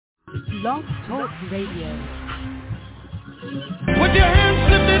Blog Talk Radio. With your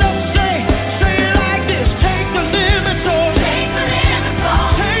hands lifted up, say it like this. Take the limits off. Take the limits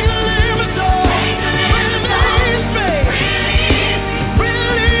off. Take the limits off. Take the limits off. Release me.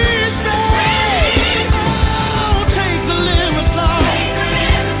 Release me. Release me. Oh, take the limits off. Take the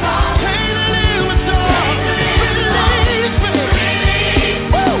limits off. Take the limits off. Release me.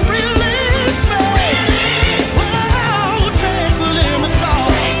 Woo, release me. Wow, take the limits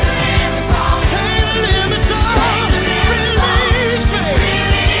off. Take the limits off. Take the limits off.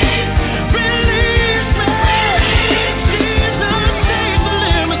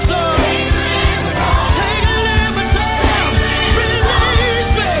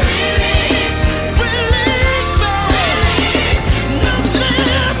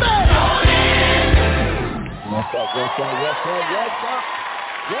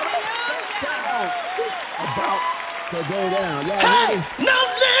 About to go down. Y'all ready? No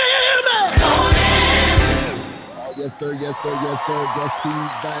limit! No limit! Oh, yes, sir, yes, sir, yes, sir. Just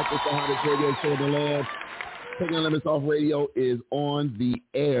T's back. It's the hottest radio show in the land. Taking the Limits Off Radio is on the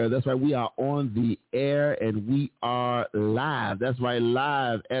air. That's right, we are on the air and we are live. That's right,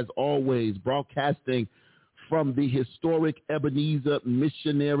 live as always, broadcasting from the historic Ebenezer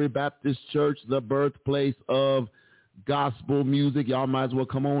Missionary Baptist Church, the birthplace of gospel music. Y'all might as well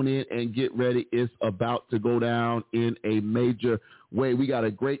come on in and get ready. It's about to go down in a major way. We got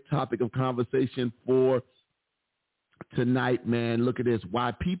a great topic of conversation for tonight, man. Look at this.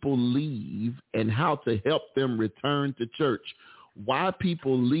 Why people leave and how to help them return to church. Why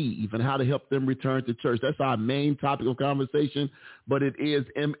people leave and how to help them return to church. That's our main topic of conversation, but it is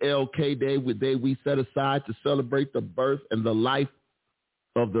MLK Day, the day we set aside to celebrate the birth and the life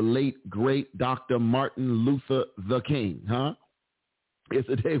of the late, great Dr. Martin Luther the King, It's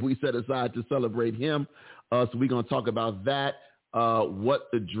a day we set aside to celebrate him. So we're going to talk about that, what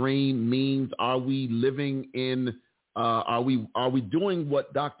the dream means. Are we living in, are we doing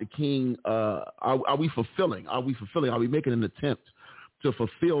what Dr. King, are we fulfilling? Are we making an attempt to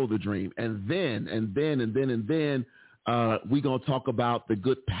fulfill the dream? And then we're going to talk about the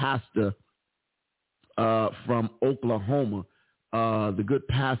good pastor from Oklahoma, the good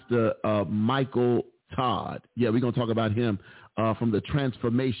pastor, Michael Todd. Yeah, we're going to talk about him from the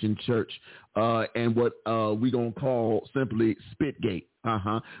Transformation Church and what we're going to call simply Spitgate.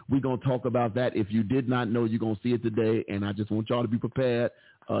 We're going to talk about that. If you did not know, you're going to see it today, and I just want y'all to be prepared.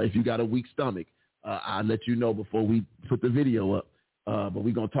 If you got a weak stomach, I'll let you know before we put the video up. But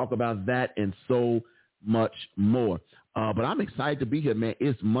we're going to talk about that and so much more. But I'm excited to be here, man.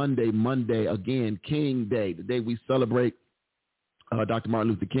 It's Monday again, King Day, the day we celebrate Dr.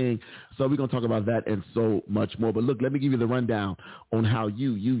 Martin Luther King. So we're going to talk about that and so much more. But look, let me give you the rundown on how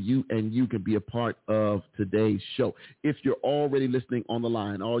you can be a part of today's show. If you're already listening on the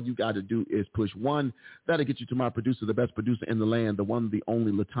line, all you got to do is push 1. That'll get you to my producer, the best producer in the land, the one, the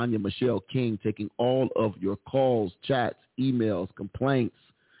only LaTanya Michelle King, taking all of your calls, chats, emails, complaints,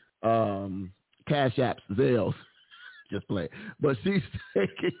 cash apps, Zelles. Just play. But she's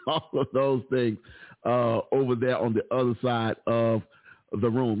taking all of those things over there on the other side of the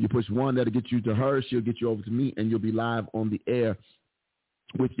room. You push 1, that'll get you to her. She'll get you over to me, and you'll be live on the air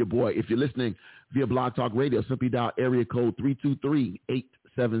with your boy. If you're listening via Blog Talk Radio, simply dial area code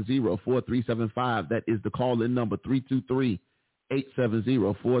 323-870-4375. That is the call-in number.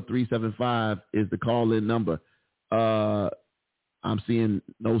 323-870-4375 is the call-in number. I'm seeing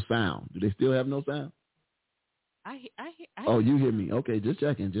no sound. Do they still have no sound? Oh, you hear me? Okay, just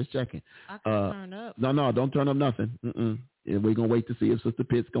checking. I can turn up. No, don't turn up nothing. Yeah, we're gonna wait to see if Sister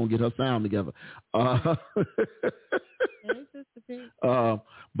Pitt's gonna get her sound together. Hey, Sister Pitt.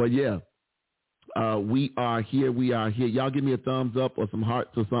 But yeah, we are here. Y'all give me a thumbs up or some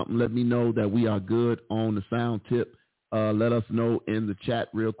hearts or something. Let me know that we are good on the sound tip. Let us know in the chat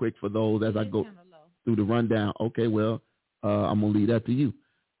real quick for those as I go through the rundown. Okay, well, I'm gonna leave that to you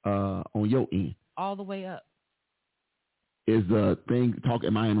on your end. All the way up. Is the thing talk?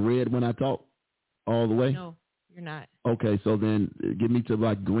 Am I in red when I talk all the way? No, you're not. Okay, so then get me to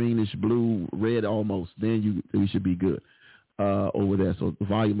like greenish blue, red almost. Then we should be good over there. So the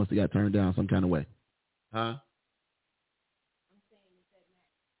volume must have got turned down some kind of way. Huh? I'm saying you said that,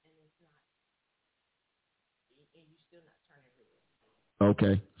 and it's not, and you're still not turning red.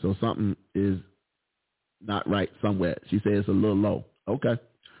 Okay, so something is not right somewhere. She said it's a little low. Okay.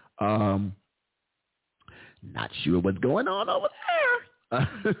 Not sure what's going on over there.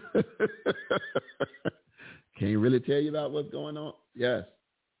 Can't really tell you about what's going on. Yes.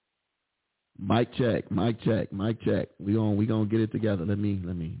 Mic check. We gonna get it together. Let me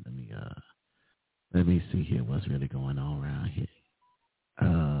see here what's really going on around here.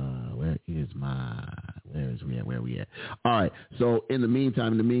 Where we at? All right. So in the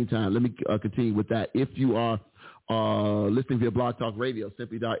meantime, let me continue with that. If you are listening via Blog Talk Radio,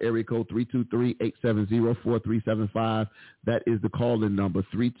 simply dial area code 323-870-4375. That is the call-in number,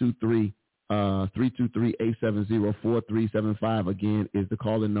 323-870-4375. Again, is the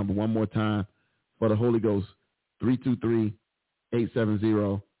call-in number. One more time for the Holy Ghost,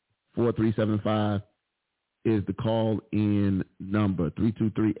 323-870-4375 is the call-in number,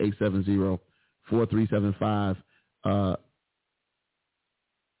 323-870-4375.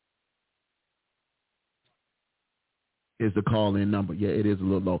 Is the call-in number. Yeah, it is a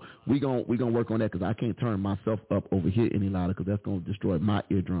little low. We gonna work on that because I can't turn myself up over here any louder because that's going to destroy my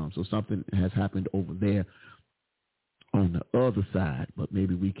eardrum. So something has happened over there on the other side, but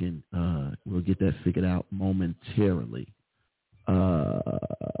maybe we can we'll get that figured out momentarily.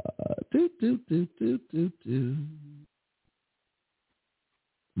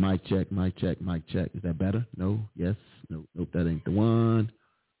 Mic check. Is that better? No? Yes? No? Nope, that ain't the one.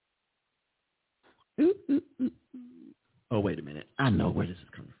 Oh, wait a minute. I know where this is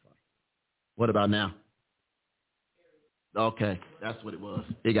coming from. What about now? Okay, that's what it was.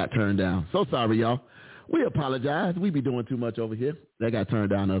 It got turned down. So sorry, y'all. We apologize. We be doing too much over here. That got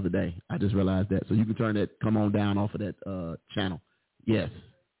turned down the other day. I just realized that. So you can turn that, come on down off of that channel. Yes.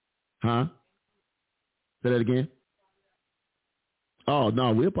 Huh? Say that again? Oh,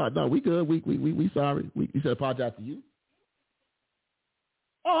 no, we good. We sorry. We said apologize to you.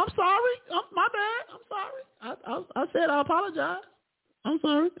 Oh, I'm sorry. My bad. I'm sorry. I said I apologize. I'm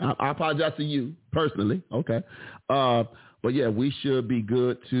sorry. I apologize to you personally. Okay. But yeah, we should be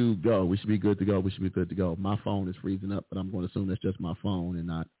good to go. We should be good to go. My phone is freezing up, but I'm going to assume that's just my phone and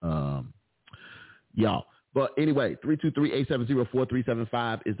not y'all. But anyway,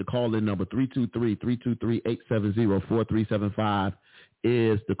 323-870-4375 is the call-in number. 323-870-4375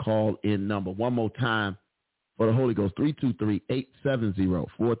 is the call-in number. One more time. For the Holy Ghost,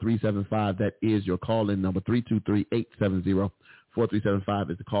 323-870-4375. That is your call-in number. 323-870-4375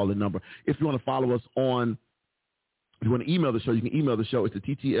 is the call-in number. If you want to follow us on, if you want to email the show, you can email the show. It's the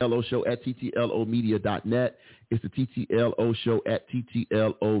TTLO@TTLOmedia.net. It's the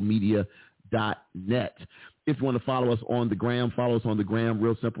TTLO@TTLOmedia.net. If you want to follow us on the gram, follow us on the gram.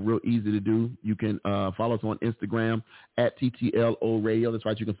 Real simple, real easy to do. You can follow us on Instagram at TTLO Radio. That's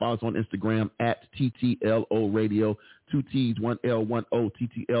right. You can follow us on Instagram at TTLO Radio. 2 T's, 1 L, 1 O.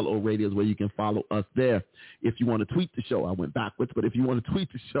 TTLO Radio is where you can follow us there. If you want to tweet the show, I went backwards, but if you want to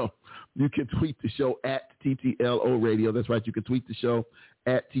tweet the show, you can tweet the show at TTLO Radio. That's right. You can tweet the show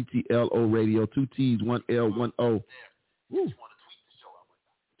at TTLO Radio. 2 T's, 1 L, 1 O. Woo.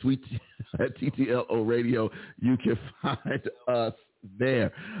 Tweet at TTLO Radio. You can find us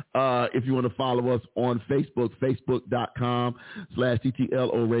there. If you want to follow us on Facebook,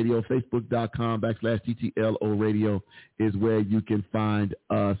 facebook.com/TTLO Radio, facebook.com/TTLO Radio is where you can find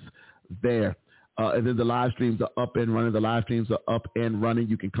us there. And then the live streams are up and running.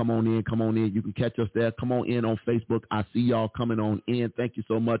 You can come on in. You can catch us there. Come on in on Facebook. I see y'all coming on in. Thank you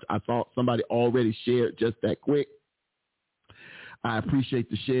so much. I saw somebody already shared just that quick. I appreciate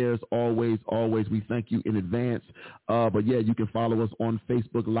the shares always. We thank you in advance. But yeah, you can follow us on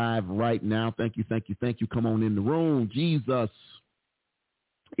Facebook Live right now. Thank you. Come on in the room. Jesus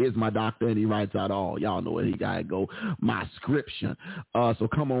is my doctor, and he writes out all. Y'all know where he got to go. My scripture. So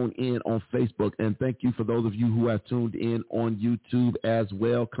come on in on Facebook, and thank you for those of you who have tuned in on YouTube as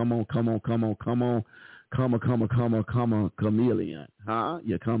well. Come on. Come on, chameleon. Huh?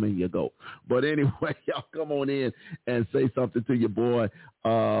 You come and you go. But anyway, y'all come on in and say something to your boy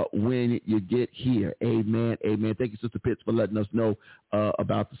when you get here. Amen. Thank you, Sister Pitts, for letting us know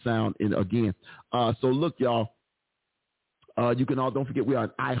about the sound. And again, so look, y'all. You can don't forget we are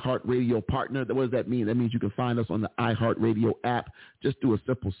an iHeartRadio partner. What does that mean? That means you can find us on the iHeartRadio app. Just do a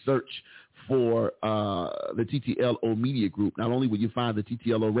simple search for the TTLO Media Group. Not only will you find the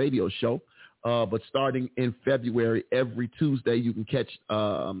TTLO Radio Show, but starting in February, every Tuesday, you can catch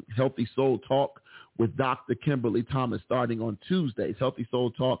Healthy Soul Talk with Dr. Kimberly Thomas starting on Tuesdays. Healthy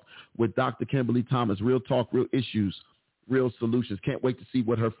Soul Talk with Dr. Kimberly Thomas. Real talk, real issues, real solutions. Can't wait to see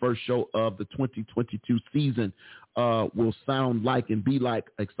what her first show of the 2022 season will sound like and be like.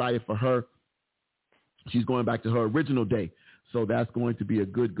 Excited for her. She's going back to her original day. So that's going to be a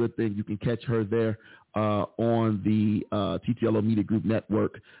good thing. You can catch her there on the TTLO Media Group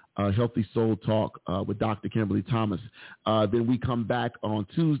Network, Healthy Soul Talk with Dr. Kimberly Thomas. Then we come back on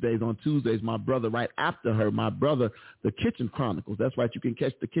Tuesdays. On Tuesdays, my brother, right after her, the Kitchen Chronicles. That's right. You can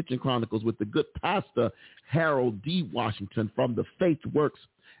catch the Kitchen Chronicles with the good pastor, Harold D. Washington from the Faith Works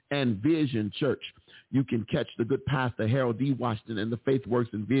and Vision Church. You can catch the good pastor, Harold D. Washington and the Faith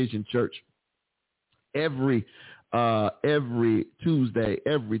Works and Vision Church every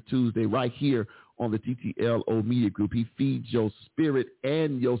Tuesday right here on the TTLO Media Group. He feeds your spirit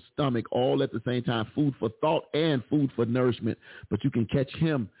and your stomach all at the same time, food for thought and food for nourishment. But you can catch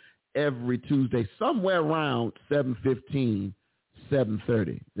him every Tuesday somewhere around 7:15,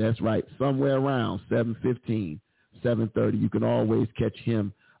 7:30. That's right, somewhere around 7:15, 7:30. You can always catch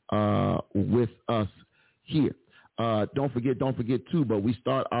him with us here. Don't forget too, but we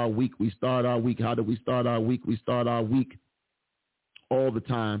start our week. How do we start our week? We start our week all the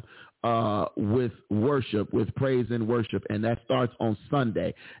time with worship, with praise and worship, and that starts on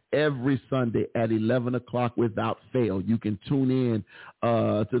Sunday. Every Sunday at 11 o'clock without fail. You can tune in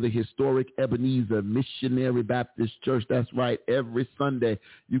to the historic Ebenezer Missionary Baptist Church. That's right. Every Sunday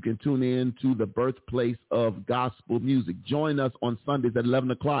you can tune in to the birthplace of gospel music. Join us on Sundays at 11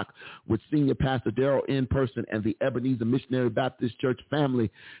 o'clock with Senior Pastor Darrell in person and the Ebenezer Missionary Baptist Church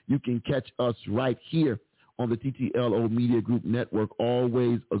family. You can catch us right here on the TTLO Media Group Network.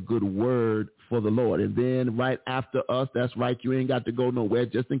 Always a good word for the Lord. And then right after us, that's right, you ain't got to go nowhere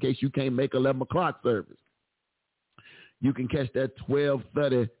just in case you can't make 11 o'clock service. You can catch that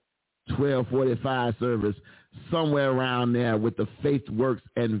 12:30, 12:45 service somewhere around there with the Faith Works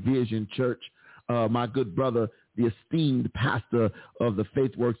and Vision Church. My good brother, the esteemed pastor of the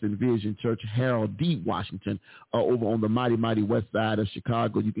Faith Works and Vision Church, Harold D. Washington, over on the mighty west side of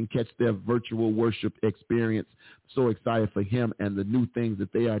Chicago. You can catch their virtual worship experience. So excited for him and the new things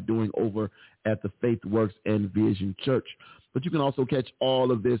that they are doing over at the Faith Works and Vision Church. But you can also catch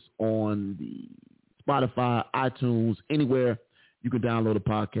all of this on the Spotify, iTunes, anywhere you can download a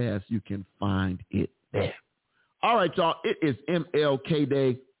podcast. You can find it there. All right, y'all. It is MLK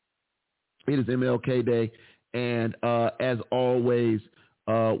Day. It is MLK Day, and as always,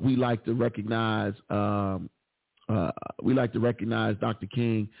 we like to recognize Dr.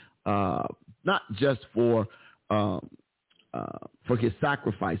 King, not just for his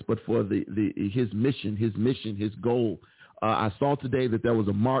sacrifice, but for his mission, his goal. I saw today that there was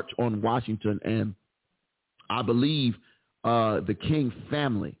a march on Washington, and I believe the King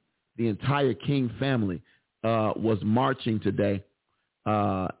family, the entire King family, was marching today.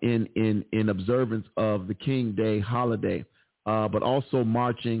 In observance of the King Day holiday, but also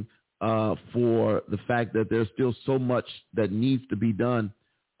marching for the fact that there's still so much that needs to be done,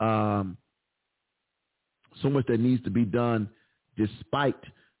 despite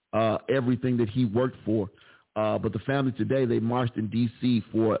everything that he worked for. But the family today, they marched in D.C.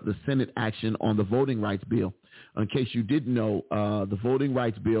 for the Senate action on the voting rights bill. In case you didn't know, the voting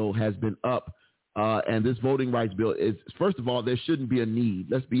rights bill has been up. And this voting rights bill is, first of all, there shouldn't be a need.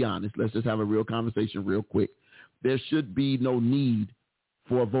 Let's be honest. Let's just have a real conversation real quick. There should be no need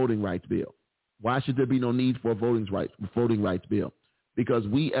for a voting rights bill. Why should there be no need for a voting rights bill? Because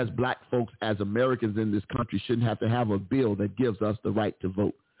we as black folks, as Americans in this country, shouldn't have to have a bill that gives us the right to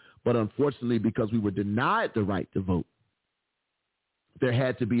vote. But unfortunately, because we were denied the right to vote, there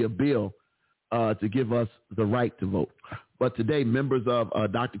had to be a bill to give us the right to vote. But today, members of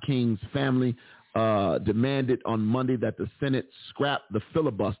Dr. King's family demanded on Monday that the Senate scrap the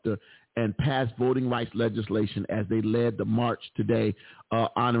filibuster and pass voting rights legislation as they led the march today,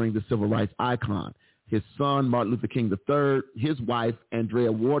 honoring the civil rights icon. His son, Martin Luther King III, his wife,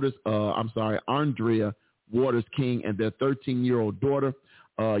 Andrea Waters King, and their 13-year-old daughter,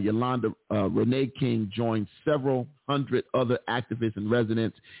 Yolanda Renee King, joined several hundred other activists and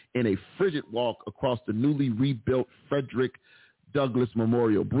residents in a frigid walk across the newly rebuilt Frederick Douglass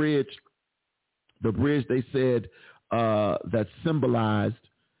Memorial Bridge. The bridge, they said, that symbolized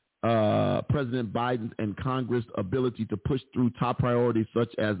President Biden and Congress' ability to push through top priorities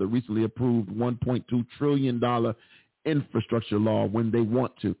such as the recently approved $1.2 trillion infrastructure law when they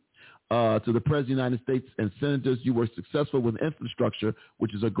want to. To the President of the United States and senators, you were successful with infrastructure,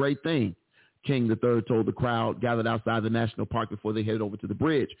 which is a great thing, King III told the crowd gathered outside the national park before they headed over to the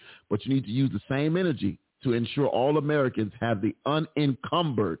bridge. But you need to use the same energy to ensure all Americans have the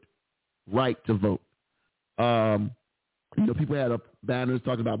unencumbered right to vote. People had up banners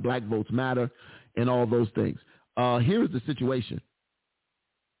talking about Black Votes Matter and all those things. Here is the situation.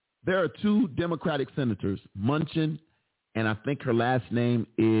 There are two Democratic senators, Munchin, and I think her last name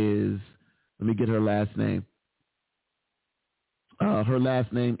is, let me get her last name. Her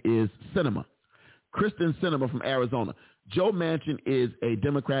last name is Sinema, Kristen Sinema from Arizona. Joe Manchin is a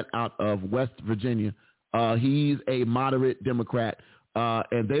Democrat out of West Virginia. He's a moderate Democrat,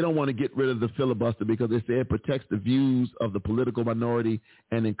 and they don't want to get rid of the filibuster because they say it protects the views of the political minority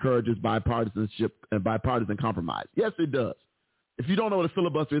and encourages bipartisanship and bipartisan compromise. Yes, it does. If you don't know what a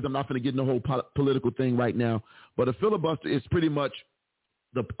filibuster is, I'm not going to get in the whole political thing right now, but a filibuster is pretty much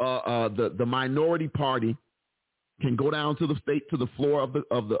the minority party can go down to the floor of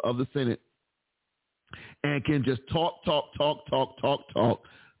the Senate and can just talk,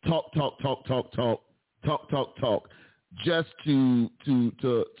 just to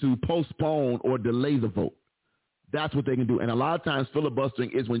postpone or delay the vote. That's what they can do. And a lot of times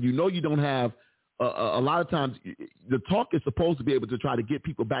filibustering is when you know you don't have a lot of times the talk is supposed to be able to try to get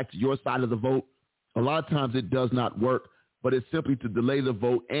people back to your side of the vote. A lot of times it does not work, but it's simply to delay the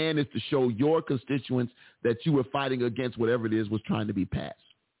vote, and it's to show your constituents that you were fighting against whatever it is was trying to be passed.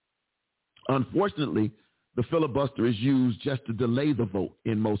 Unfortunately, the filibuster is used just to delay the vote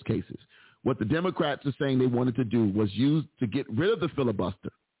in most cases. What the Democrats are saying they wanted to do was use to get rid of the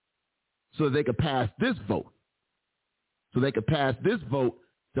filibuster so that they could pass this vote. So they could pass this vote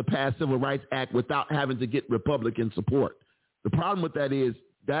to pass Civil Rights Act without having to get Republican support. The problem with that is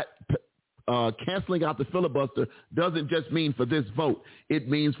that canceling out the filibuster doesn't just mean for this vote. It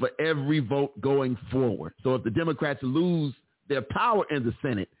means for every vote going forward. So if the Democrats lose their power in the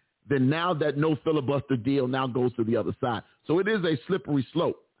Senate, then now that no filibuster deal now goes to the other side. So it is a slippery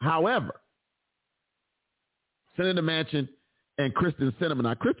slope. However, Senator Manchin and Kristen Sinema.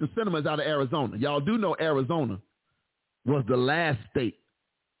 Now, Kristen Sinema is out of Arizona. Y'all do know Arizona was the last state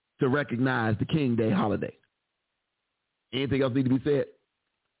to recognize the King Day holiday. Anything else need to be said?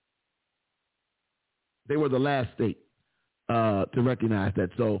 They were the last state to recognize that.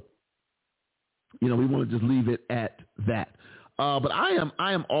 So, we want to just leave it at that. But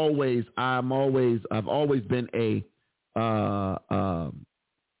I've always been a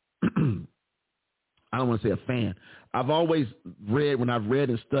I don't want to say a fan. I've always read, when I've read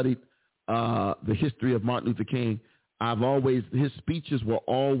and studied the history of Martin Luther King, his speeches were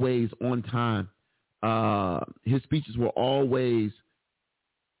always on time. His speeches were always,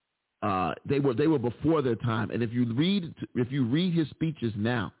 they were before their time. And if you read his speeches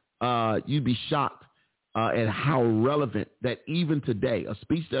now, you'd be shocked at how relevant that even today,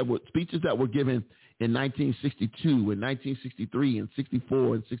 speeches that were given in 1962 and 1963 and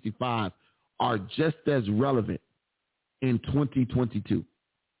 64 and 65 are just as relevant in 2022,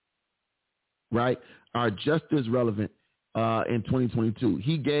 right? Are just as relevant in 2022.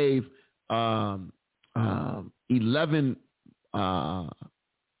 He gave 11 or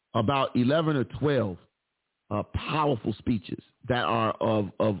 12 powerful speeches that are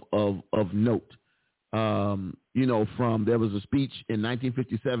of note. There was a speech in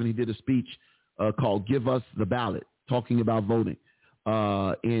 1957. He did a speech called "Give Us the Ballot," talking about voting.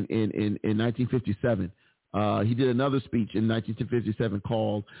 In 1957, he did another speech in 1957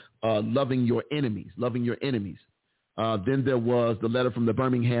 called "Loving Your Enemies." Then there was the letter from the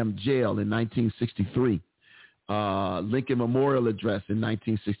Birmingham jail in 1963. Lincoln Memorial Address in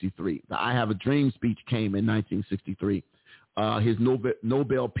 1963. The "I Have a Dream" speech came in 1963. His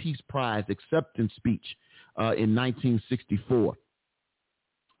Nobel Peace Prize acceptance speech in 1964.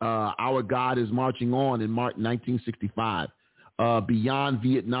 Our God is Marching On in 1965. Beyond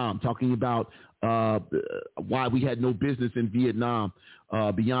Vietnam, talking about why we had no business in Vietnam,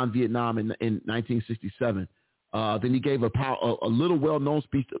 beyond Vietnam in 1967. Then he gave a little well-known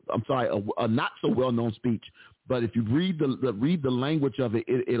speech. A not so well-known speech. But if you read the language of it,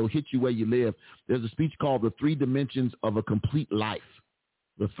 it'll hit you where you live. There's a speech called "The Three Dimensions of a Complete Life."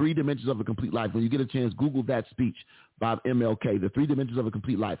 The Three Dimensions of a Complete Life. When you get a chance, Google that speech by MLK. The Three Dimensions of a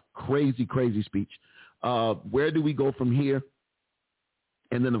Complete Life. Crazy, crazy speech. Where do we go from here?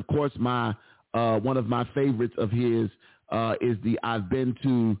 And then, of course, one of my favorites of his is the "I've Been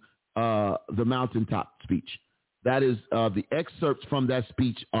to the Mountaintop" speech. That is the excerpts from that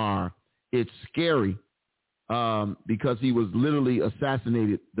speech it's scary because he was literally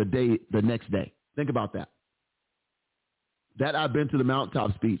assassinated the next day. Think about that. That "I've Been to the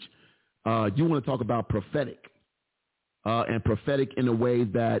Mountaintop" speech, you want to talk about prophetic, and prophetic in a way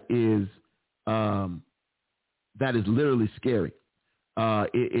that is literally scary.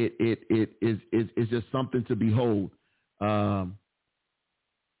 It's just something to behold. I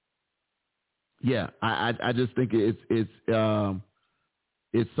just think it's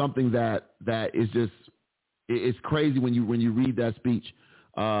something that is just, it's crazy when you read that speech,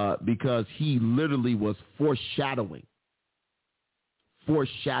 because he literally was foreshadowing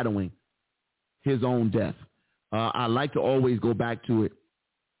his own death. I like to always go back to it.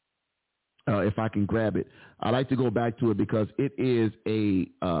 If I can grab it, I like to go back to it because it is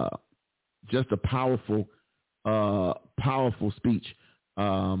just a powerful speech.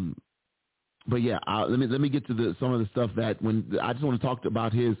 But yeah, let me get to some of the stuff that I just want to talk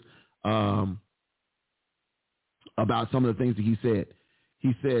about his about some of the things that he said.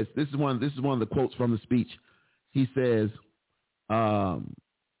 He says, this is one of the quotes from the speech. He says,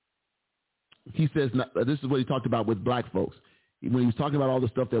 he says, this is what he talked about with black folks. When he was talking about all the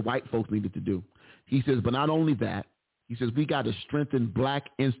stuff that white folks needed to do, he says, but not only that, he says, we got to strengthen black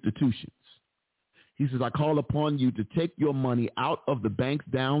institutions. He says, I call upon you to take your money out of the banks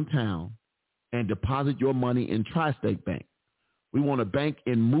downtown and deposit your money in Tri-State Bank. We want a bank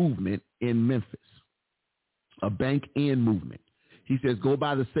in movement in Memphis, a bank in movement. He says, go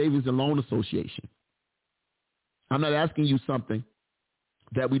by the Savings and Loan Association. I'm not asking you something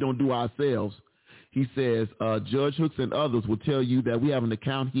that we don't do ourselves. He says, Judge Hooks and others will tell you that we have an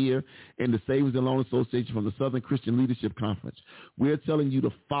account here in the Savings and Loan Association from the Southern Christian Leadership Conference. We're telling you to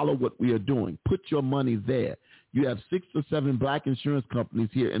follow what we are doing. Put your money there. You have 6 or 7 black insurance companies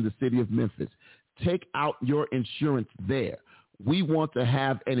here in the city of Memphis. Take out your insurance there. We want to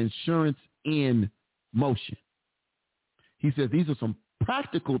have an insurance in motion. He says these are some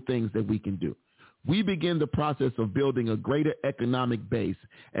practical things that we can do. We begin the process of building a greater economic base,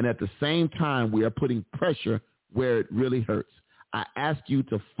 and at the same time, we are putting pressure where it really hurts. I ask you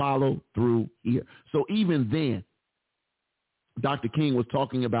to follow through here. So even then, Dr. King was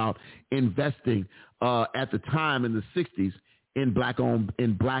talking about investing at the time in the 60s in black-owned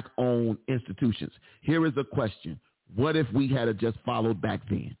institutions. Here is a question. What if we had just followed back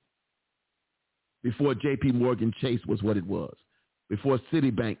then? Before J.P. Morgan Chase was what it was, before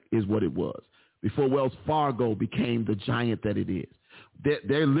Citibank is what it was, before Wells Fargo became the giant that it is.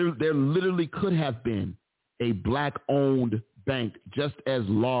 There literally could have been a black-owned bank just as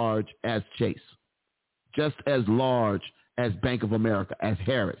large as Chase, just as large as Bank of America, as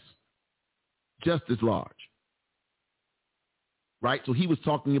Harris, just as large. Right? So he was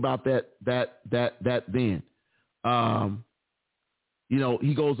talking about that then.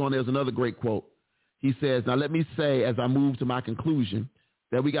 He goes on, there's another great quote. He says, now let me say, as I move to my conclusion,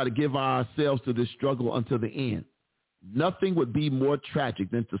 that we got to give ourselves to this struggle until the end. Nothing would be more tragic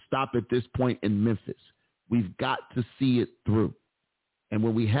than to stop at this point in Memphis. We've got to see it through. And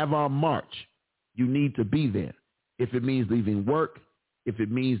when we have our march, you need to be there. If it means leaving work, if it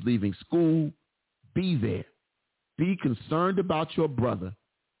means leaving school, be there. Be concerned about your brother.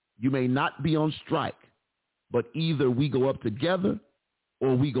 You may not be on strike, but either we go up together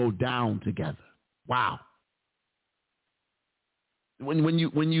or we go down together. Wow. When you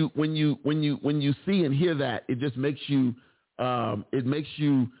see and hear that, it just makes you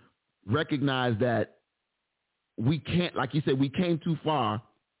recognize that we can't, like you said, we came too far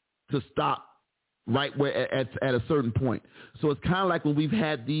to stop right where at a certain point. So it's kind of like when we've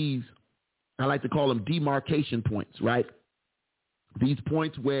had these, I like to call them demarcation points, right? These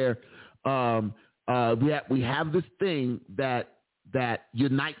points where we have this thing that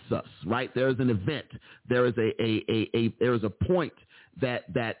unites us, right? There is an event. There is a point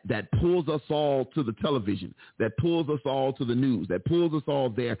that pulls us all to the television, that pulls us all to the news, that pulls us all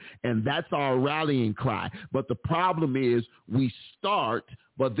there, and that's our rallying cry. But the problem is we start,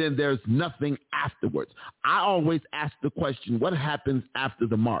 but then there's nothing afterwards. I always ask the question, what happens after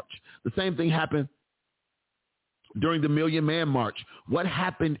the march? The same thing happened during the Million Man March. What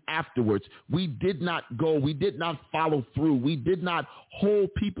happened afterwards? We did not go. We did not follow through. We did not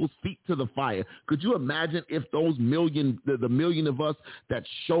hold people's feet to the fire. Could you imagine if those the million of us that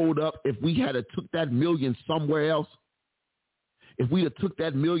showed up, if we had took that million somewhere else? If we had took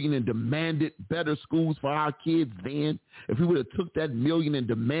that million and demanded better schools for our kids then, if we would have took that million and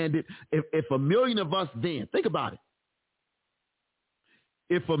demanded, if a million of us then, think about it.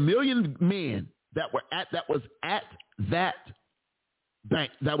 If a million men that was at that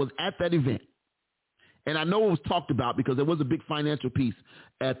bank, that was at that event. And I know it was talked about because there was a big financial piece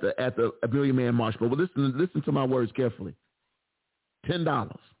at the Million Man March. But listen to my words carefully.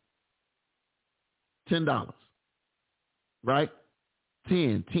 $10. Right?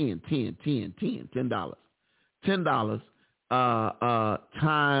 $10. $10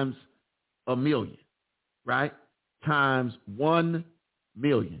 times a million, right? Times 1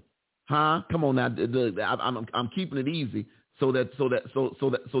 million. Huh? Come on now. I'm keeping it easy so that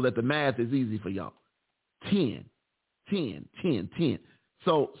the math is easy for y'all. 10.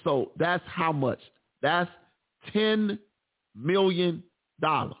 So that's how much? That's $10 million.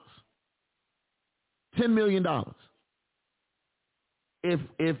 $10 million.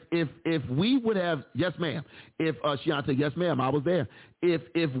 If we would have, yes ma'am. If Shiante, yes ma'am, I was there.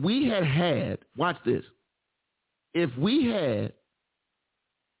 If we had, watch this. If we had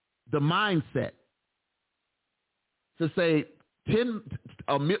the mindset to say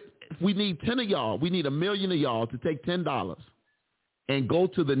we need 10 of y'all, we need 1 million of y'all to take $10 and go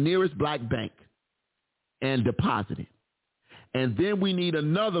to the nearest black bank and deposit it. And then we need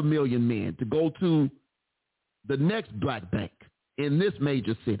another 1 million men to go to the next black bank in this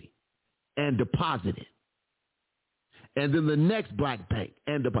major city and deposit it. And then the next black bank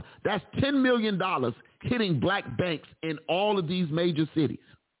and deposit. That's $10 million hitting black banks in all of these major cities,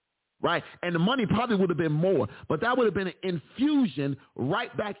 right? And the money probably would have been more, but that would have been an infusion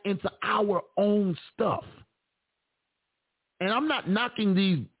right back into our own stuff. And I'm not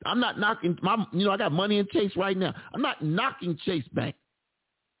knocking I got money in Chase right now. I'm not knocking Chase Bank.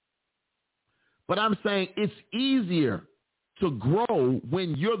 But I'm saying it's easier to grow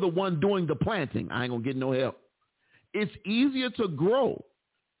when you're the one doing the planting. I ain't going to get no help. It's easier to grow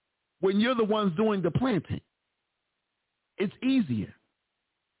when you're the ones doing the planting. It's easier.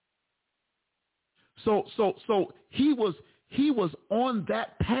 So he was on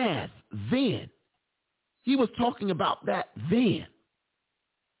that path then. He was talking about that then.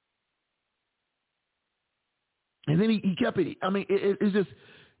 And then he kept it. I mean, it's just,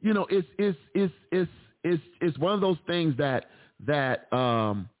 you know, it's one of those things that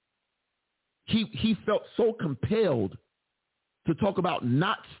he felt so compelled to talk about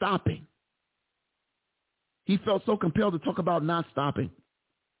not stopping. He felt so compelled to talk about not stopping.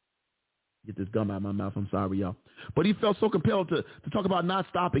 Get this gum out of my mouth. I'm sorry, y'all. But he felt so compelled to talk about not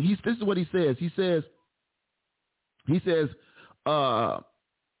stopping. This is what he says. He said,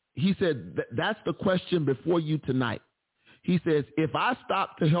 that's the question before you tonight. He says, if I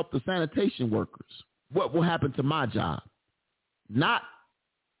stop to help the sanitation workers, what will happen to my job? Not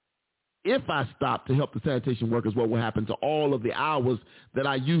if I stop to help the sanitation workers, what will happen to all of the hours that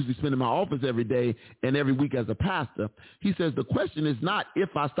I usually spend in my office every day and every week as a pastor. He says, the question is not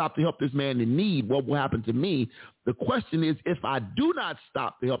if I stop to help this man in need, what will happen to me? The question is, if I do not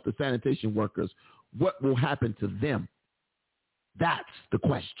stop to help the sanitation workers, what will happen to them? That's the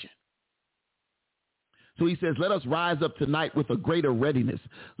question. So he says, let us rise up tonight with a greater readiness.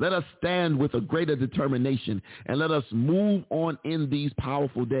 Let us stand with a greater determination, and let us move on in these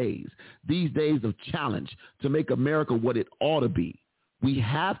powerful days, these days of challenge, to make America what it ought to be. We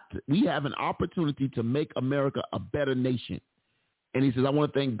have an opportunity to make America a better nation. And he says, I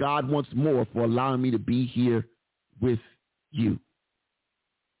want to thank God once more for allowing me to be here with you.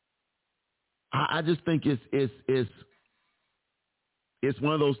 I just think it's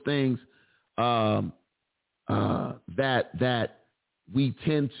one of those things that we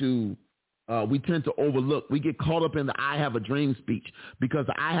tend to overlook. We get caught up in the "I have a dream" speech, because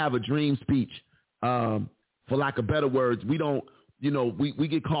the "I have a dream" speech, for lack of better words, we don't, we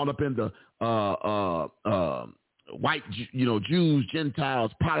get caught up in the white, Jews,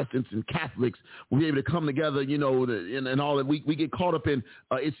 Gentiles, Protestants, and Catholics. We're able to come together, and all that. We get caught up in.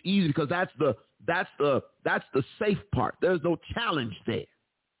 It's easy because that's the safe part. There's no challenge there,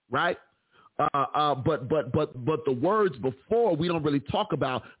 right? But the words before we don't really talk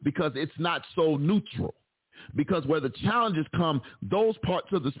about, because it's not so neutral. Because where the challenges come, those parts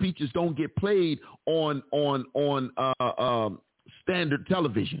of the speeches don't get played on standard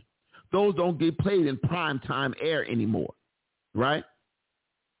television. Those don't get played in prime time air anymore, right?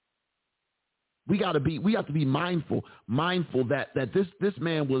 We have to be mindful that this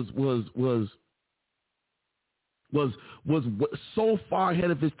man was so far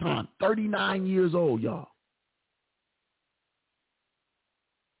ahead of his time. 39 years old, y'all.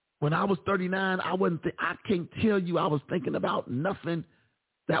 When I was 39, I can't tell you I was thinking about nothing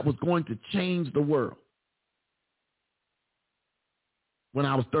that was going to change the world. When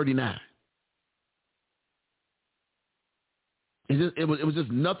I was 39. It was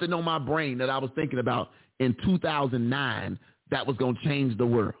just nothing on my brain that I was thinking about in 2009 that was going to change the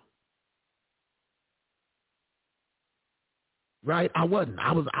world. Right? I wasn't.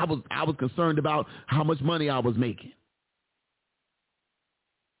 I was concerned about how much money I was making.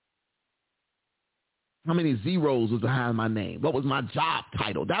 How many zeros was behind my name? What was my job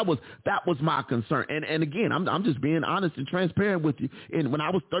title? That was my concern. And again, I'm just being honest and transparent with you. And when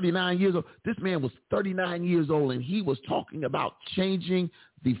I was 39 years old, this man was 39 years old, and he was talking about changing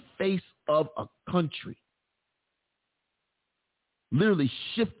the face of a country. Literally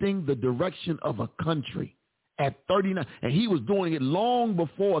shifting the direction of a country at 39. And he was doing it long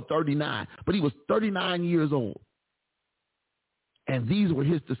before 39, but he was 39 years old. And these were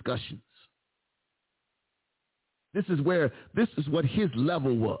his discussions. This is what his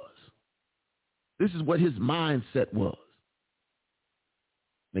level was. This is what his mindset was.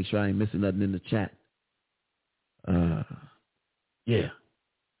 Make sure I ain't missing nothing in the chat. Yeah.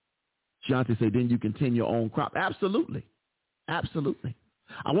 Shanti said, then you can tend your own crop. Absolutely. Absolutely.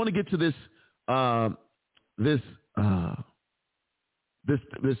 I want to get to this, so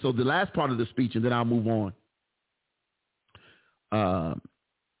the last part of the speech, and then I'll move on.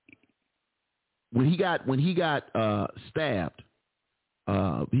 When he got stabbed,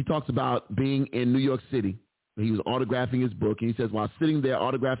 He talks about being in New York City. He was autographing his book, and he says, while sitting there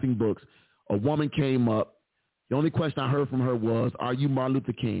autographing books, a woman came up. The only question I heard from her was, "Are you Martin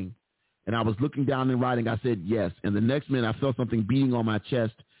Luther King?" And I was looking down and writing. I said, "Yes." And the next minute, I felt something beating on my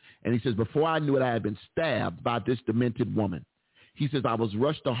chest. And he says, before I knew it, I had been stabbed by this demented woman. He says, I was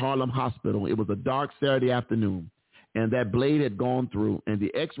rushed to Harlem Hospital. It was a dark Saturday afternoon, and that blade had gone through, and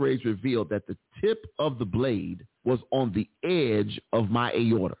the x-rays revealed that the tip of the blade was on the edge of my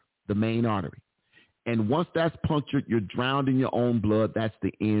aorta, the main artery. And once that's punctured, you're drowned in your own blood. That's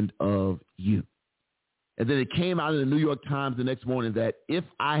the end of you. And then it came out in the New York Times the next morning that if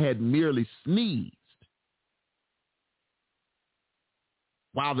I had merely sneezed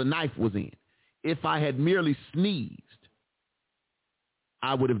while the knife was in, if I had merely sneezed,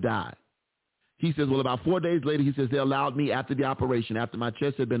 I would have died. He says, well, about 4 days later, he says, they allowed me after the operation, after my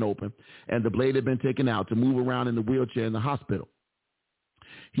chest had been opened and the blade had been taken out, to move around in the wheelchair in the hospital.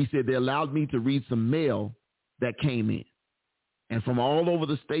 He said they allowed me to read some mail that came in. And from all over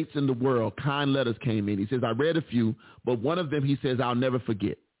the states in the world, kind letters came in. He says, I read a few, but one of them, he says, I'll never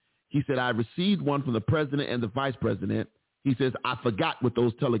forget. He said, I received one from the president and the vice president. He says, I forgot what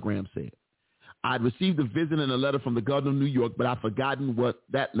those telegrams said. I'd received a visit and a letter from the governor of New York, but I've forgotten what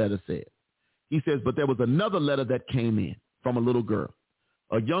that letter said. He says, but there was another letter that came in from a little girl,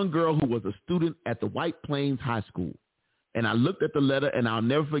 a young girl who was a student at the White Plains High School. And I looked at the letter, and I'll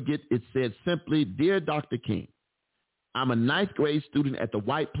never forget, it said simply, Dear Dr. King, I'm a ninth grade student at the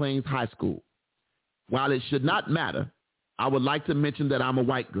White Plains High School. While it should not matter, I would like to mention that I'm a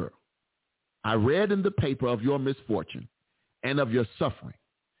white girl. I read in the paper of your misfortune and of your suffering.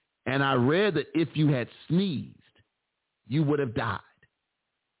 And I read that if you had sneezed, you would have died.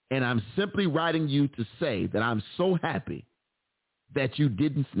 And I'm simply writing you to say that I'm so happy that you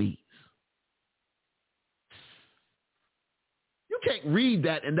didn't sneeze. You can't read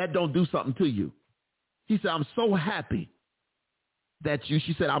that and that don't do something to you. He said, I'm so happy that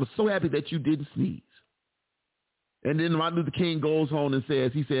she said, I was so happy that you didn't sneeze. And then Martin Luther King goes on and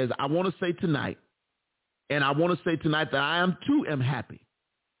says, he says, I want to say tonight, and I want to say tonight that I am happy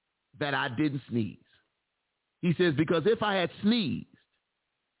that I didn't sneeze. He says, because if I had sneezed,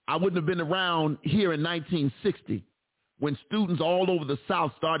 I wouldn't have been around here in 1960 when students all over the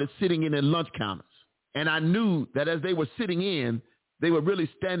South started sitting in their lunch counters. And I knew that as they were sitting in, they were really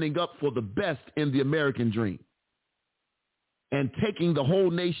standing up for the best in the American dream and taking the whole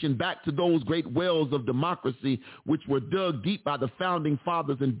nation back to those great wells of democracy which were dug deep by the founding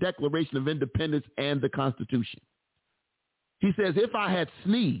fathers in Declaration of Independence and the Constitution. He says, if I had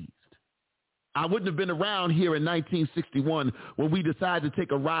sneezed, I wouldn't have been around here in 1961 when we decided to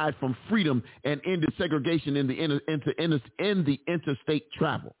take a ride from freedom and ended segregation in the interstate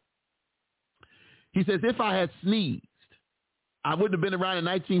travel. He says, if I had sneezed, I wouldn't have been around in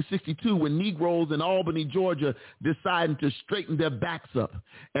 1962 when Negroes in Albany, Georgia decided to straighten their backs up.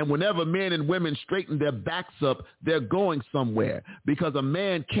 And whenever men and women straighten their backs up, they're going somewhere, because a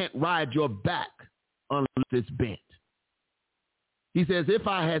man can't ride your back unless it's bent. He says, if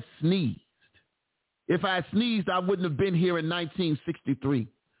I had sneezed, I wouldn't have been here in 1963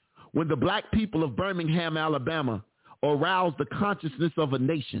 when the black people of Birmingham, Alabama aroused the consciousness of a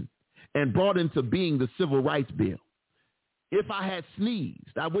nation and brought into being the Civil Rights Bill. If I had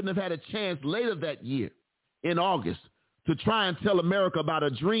sneezed, I wouldn't have had a chance later that year in August to try and tell America about a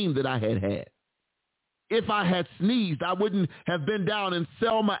dream that I had had. If I had sneezed, I wouldn't have been down in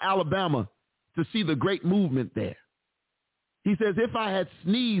Selma, Alabama to see the great movement there. He says, if I had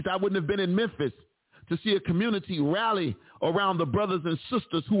sneezed, I wouldn't have been in Memphis to see a community rally around the brothers and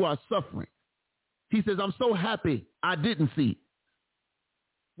sisters who are suffering. He says, I'm so happy I didn't see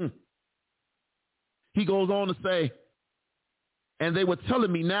it. He goes on to say, and they were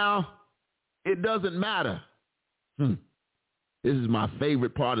telling me now it doesn't matter. This is my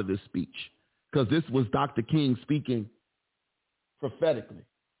favorite part of this speech, because this was Dr. King speaking prophetically.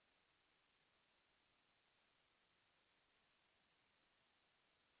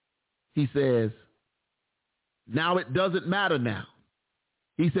 He says, now it doesn't matter now.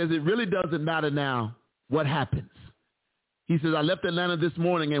 He says, it really doesn't matter now what happens. He says, I left Atlanta this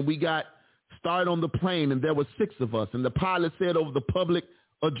morning and we got started on the plane, and there were 6 of us. And the pilot said over the public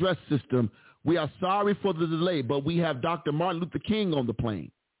address system, we are sorry for the delay, but we have Dr. Martin Luther King on the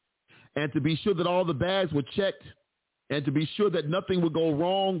plane. And to be sure that all the bags were checked and to be sure that nothing would go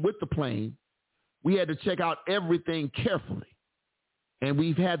wrong with the plane, we had to check out everything carefully. And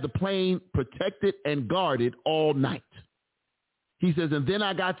we've had the plane protected and guarded all night. He says, and then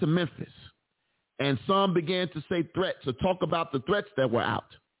I got to Memphis, and some began to say threats or talk about the threats that were out.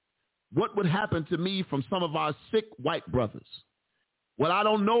 What would happen to me from some of our sick white brothers? Well, I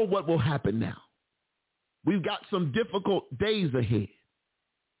don't know what will happen now. We've got some difficult days ahead,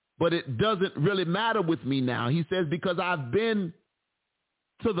 but it doesn't really matter with me now. He says, because I've been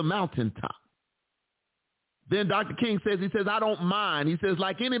to the mountaintop. Then Dr. King says, he says, I don't mind. He says,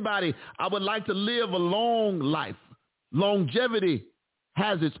 like anybody, I would like to live a long life. Longevity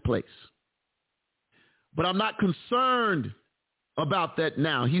has its place. But I'm not concerned about that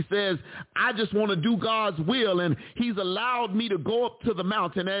now. He says, I just want to do God's will, and he's allowed me to go up to the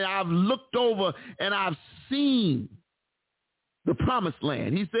mountain, and I've looked over and I've seen the promised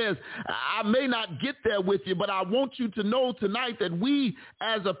land. He says, I may not get there with you, but I want you to know tonight that we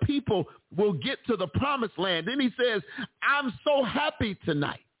as a people will get to the promised land. Then he says, I'm so happy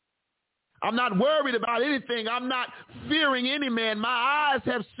tonight. I'm not worried about anything. I'm not fearing any man. My eyes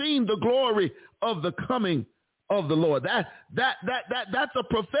have seen the glory of the coming of the Lord. That's a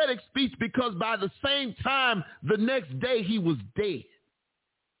prophetic speech, because by the same time, the next day he was dead.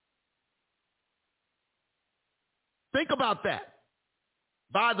 Think about that.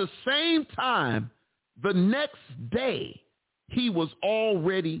 By the same time, the next day, he was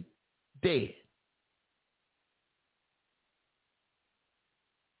already dead.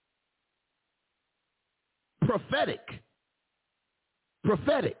 Prophetic.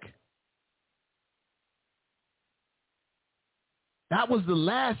 That was the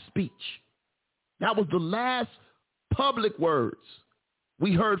last speech. That was the last public words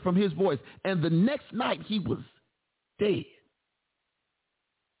we heard from his voice. And the next night, he was dead.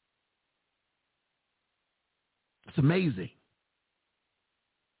 It's amazing.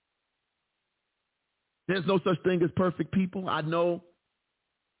 There's no such thing as perfect people. I know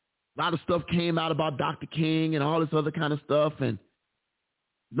a lot of stuff came out about Dr. King and all this other kind of stuff, and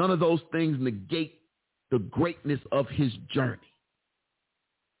none of those things negate the greatness of his journey.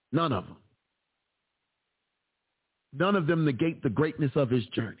 None of them. None of them negate the greatness of his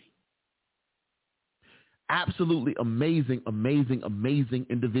journey. Absolutely amazing, amazing, amazing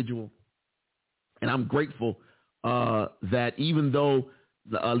individual. And I'm grateful that even though,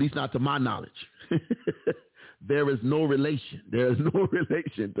 at least not to my knowledge, there is no relation. There is no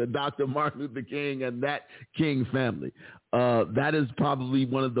relation to Dr. Martin Luther King and that King family. That is probably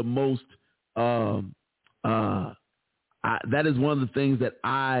one of the most, that is one of the things that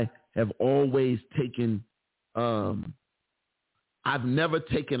I have always taken. I've never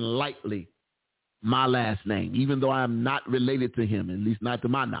taken lightly my last name, even though I am not related to him, at least not to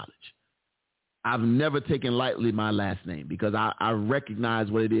my knowledge. I've never taken lightly my last name, because I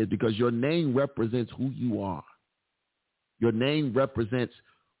recognize what it is, because your name represents who you are. Your name represents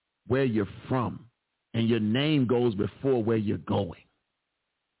where you're from, and your name goes before where you're going.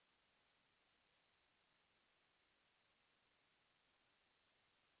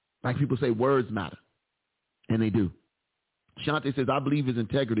 Like people say, words matter, and they do. Shante says, I believe his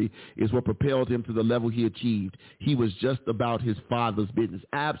integrity is what propelled him to the level he achieved. He was just about his father's business.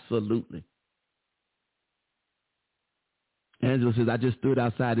 Absolutely. Angela says, I just stood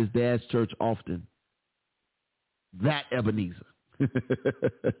outside his dad's church often. That Ebenezer.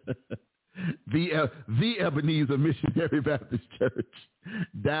 the Ebenezer Missionary Baptist Church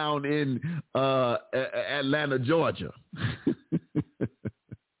down in Atlanta, Georgia.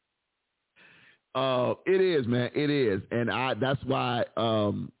 It is, man. It is. And that's why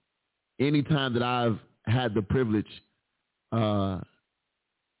anytime that I've had the privilege to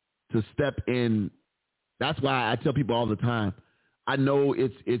step in, that's why I tell people all the time, I know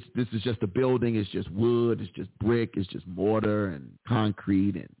this is just a building, it's just wood, it's just brick, it's just mortar and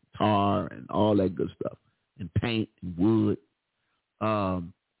concrete and tar and all that good stuff, and paint and wood.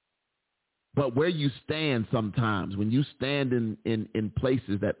 But where you stand sometimes, when you stand in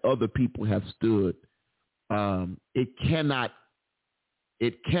places that other people have stood, it cannot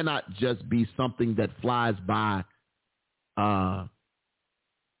just be something that flies by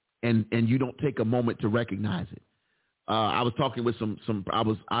and you don't take a moment to recognize it. I was talking with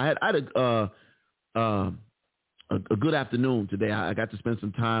I had a good afternoon today. I got to spend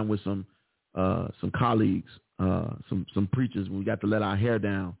some time with some colleagues, some preachers. We got to let our hair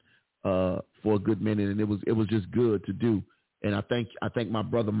down for a good minute, and it was just good to do. And I thank my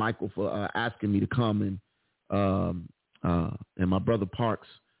brother Michael for asking me to come, and my brother Parks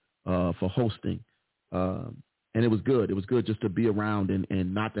for hosting. And it was good. It was good just to be around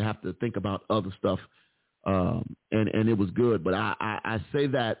and not to have to think about other stuff. And it was good. But I say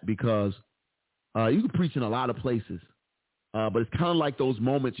that because you can preach in a lot of places, but it's kind of like those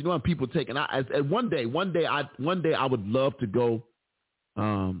moments, you know, when people take. And one day I would love to go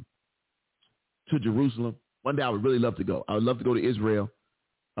to Jerusalem. One day I would really love to go. I would love to go to Israel.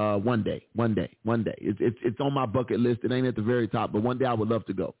 One day. It's on my bucket list. It ain't at the very top, but one day I would love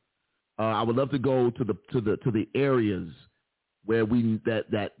to go. I would love to go to the areas where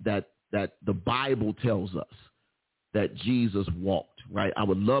that the Bible tells us that Jesus walked. Right. I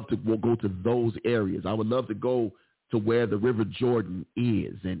would love to go to those areas. I would love to go to where the River Jordan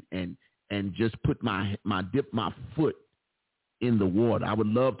is and just dip my foot in the water. I would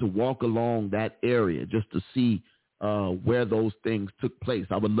love to walk along that area just to see where those things took place.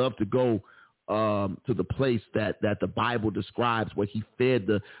 I would love to go to the place that the Bible describes where he fed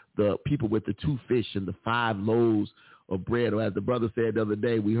the people with the 2 fish and the 5 loaves of bread. Or as the brother said the other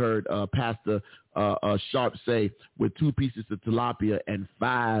day, we heard Pastor Sharp say, with 2 pieces of tilapia and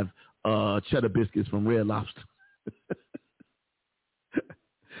 5 cheddar biscuits from Red Lobster.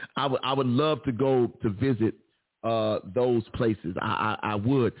 I would love to go to visit those places. I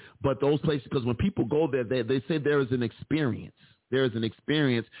would. But those places, because when people go there, they say there is an experience. There is an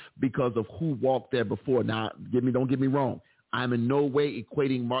experience because of who walked there before. Now, don't get me wrong. I'm in no way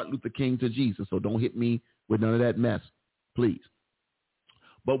equating Martin Luther King to Jesus, so don't hit me with none of that mess, please.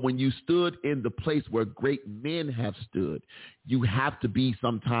 But when you stood in the place where great men have stood, you have to be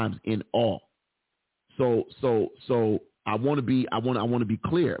sometimes in awe. So I want to be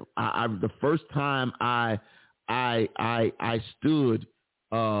clear. The first time I stood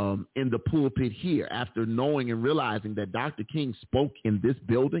in the pulpit here after knowing and realizing that Dr. King spoke in this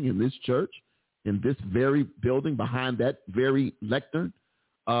building, in this church, in this very building behind that very lectern,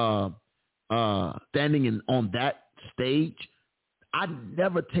 standing on that stage, I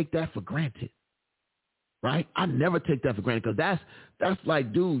never take that for granted. Right? I never take that for granted, because that's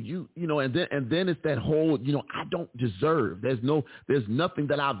like, dude, you know, and then it's that whole, you know, I don't deserve. There's nothing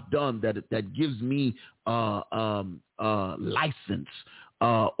that I've done that gives me license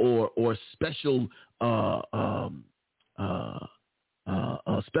or special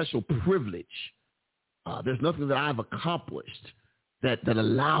special privilege. There's nothing that I've accomplished that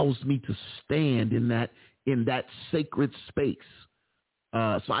allows me to stand in that sacred space.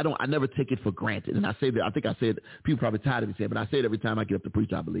 So I never take it for granted. And I say that, I think I said, people probably tired of me saying, but I say it every time I get up to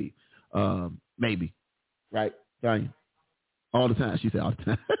preach, I believe. Maybe. Right? Diane? All the time. She said all the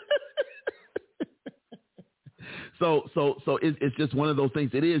time. So it's just one of those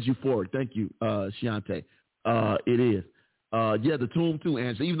things. It is euphoric. Thank you, Shiante. It is. Yeah, the tomb too,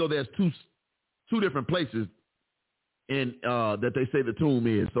 Angela. Even though there's two different places in that they say the tomb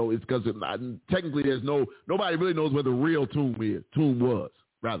is. So it's because technically nobody really knows where the real tomb is. Tomb was,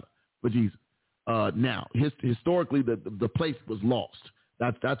 rather, for Jesus. Now, historically, the place was lost.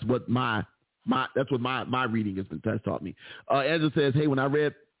 That's what my reading has taught me. Angela says, hey, when I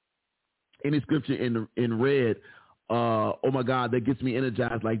read any scripture in red, oh my God, that gets me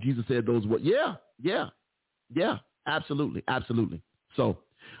energized. Like Jesus said those words. Yeah, absolutely. So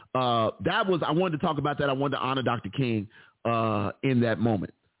I wanted to talk about that. I wanted to honor Dr. King in that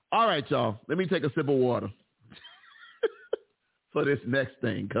moment. All right, y'all, let me take a sip of water for this next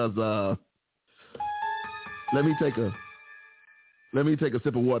thing, because let me take a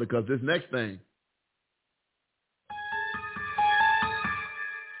sip of water, because this next thing,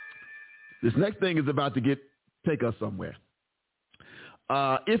 is about to take us somewhere.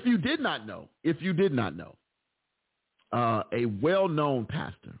 If you did not know, a well-known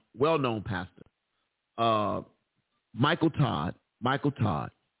pastor, Michael Todd,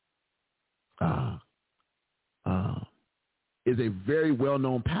 is a very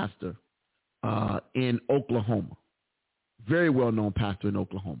well-known pastor in Oklahoma. Very well-known pastor in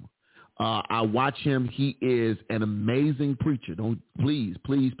Oklahoma. I watch him. He is an amazing preacher. Please.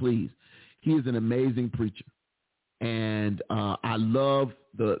 He is an amazing preacher. And I love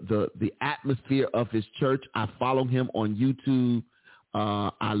the atmosphere of his church. I follow him on YouTube.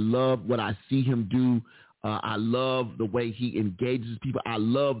 I love what I see him do. I love the way he engages people. I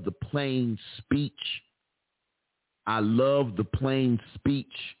love the plain speech.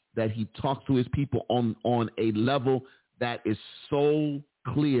 That he talks to his people on a level that is so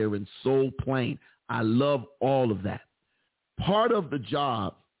clear and so plain. I love all of that. Part of the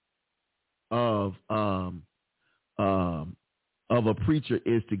job of a preacher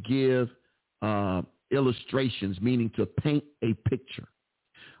is to give illustrations, meaning to paint a picture.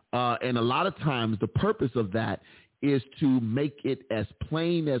 And a lot of times the purpose of that is to make it as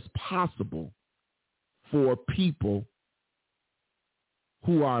plain as possible for people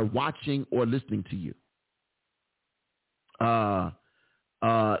who are watching or listening to you.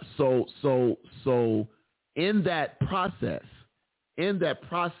 So in that process,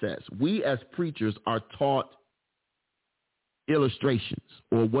 we as preachers are taught illustrations,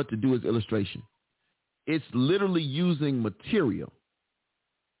 or what to do is illustration. It's literally using material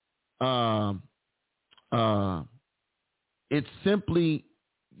it's simply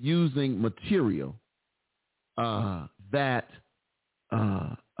using material that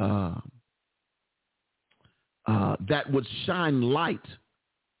would shine light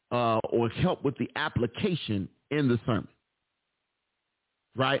or help with the application in the sermon.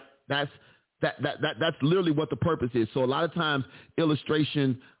 Right? That's literally what the purpose is. So a lot of times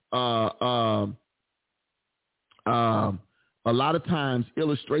illustration can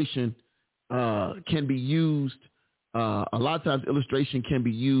be used.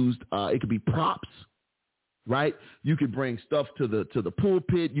 It could be props, right? You could bring stuff to the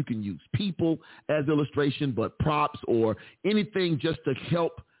pulpit. You can use people as illustration, but props or anything just to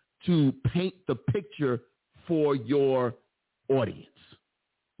help to paint the picture for your audience,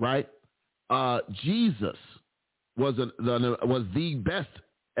 right? Jesus was the best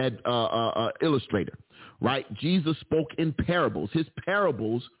illustrator, right? Jesus spoke in parables. His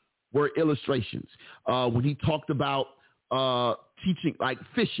parables were illustrations. When he talked about teaching, like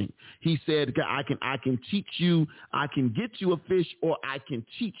fishing, he said, I can teach you, I can get you a fish, or I can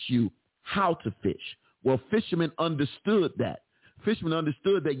teach you how to fish. Well, fishermen understood that.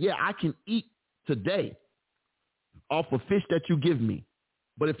 Yeah, I can eat today off a fish that you give me.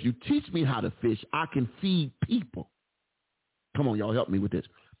 But if you teach me how to fish, I can feed people. Come on, y'all, help me with this.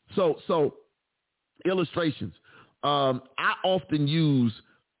 So illustrations. I often use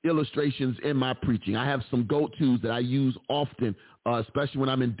illustrations in my preaching. I have some go-tos that I use often, especially when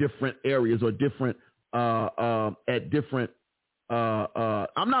I'm in different areas or different I'm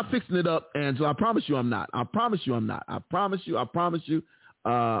not fixing it up, Angela. I promise you I'm not. I promise you I'm not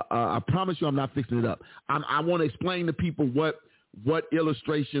fixing it up. I want to explain to people what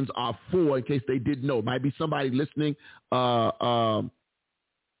illustrations are for in case they didn't know. Might be somebody listening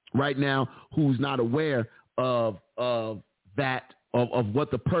right now who's not aware of what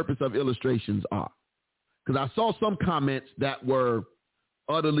the purpose of illustrations are. Because I saw some comments that were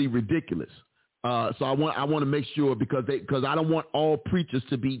utterly ridiculous. So I want to make sure because I don't want all preachers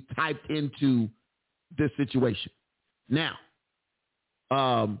to be typed into this situation. Now,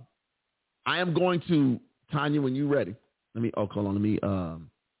 I am going to, Tanya, when you're ready, hold on, let me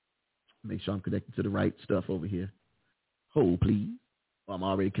make sure I'm connected to the right stuff over here. Hold, please. Oh, I'm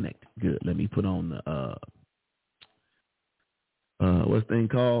already connected. Good. Let me put on the, what's the thing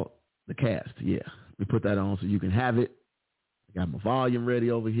called? The cast. Yeah. Let me put that on so you can have it. I got my volume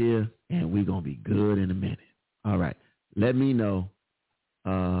ready over here, and we're going to be good in a minute. All right. Let me know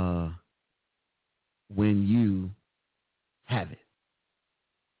when you have it.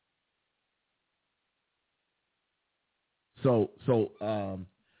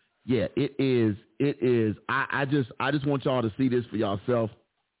 Yeah, it is. I just want y'all to see this for yourself,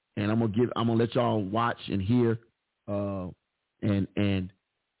 and I'm gonna let y'all watch and hear, and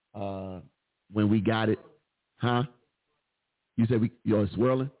when we got it, huh? You said you're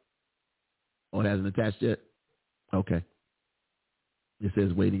swirling? Oh, it hasn't attached yet? Okay. It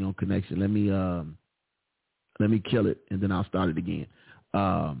says waiting on connection. Let me kill it, and then I'll start it again.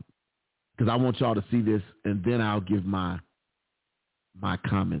 Because I want y'all to see this, and then I'll give my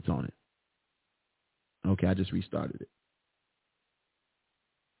comments on it. Okay, I just restarted it.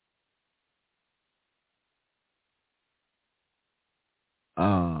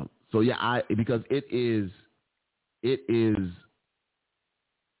 So yeah, because it is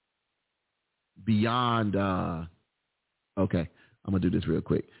beyond. Okay, I'm gonna do this real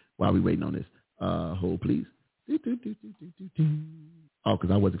quick while we waiting on this. Hold please. Oh,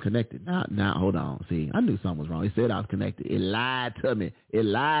 because I wasn't connected. Now, hold on. See, I knew something was wrong. It said I was connected. It lied to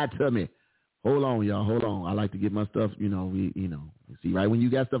me. Hold on, y'all. Hold on. I like to get my stuff. See, right when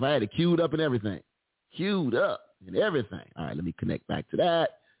you got stuff, I had it queued up and everything. All right, let me connect back to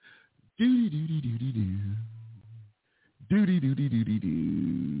that.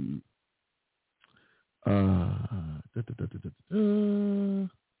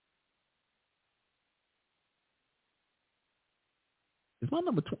 Is my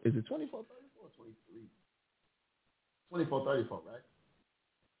number? Is it 2434 or 23? 2434, right?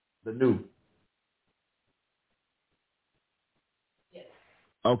 The new. Yes.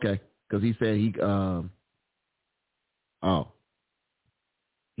 Okay, because he said he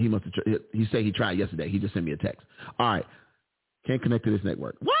must have. He said he tried yesterday. He just sent me a text. All right, can't connect to this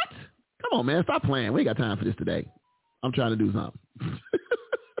network. What? Come on, man, stop playing. We ain't got time for this today. I'm trying to do something.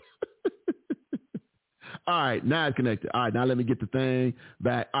 All right, now it's connected. All right, now let me get the thing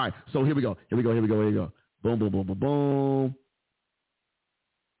back. All right, so here we go. Boom, boom, boom, boom, boom.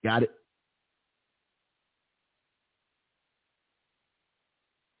 Got it.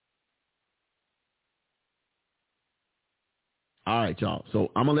 All right, y'all.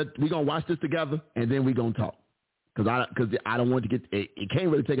 So we're gonna watch this together, and then we're gonna talk because I don't want to get it can't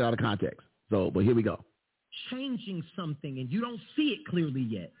really take it out of context. So, but here we go. Changing something, and you don't see it clearly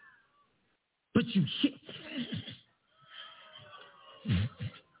yet, but you hear.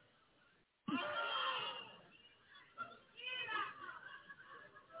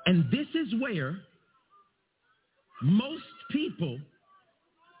 And this is where most people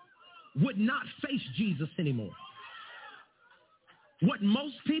would not face Jesus anymore. What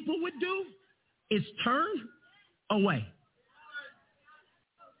most people would do is turn away.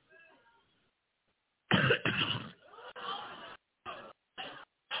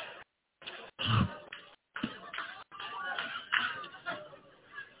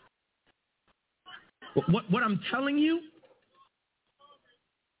 What I'm telling you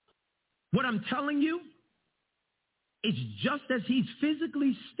is just as he's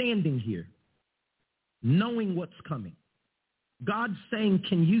physically standing here, knowing what's coming, God's saying,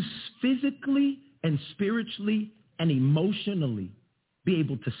 can you physically and spiritually and emotionally be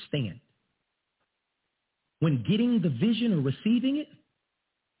able to stand when getting the vision or receiving it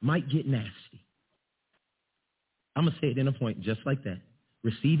might get nasty? I'm going to say it in a point just like that.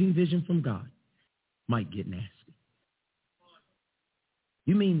 Receiving vision from God might get nasty.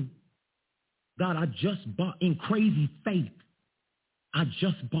 You mean, God, I just bought, in crazy faith, I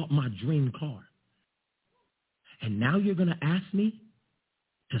just bought my dream car. And now you're going to ask me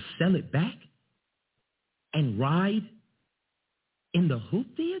to sell it back and ride in the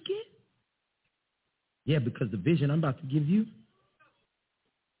hoopty again? Yeah, because the vision I'm about to give you,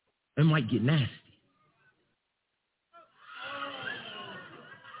 it might get nasty.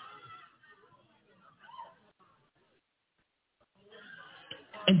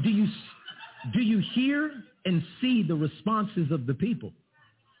 And do you hear and see the responses of the people?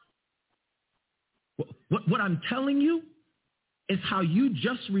 What I'm telling you is how you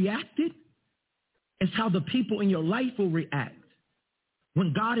just reacted is how the people in your life will react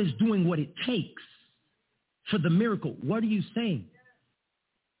when God is doing what it takes for the miracle. What are you saying?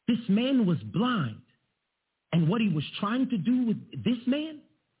 This man was blind, and what he was trying to do with this man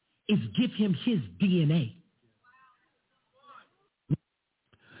is give him his DNA.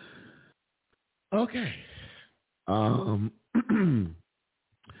 Okay.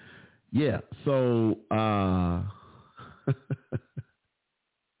 Yeah, so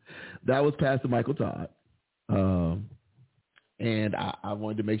that was Pastor Michael Todd. And I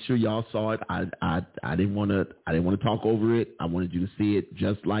wanted to make sure y'all saw it. I didn't want to talk over it. I wanted you to see it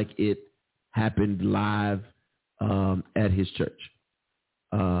just like it happened live at his church.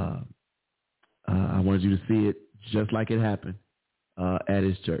 I wanted you to see it just like it happened at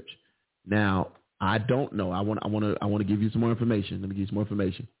his church. Now, I don't know. I want to give you some more information. Let me give you some more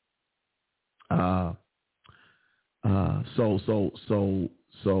information.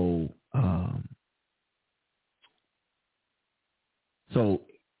 So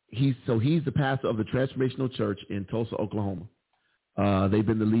he's the pastor of the Transformational Church in Tulsa, Oklahoma. They've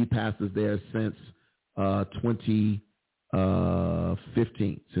been the lead pastors there since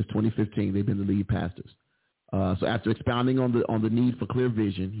 2015. Since 2015, they've been the lead pastors. So after expounding on the need for clear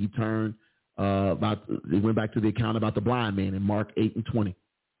vision, he turned he went back to the account about the blind man in Mark 8 and 20.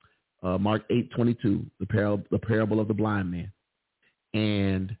 Mark 8:22, the parable of the blind man,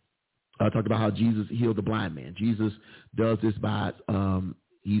 and talked about how Jesus healed the blind man. Jesus does this by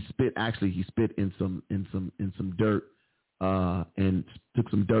he spit in some dirt and took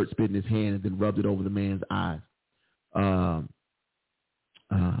some dirt, spit in his hand, and then rubbed it over the man's eyes.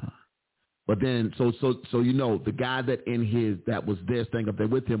 But then so the guy that was there staying up there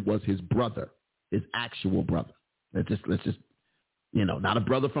with him was his brother, his actual brother. Let's just not a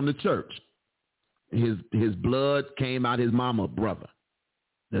brother from the church. His blood came out his mama brother.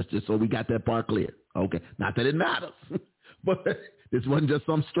 That's just so we got that part clear. Okay. Not that it matters, but this wasn't just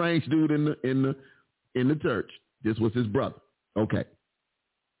some strange dude in the church. This was his brother. Okay.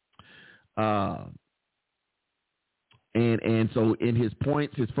 And so in his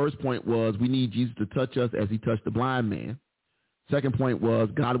first point was we need Jesus to touch us as he touched the blind man. Second point was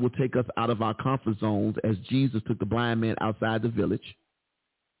God will take us out of our comfort zones as Jesus took the blind man outside the village.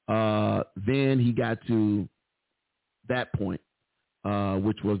 Then he got to that point,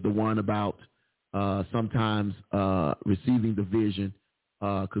 which was the one about sometimes receiving the vision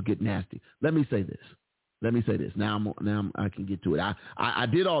could get nasty. Let me say this. Now I can get to it. I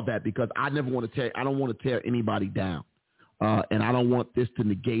did all that because I don't want to tear anybody down. And I don't want this to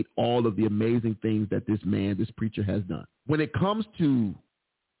negate all of the amazing things that this preacher has done. When it comes to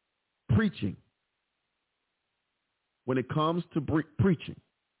preaching,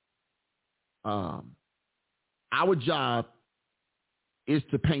 our job is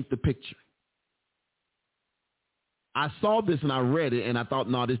to paint the picture. I saw this and I read it and I thought,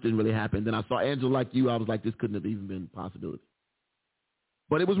 no, this didn't really happen. Then I saw Angela like you. I was like, this couldn't have even been a possibility.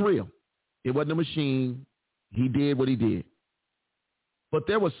 But it was real. It wasn't a machine. He did what he did. But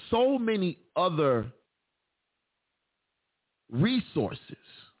there were so many other resources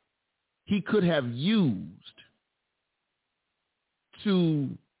he could have used to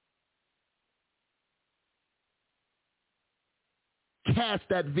cast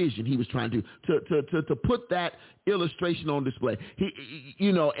that vision he was trying to do, to put that illustration on display.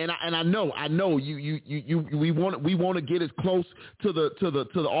 We want to get as close to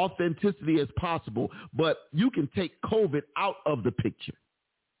the authenticity as possible, but you can take COVID out of the picture.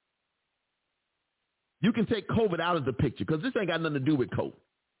 You can take COVID out of the picture because this ain't got nothing to do with COVID.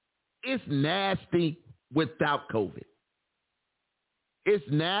 It's nasty without COVID. It's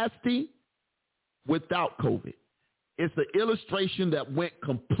nasty without COVID. It's an illustration that went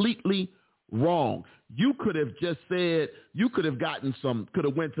completely wrong. You could have just said, you could have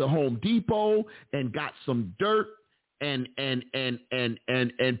went to Home Depot and got some dirt and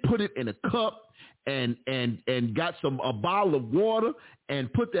put it in a cup and got a bottle of water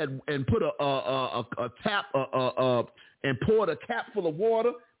and put a tap and poured a cap full of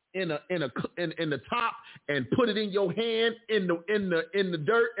water in the top and put it in your hand in the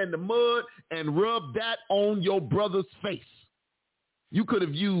dirt and the mud and rub that on your brother's face. You could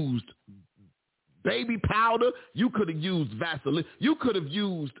have used baby powder. You could have used Vaseline. You could have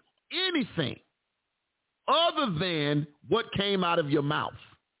used anything other than what came out of your mouth.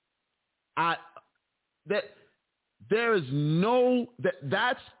 That's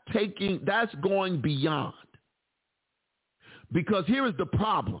going beyond. Because here is the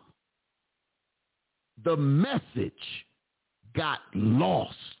problem. The message got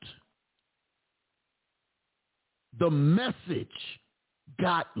lost. The message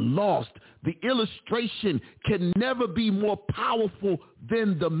got lost. The illustration can never be more powerful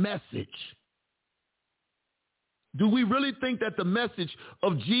than the message. Do we really think that the message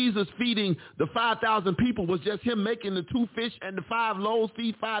of Jesus feeding the 5,000 people was just him making the 2 fish and the 5 loaves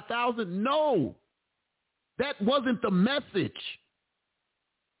feed 5,000? No. That wasn't the message.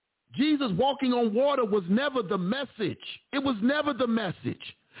 Jesus walking on water was never the message. It was never the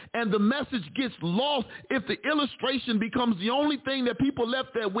message. And the message gets lost if the illustration becomes the only thing that people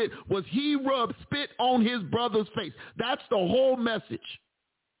left there with was he rubbed spit on his brother's face. That's the whole message.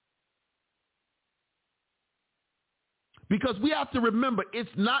 Because we have to remember, it's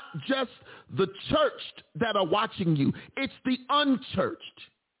not just the churched that are watching you. It's the unchurched.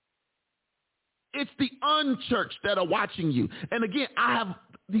 It's the unchurched that are watching you. And again, I have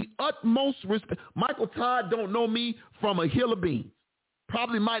the utmost respect. Michael Todd don't know me from a hill of beans.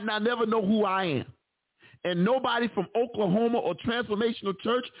 Probably might not never know who I am. And nobody from Oklahoma or Transformational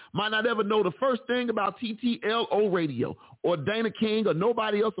Church might not ever know the first thing about TTLO Radio or Dana King or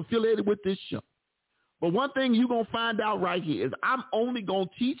nobody else affiliated with this show. But one thing you're going to find out right here is I'm only going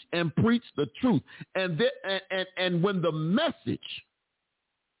to teach and preach the truth. And when the message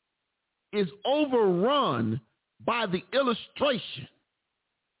is overrun by the illustration,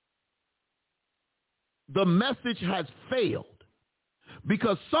 the message has failed.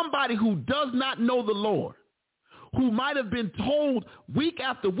 Because somebody who does not know the Lord, who might have been told week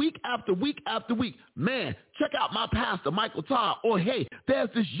after week after week after week, man, check out my pastor, Michael Todd, or hey, there's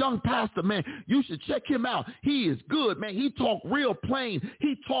this young pastor, man, you should check him out. He is good, man. He talk real plain.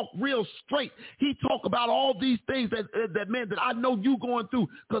 He talk real straight. He talk about all these things that man, that I know you going through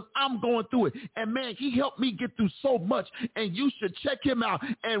because I'm going through it. And man, he helped me get through so much, and you should check him out.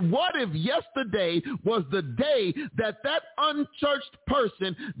 And what if yesterday was the day that unchurched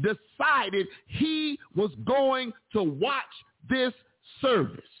person decided he was going to watch this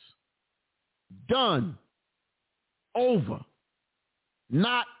service? Done. Over.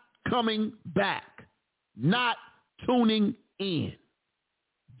 Not coming back. Not tuning in.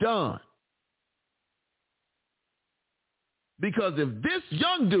 Done. Because if this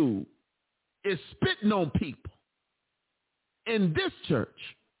young dude is spitting on people in this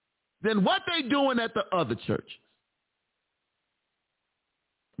church, then what they doing at the other churches?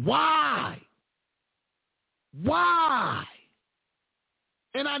 Why? Why?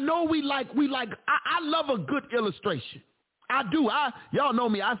 And I know I love a good illustration. I do. Y'all know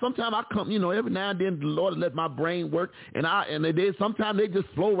me. Sometimes I come, every now and then the Lord let my brain work, and sometimes they just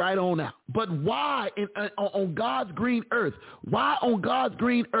flow right on out. But why on God's green earth? Why on God's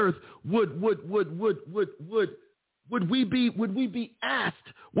green earth would we be asked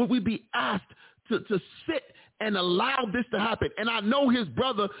to sit and allow this to happen. And I know his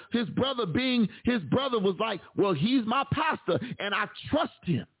brother was like, well, he's my pastor and I trust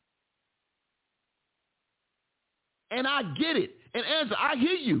him. And I get it. And Angela, I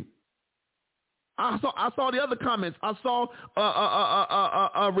hear you. I saw the other comments. I saw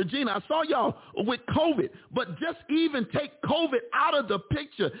Regina. I saw y'all with COVID. But just even take COVID out of the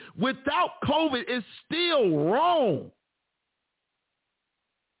picture. Without COVID, it's still wrong.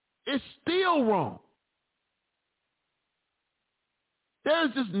 It's still wrong.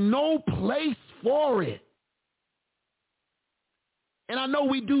 There's just no place for it. And I know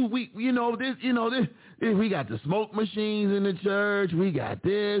we got the smoke machines in the church. We got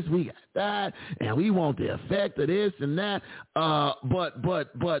this, we got that, and we want the effect of this and that. But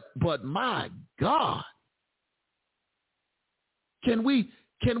my God, can we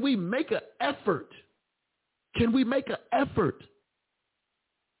make an effort? Can we make an effort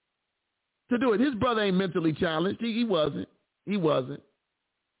to do it? His brother ain't mentally challenged. He wasn't.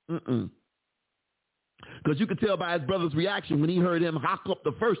 Because you could tell by his brother's reaction when he heard him hawk up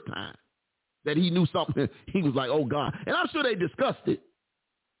the first time that he knew something. He was like, oh, God. And I'm sure they discussed it.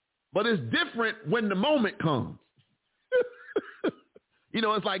 But it's different when the moment comes.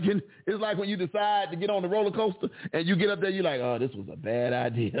 It's like when you decide to get on the roller coaster and you get up there, you're like, oh, this was a bad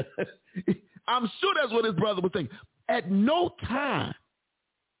idea. I'm sure that's what his brother was thinking. At no time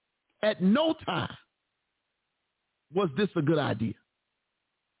was this a good idea.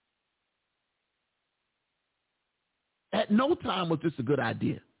 At no time was this a good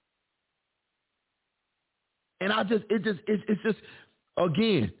idea. And it's just,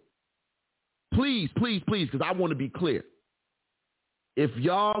 again, please, because I want to be clear. If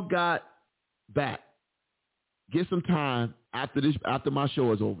y'all got back, get some time after my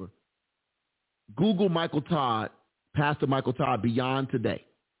show is over. Google Michael Todd, Pastor Michael Todd, Beyond Today.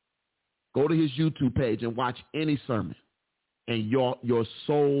 Go to his YouTube page and watch any sermon, and your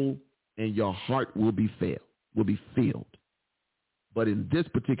soul and your heart will be filled. But in this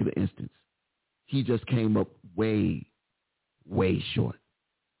particular instance, he just came up way short.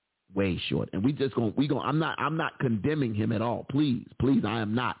 And I'm not condemning him at all. Please, I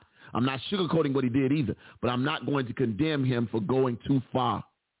am not. I'm not sugarcoating what he did either, but I'm not going to condemn him for going too far.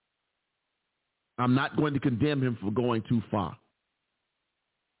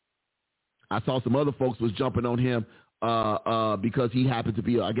 I saw some other folks was jumping on him because he happened to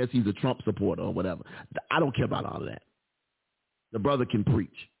be, I guess he's a Trump supporter or whatever. I don't care about all of that. The brother can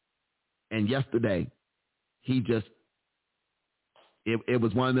preach. And yesterday, it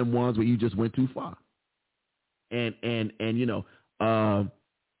was one of them ones where you just went too far. And Angela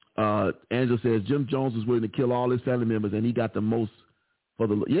says, Jim Jones was willing to kill all his family members and he got the most for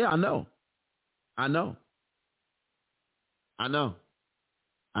the, yeah, I know.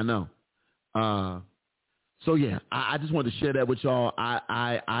 So yeah, I just wanted to share that with y'all.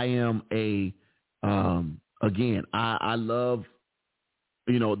 I am again, I love,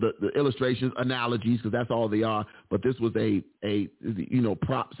 the illustrations, analogies, because that's all they are. But this was a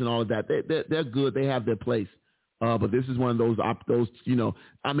props and all of that. They're good. They have their place. But this is one of those, this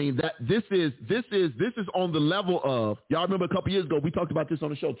is on the level of, y'all remember a couple years ago, we talked about this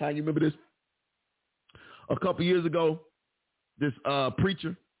on the show. Ty, you remember this? A couple years ago, this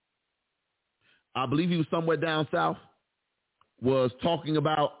preacher, I believe he was somewhere down south, was talking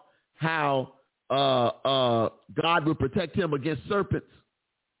about how God would protect him against serpents.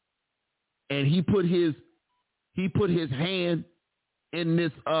 And he put his hand in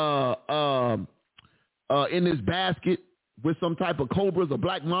this basket with some type of cobras or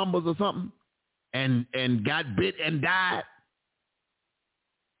black mambas or something, and got bit and died.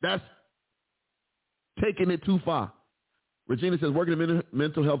 That's taking it too far. Regina says, working in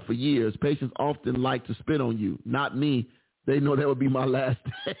mental health for years, patients often like to spit on you. Not me. They know that would be my last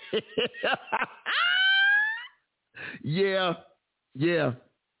day. Yeah.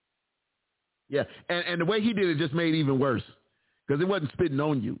 And the way he did it just made it even worse because it wasn't spitting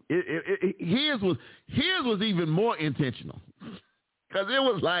on you. His was even more intentional because it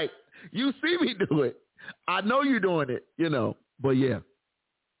was like, you see me do it. I know you're doing it, But yeah,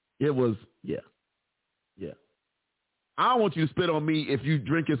 it was, yeah. I don't want you to spit on me if you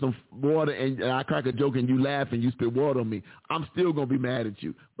drinking some water and I crack a joke and you laugh and you spit water on me. I'm still gonna be mad at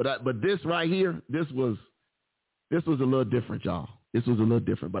you. But this right here, this was a little different, y'all. This was a little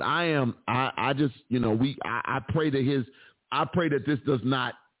different. But I pray that this does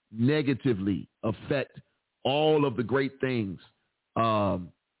not negatively affect all of the great things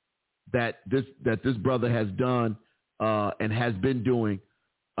that this brother has done and has been doing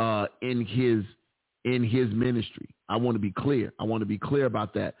in his ministry. I want to be clear.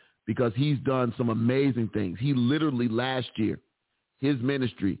 about that. because he's done some amazing things. He literally last year, his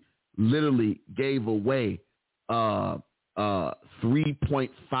ministry literally gave away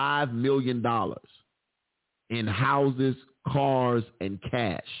 $3.5 million in houses, cars, and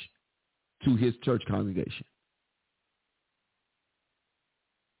cash to his church congregation.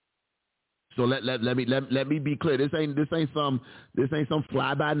 So let me be clear. This ain't some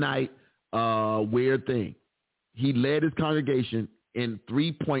fly by night weird thing. He led his congregation in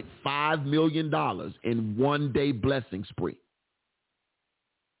 $3.5 million in one day blessing spree.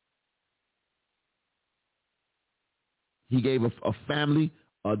 He gave a family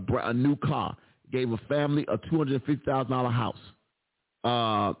a new car. Gave a family a $250,000 house.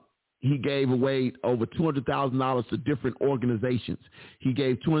 He gave away over $200,000 to different organizations. He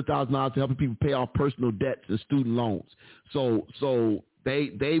gave $200,000 to helping people pay off personal debts and student loans. So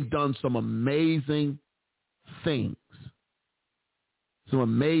they've done some amazing things. Some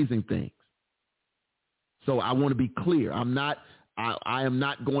amazing things. So I want to be clear. I am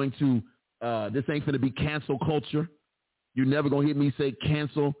not going to. This ain't going to be cancel culture. You're never going to hear me say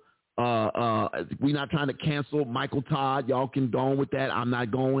cancel. We're not trying to cancel Michael Todd. Y'all can go on with that. I'm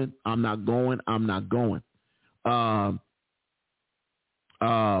not going.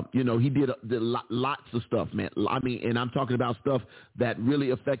 He did lots of stuff, man. I mean, and I'm talking about stuff that really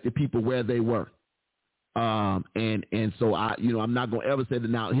affected people where they were. And so I'm not going to ever say that.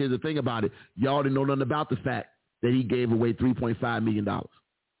 Now, here's the thing about it. Y'all didn't know nothing about the fact that he gave away $3.5 million. Because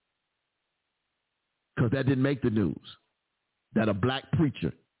that didn't make the news. That a black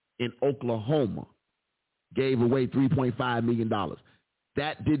preacher in Oklahoma gave away $3.5 million.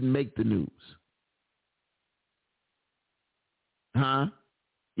 That didn't make the news. Huh?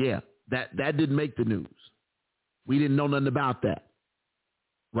 Yeah, that didn't make the news. We didn't know nothing about that.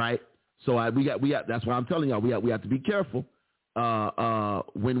 Right? So we got. That's why I'm telling y'all we have to be careful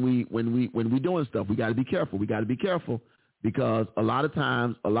when we doing stuff. We got to be careful. We got to be careful because a lot of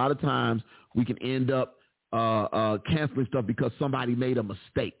times we can end up canceling stuff because somebody made a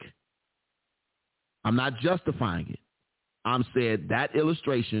mistake. I'm not justifying it. I'm saying that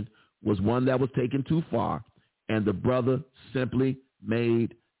illustration was one that was taken too far, and the brother simply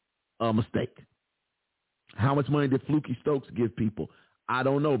made a mistake. How much money did Fluky Stokes give people? I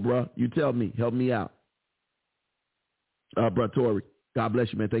don't know, bro. You tell me. Help me out. Bro, Tori, God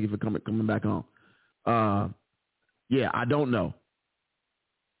bless you, man. Thank you for coming back on. Yeah, I don't know.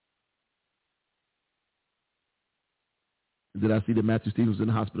 Did I see that Matthew Stevens was in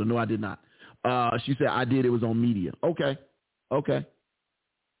the hospital? No, I did not. She said, I did. It was on media. Okay.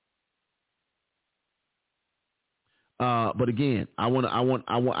 But again, I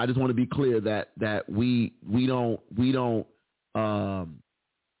just want to be clear that we don't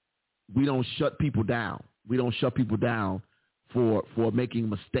shut people down. We don't shut people down for making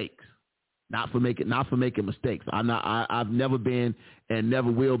mistakes. Not for making mistakes. I've never been and never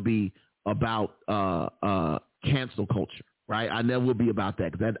will be about cancel culture. Right, I never will be about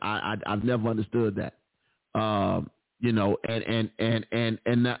that because I've never understood that. And now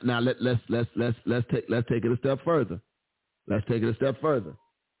let's take it a step further.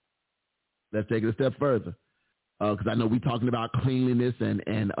 Because I know we're talking about cleanliness and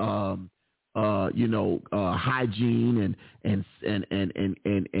hygiene and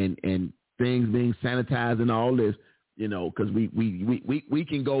things being sanitized and all this. Because we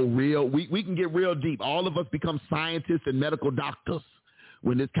can go real, we can get real deep. All of us become scientists and medical doctors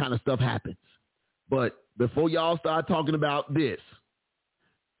when this kind of stuff happens. But before y'all start talking about this,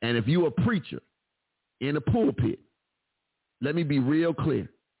 and if you a preacher in a pulpit, let me be real clear.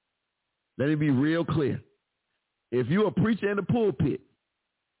 If you a preacher in the pulpit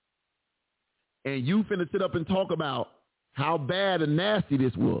and you finna sit up and talk about how bad and nasty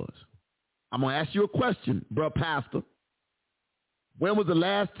this was, I'm going to ask you a question, bro, pastor. When was the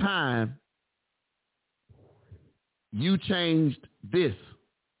last time you changed this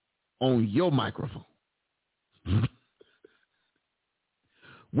on your microphone?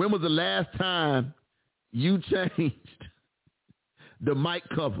 When was the last time you changed the mic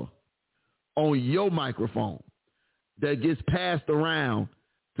cover on your microphone that gets passed around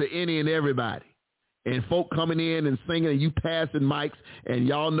to any and everybody? And folk coming in and singing and you passing mics, and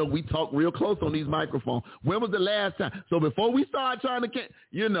y'all know we talk real close on these microphones. When was the last time? So before we start trying to,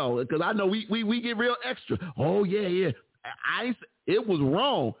 because I know we get real extra. Oh, yeah. It was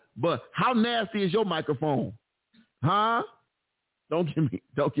wrong, but how nasty is your microphone? Huh? Don't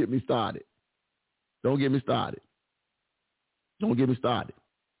get me started. Did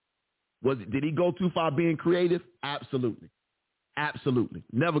he go too far being creative? Absolutely.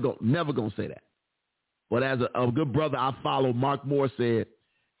 Never gonna say that. But as a good brother I follow, Mark Moore said,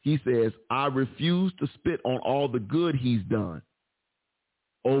 He says, I refuse to spit on all the good he's done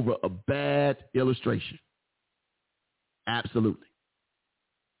over a bad illustration. Absolutely.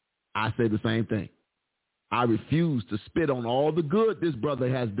 I say the same thing. I refuse to spit on all the good this brother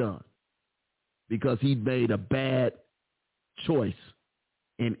has done because he made a bad choice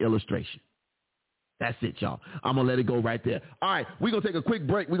in illustration. That's it, y'all. I'm going to let it go right there. All right, we're going to take a quick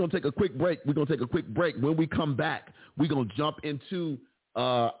break. When we come back, we're going to jump into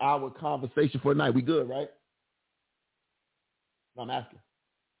our conversation for tonight. We good, right? No, I'm asking.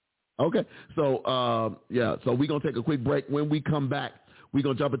 Okay. So, so we're going to take a quick break. When we come back, we're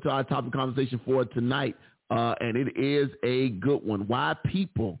going to jump into our topic conversation for tonight, and it is a good one. Why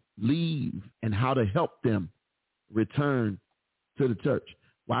people leave and how to help them return to the church.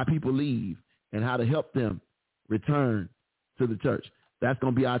 Why people leave and how to help them return to the church. That's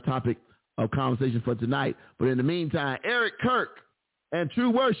going to be our topic of conversation for tonight. But in the meantime, Eric Kirk and True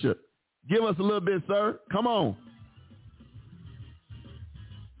Worship, give us a little bit, sir. Come on.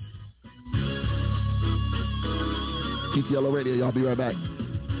 TTLO Radio, y'all be right back.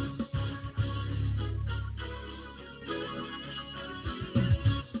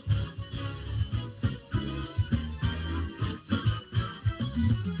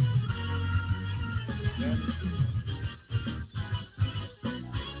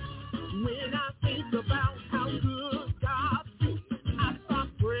 When I think about how good God is, I start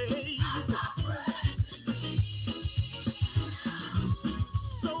praying.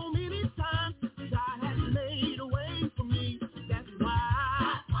 So many times God has made a way for me. That's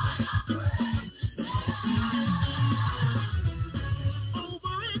why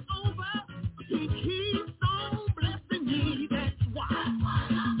over and over He keeps on blessing me. That's why.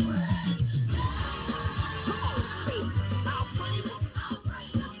 Come on, say, I'll praise Him.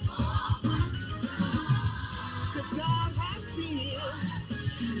 God has been.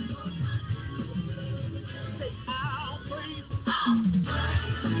 Say, I'll praise Him.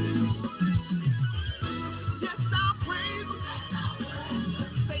 Yes, I'll praise Him.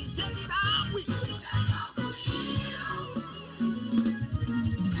 Say, yes, I will.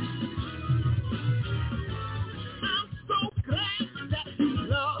 I'm so glad that He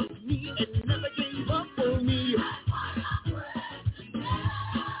loved me and never gave up on me.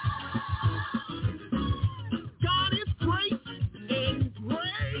 God is great and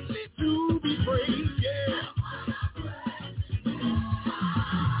greatly to be praised, yeah.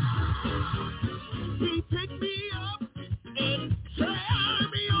 He picked me up and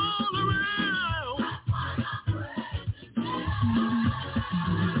turned me all around.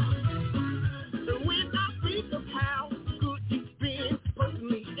 And when I think of how good He's been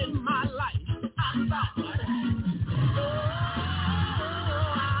personally in my life, I thought,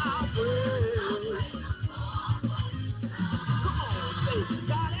 I'll praise. Come on, say,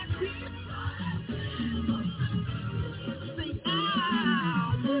 God has been. Say,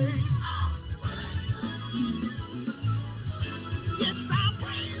 I'll praise. Yes, I'll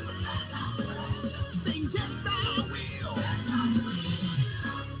praise. Say, yes, I will.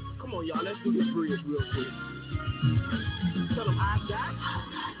 Come on, y'all, let's do this bridge real quick. Tell them I got.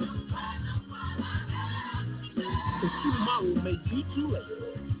 Because tomorrow may be too late.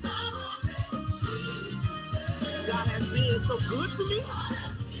 God has been so good to me.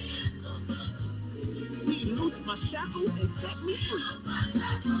 He loosed my shackles and set me free.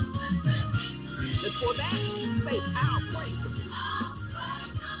 And for that, say, I'll praise Him.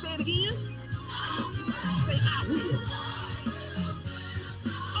 Say it again. Say, I will.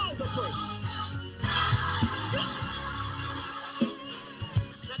 All the praise.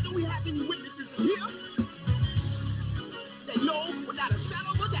 Now, do we have any witnesses here that know without a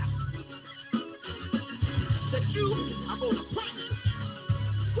shadow of a doubt that you are going to praise Him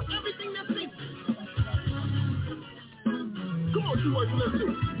with everything that's in you? Come on, True Worship, let's do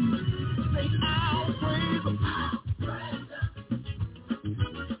it. Say, I'll praise Him.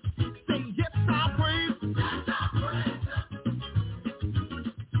 Say, yes, I'll praise Him.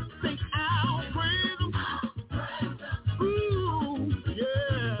 Say, I'll praise Him. Ooh,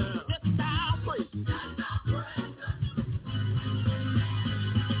 yeah. Yes, I'll praise Him.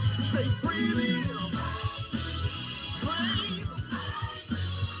 Say, praise Him. Praise Him.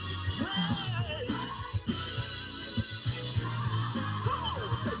 Praise. Come on,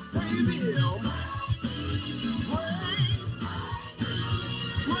 say, praise Him.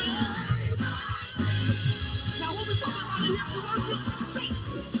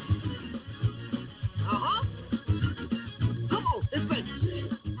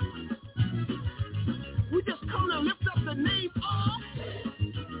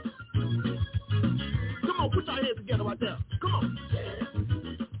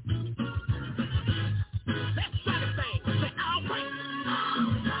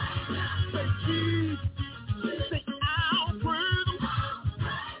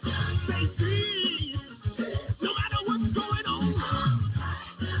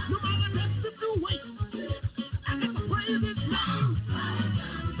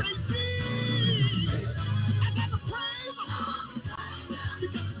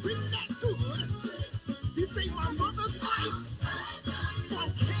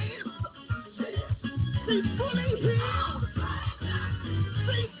 be fully healed.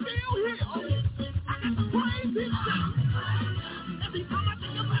 Be still healed. I got to praise his name. Every time I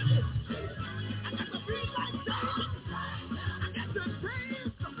think about it, I got to be like David. I got to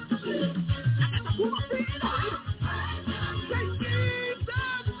dance. I got to put my feet on it. Say Jesus.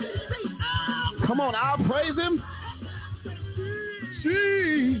 Say Come on, I'll praise him.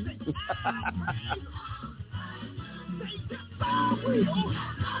 Jesus.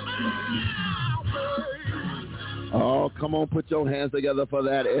 Oh, come on, put your hands together for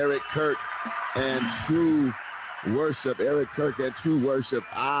that. Eric Kirk and True Worship. Eric Kirk and True Worship.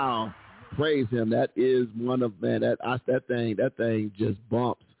 I'll praise him. That is one of, man, that thing just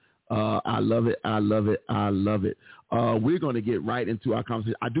bumps. I love it. I love it. I love it. We're going to get right into our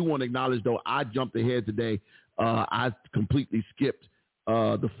conversation. I do want to acknowledge, though, I jumped ahead today. I completely skipped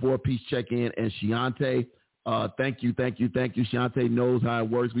the 4-piece check-in and Shiante. Thank you. Shiante knows how it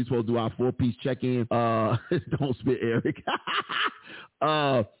works. We're supposed to do our 4-piece check-in. Don't spit, Eric.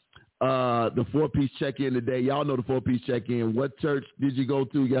 The 4-piece check-in today. Y'all know the 4-piece check-in. What church did you go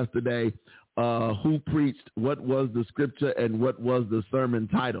to yesterday? Who preached? What was the scripture? And what was the sermon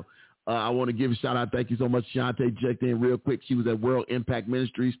title? I want to give a shout out. Thank you so much. Shiante checked in real quick. She was at World Impact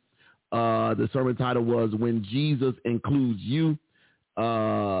Ministries. The sermon title was When Jesus Includes You.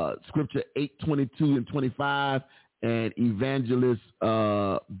 Scripture 8:22 and 25, and Evangelist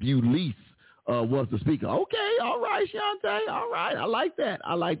Bulis was the speaker. Okay, all right, Shiante. All right, I like that.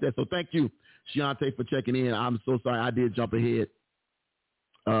 So thank you, Shiante, for checking in. I'm so sorry I did jump ahead.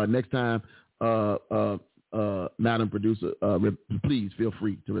 Next time, Madam Producer, please feel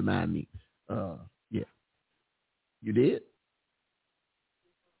free to remind me. Yeah, you did.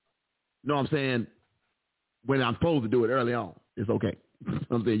 No, I'm saying when I'm supposed to do it early on. It's okay.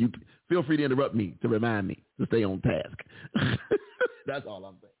 I'm saying you feel free to interrupt me to remind me to stay on task. That's all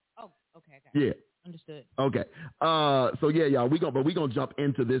I'm saying. Oh, okay. Yeah. Understood. Okay. So yeah, y'all, we're gonna jump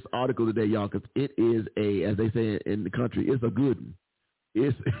into this article today, y'all, because it is as they say in the country, it's a good one.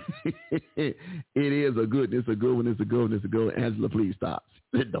 It is a good one. It's a good one. Angela, please stop.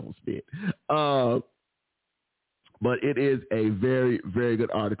 Don't spit. But it is a very, very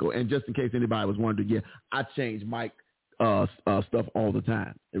good article. And just in case anybody was wondering, yeah, I change mic stuff all the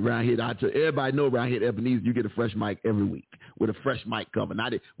time. Around here, everybody know around here at Ebenezer, you get a fresh mic every week with a fresh mic cover.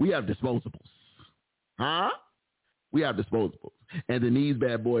 We have disposables. Huh? We have disposables. And then these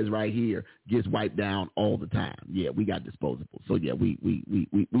bad boys right here gets wiped down all the time. Yeah, we got disposables. So, yeah, we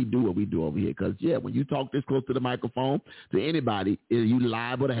do what we do over here. Because, yeah, when you talk this close to the microphone to anybody, you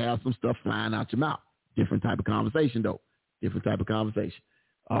liable to have some stuff flying out your mouth. Different type of conversation, though.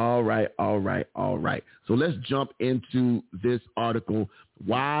 All right. So let's jump into this article.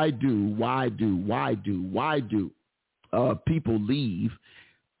 Why do people leave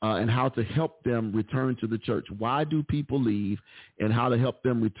and how to help them return to the church? Why do people leave and how to help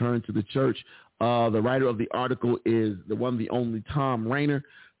them return to the church? The writer of the article is the one, the only Tom Rainer.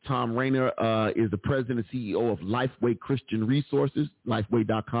 Tom Rainer is the president and CEO of Lifeway Christian Resources,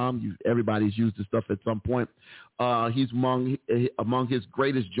 lifeway.com. Everybody's used this stuff at some point. He's among his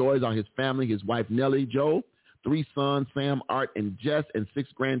greatest joys are his family, his wife, Nellie Jo, 3 sons, Sam, Art, and Jess, and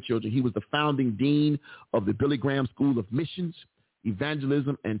 6 grandchildren. He was the founding dean of the Billy Graham School of Missions,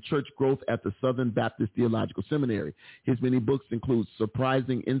 Evangelism, and Church Growth at the Southern Baptist Theological Seminary. His many books include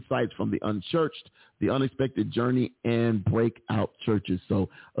Surprising Insights from the Unchurched, The Unexpected Journey, and Breakout Churches. So,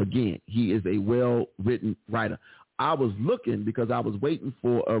 again, he is a well-written writer. I was looking because I was waiting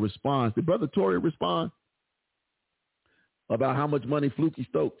for a response. Did Brother Torrey respond about how much money Fluky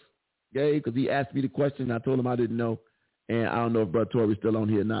Stokes gave? Because he asked me the question, and I told him I didn't know. And I don't know if Brother Torrey is still on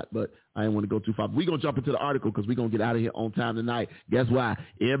here or not, but I didn't want to go too far. We're going to jump into the article because we're going to get out of here on time tonight. Guess why?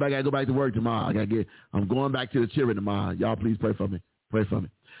 Everybody got to go back to work tomorrow. I'm going back to the cheering tomorrow. Y'all please pray for me.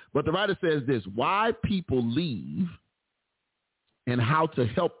 But the writer says this: why people leave and how to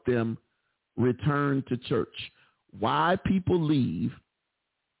help them return to church. Why people leave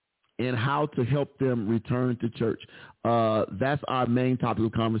and how to help them return to church. That's our main topic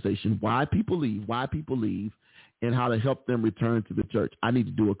of conversation. Why people leave, and how to help them return to the church. I need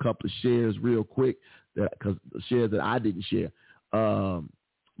to do a couple of shares real quick, because shares that I didn't share.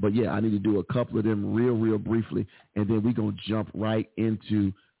 But yeah, I need to do a couple of them real briefly, and then we're going to jump right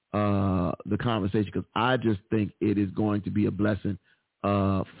into the conversation, because I just think it is going to be a blessing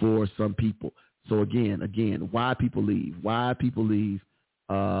for some people. So again, why people leave,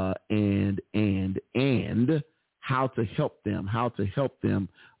 and how to help them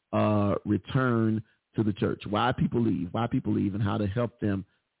return to the church. Why people leave, and how to help them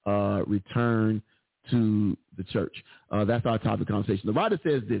return to the church. That's our topic of conversation. The writer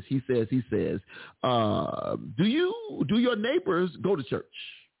says this. He says, do your neighbors go to church?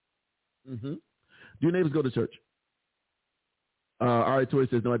 Mm-hmm. Do your neighbors go to church? All right, Tori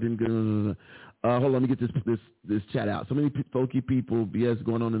says, no, I didn't go. Hold on, let me get this chat out. So many folky people, BS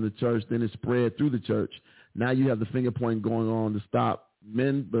going on in the church, then it spread through the church. Now you have the finger point going on to stop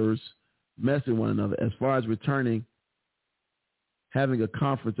members messing one another. As far as returning, having a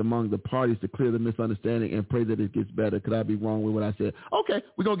conference among the parties to clear the misunderstanding and pray that it gets better. Could I be wrong with what I said? Okay,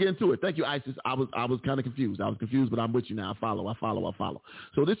 we're gonna get into it. Thank you, Isis. I was kind of confused. I was confused, but I'm with you now. I follow.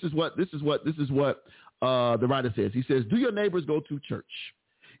 So this is what the writer says. He says, do your neighbors go to church?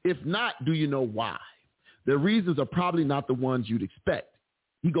 If not, do you know why? Their reasons are probably not the ones you'd expect.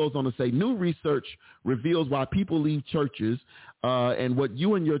 He goes on to say, new research reveals why people leave churches and what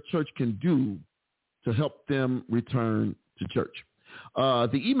you and your church can do to help them return to church.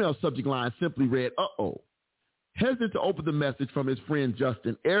 The email subject line simply read, uh-oh. Hesitant to open the message from his friend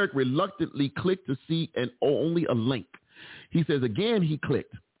Justin, Eric reluctantly clicked to see only a link. He says, again, he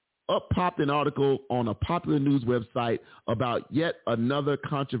clicked. Up popped an article on a popular news website about yet another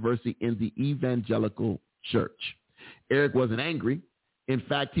controversy in the evangelical church. Eric wasn't angry. In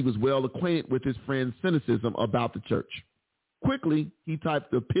fact, he was well acquainted with his friend's cynicism about the church. Quickly, he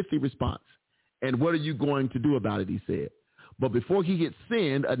typed a pithy response. And what are you going to do about it, he said. But before he hit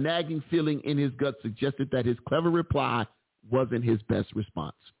send, a nagging feeling in his gut suggested that his clever reply wasn't his best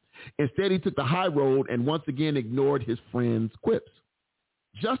response. Instead, he took the high road and once again ignored his friend's quips.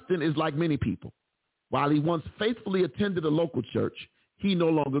 Justin is like many people. While he once faithfully attended a local church, he no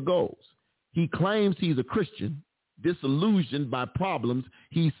longer goes. He claims he's a Christian, disillusioned by problems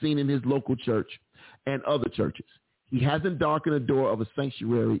he's seen in his local church and other churches. He hasn't darkened the door of a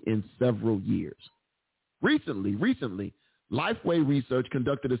sanctuary in several years. Recently, Lifeway Research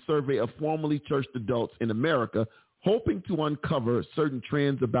conducted a survey of formerly churched adults in America, hoping to uncover certain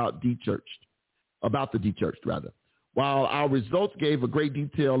trends about the dechurched. While our results gave a great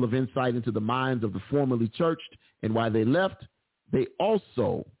detail of insight into the minds of the formerly churched and why they left, they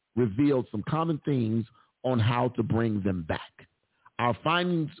also revealed some common themes on how to bring them back. Our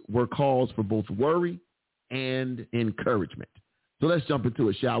findings were cause for both worry and encouragement. So let's jump into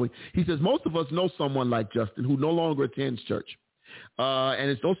it, shall we? He says, most of us know someone like Justin who no longer attends church. And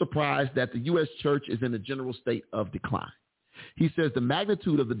it's no surprise that the U.S. church is in a general state of decline. He says the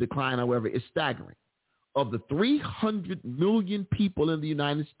magnitude of the decline, however, is staggering. Of the 300 million people in the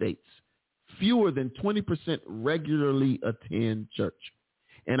United States, fewer than 20% regularly attend church.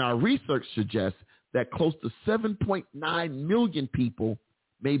 And our research suggests that close to 7.9 million people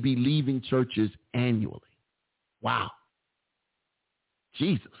may be leaving churches annually. Wow.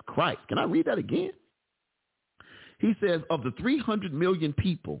 Jesus Christ. Can I read that again? He says of the 300 million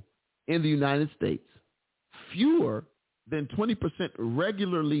people in the United States, fewer than 20%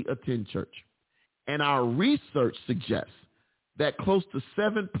 regularly attend church. And our research suggests that close to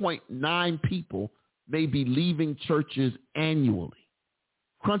 7.9 people may be leaving churches annually.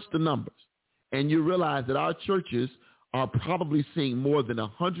 Crunch the numbers, and you realize that our churches are probably seeing more than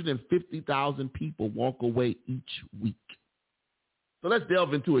 150,000 people walk away each week. So let's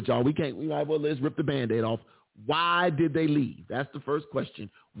delve into it, y'all. Let's rip the Band-Aid off. Why did they leave? That's the first question.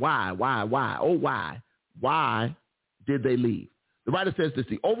 Why? Oh, why? Why did they leave? The writer says this,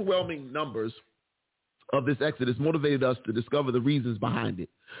 the overwhelming numbers of this exodus motivated us to discover the reasons behind it.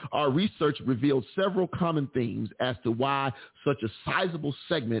 Our research revealed several common themes as to why such a sizable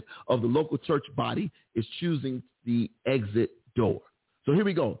segment of the local church body is choosing the exit door. So here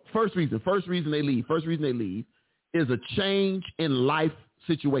we go. First reason they leave is a change in life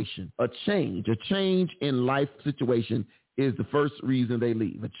situation. A change in life situation is the first reason they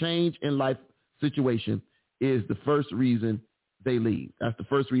leave. A change in life situation is the first reason they leave. That's the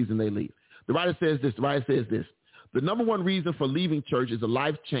first reason they leave. The writer says this. The number one reason for leaving church is a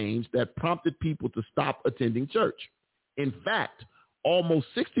life change that prompted people to stop attending church. In fact, almost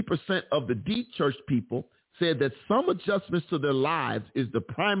 60% of the de-churched people said that some adjustments to their lives is the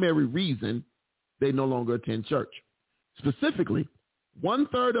primary reason they no longer attend church. Specifically,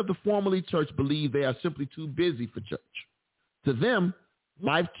 1/3 of the formerly church believe they are simply too busy for church. To them,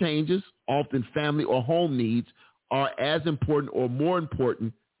 life changes, often family or home needs, are as important or more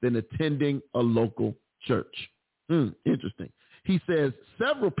important than attending a local church. Interesting. He says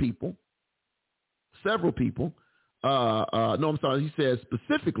several people, he says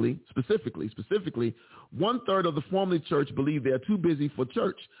specifically, 1/3 of the formerly church believe they are too busy for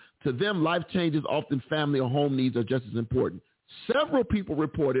church. To them, life changes, often family or home needs, are just as important. Several people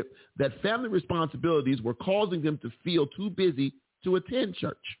reported that family responsibilities were causing them to feel too busy to attend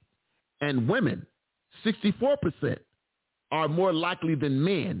church. And women 64% are more likely than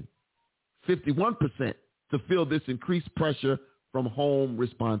men, 51%, to feel this increased pressure from home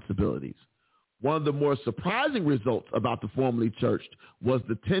responsibilities. One of the more surprising results about the formerly churched was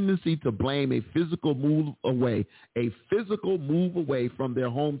the tendency to blame a physical move away from their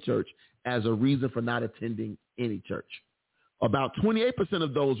home church as a reason for not attending any church. About 28%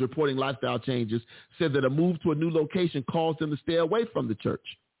 of those reporting lifestyle changes said that a move to a new location caused them to stay away from the church.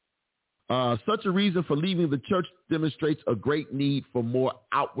 Such a reason for leaving the church demonstrates a great need for more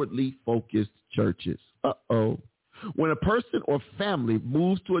outwardly focused churches. When a person or family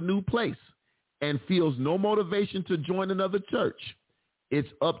moves to a new place and feels no motivation to join another church, it's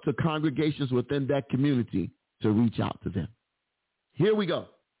up to congregations within that community to reach out to them. Here we go.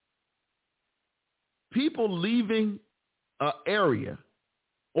 People leaving an area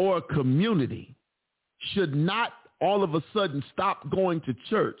or a community should not all of a sudden stop going to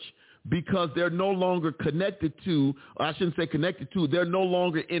church because they're no longer connected to, or I shouldn't say connected to, they're no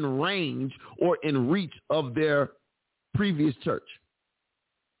longer in range or in reach of their previous church.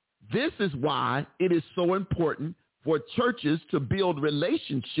 This is why it is so important for churches to build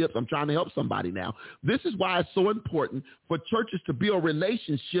relationships. I'm trying to help somebody now. This is why it's so important for churches to build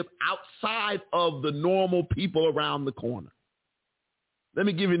relationship outside of the normal people around the corner. Let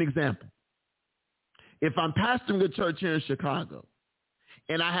me give you an example. If I'm pastoring a church here in Chicago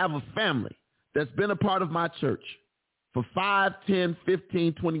and I have a family that's been a part of my church for 5, 10,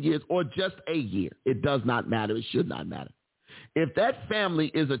 15, 20 years, or just a year, it does not matter. It should not matter. If that family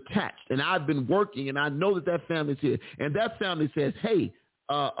is attached and I've been working and I know that that family's here and that family says, hey,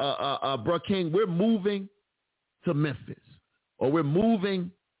 Bro King, we're moving to Memphis, or we're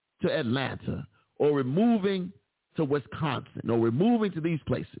moving to Atlanta, or we're moving to Wisconsin, or we're moving to these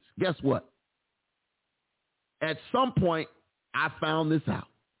places. Guess what? At some point, I found this out.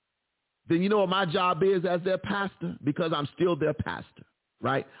 Then you know what my job is as their pastor? Because I'm still their pastor.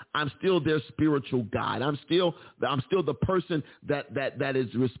 Right? I'm still their spiritual guide. I'm still the person that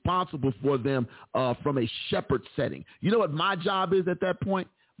is responsible for them from a shepherd setting. You know what my job is at that point?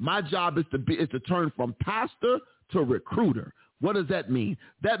 My job is to turn from pastor to recruiter. What does that mean?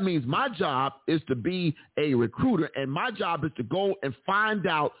 That means my job is to be a recruiter, and my job is to go and find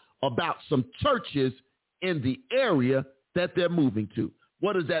out about some churches in the area that they're moving to.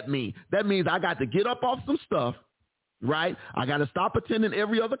 What does that mean? That means I got to get up off some stuff. Right? I got to stop attending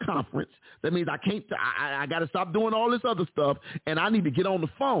every other conference. That means I got to stop doing all this other stuff, and I need to get on the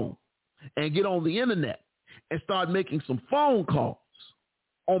phone and get on the internet and start making some phone calls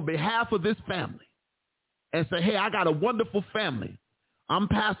on behalf of this family and say, hey, I got a wonderful family. I'm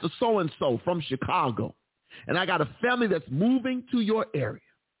Pastor so-and-so from Chicago, and I got a family that's moving to your area,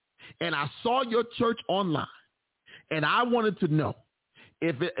 and I saw your church online, and I wanted to know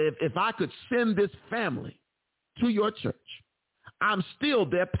if I could send this family to your church. I'm still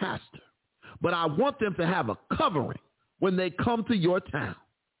their pastor, but I want them to have a covering when they come to your town.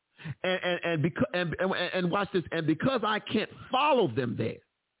 And watch this. And because I can't follow them there,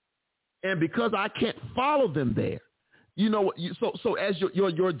 you know, so as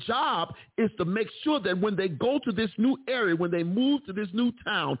your job is to make sure that when they go to this new area, when they move to this new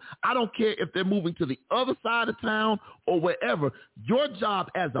town, I don't care if they're moving to the other side of town or wherever, your job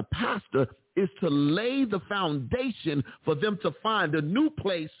as a pastor is to lay the foundation for them to find a new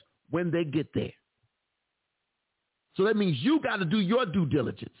place when they get there. So that means you got to do your due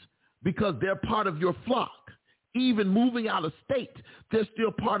diligence because they're part of your flock. Even moving out of state, they're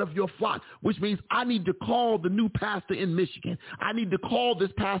still part of your flock, which means I need to call the new pastor in Michigan. I need to call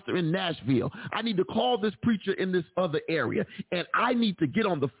this pastor in Nashville. I need to call this preacher in this other area. And I need to get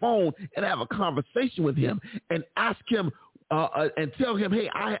on the phone and have a conversation with him and ask him and tell him, hey,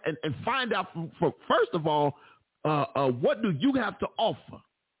 and find out first of all, what do you have to offer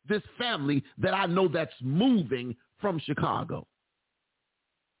this family that I know that's moving from Chicago?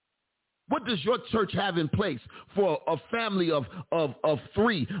 What does your church have in place for a family of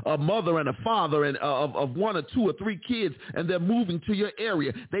three, a mother and a father, and of 1 or 2 or 3 kids, and they're moving to your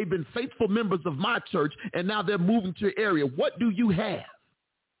area? They've been faithful members of my church, and now they're moving to your area. What do you have?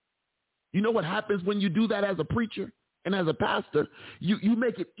 You know what happens when you do that as a preacher and as a pastor? You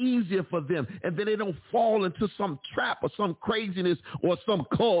make it easier for them, and then they don't fall into some trap or some craziness or some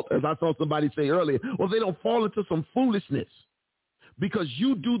cult, as I saw somebody say earlier, or they don't fall into some foolishness. Because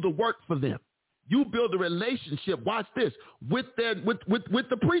you do the work for them. You build a relationship, watch this, with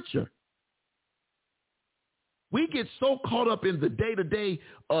the preacher. We get so caught up in the day-to-day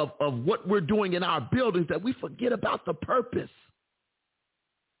of what we're doing in our buildings that we forget about the purpose.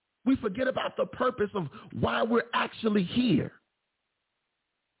 We forget about the purpose of why we're actually here.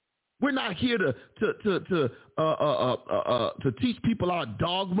 We're not here to teach people our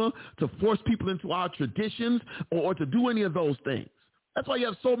dogma, to force people into our traditions, or to do any of those things. That's why you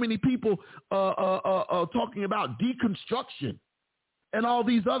have so many people talking about deconstruction and all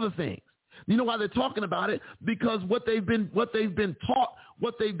these other things. You know why they're talking about it? Because what they've been taught,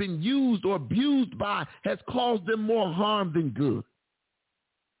 what they've been used or abused by, has caused them more harm than good.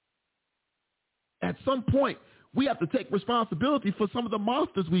 At some point, we have to take responsibility for some of the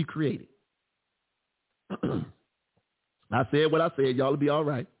monsters we've created. I said what I said. Y'all will be all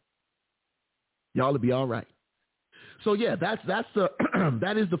right. Y'all will be all right. So yeah, that's the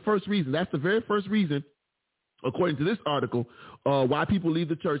that is the first reason. That's the very first reason, according to this article, why people leave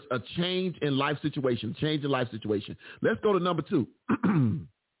the church: a change in life situation. Change in life situation. Let's go to number 2.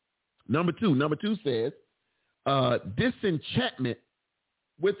 Number two says disenchantment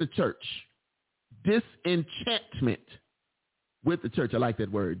with the church. Disenchantment with the church. I like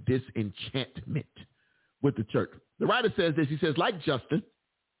that word, disenchantment with the church. The writer says this. He says, like Justin,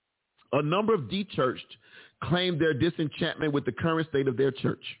 a number of de-churched claim their disenchantment with the current state of their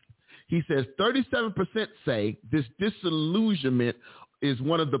church. He says 37% say this disillusionment is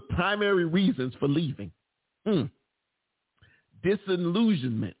one of the primary reasons for leaving.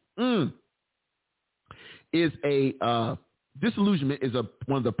 Disillusionment is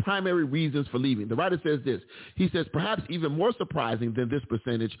one of the primary reasons for leaving. The writer says this. He says, perhaps even more surprising than this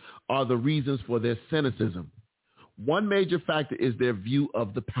percentage are the reasons for their cynicism. One major factor is their view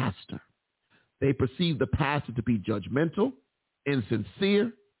of the pastor. They perceive the pastor to be judgmental,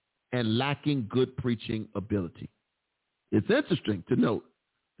 insincere, and lacking good preaching ability. It's interesting to note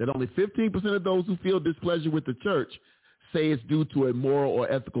that only 15% of those who feel displeasure with the church say it's due to a moral or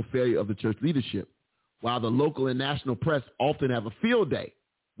ethical failure of the church leadership, while the local and national press often have a field day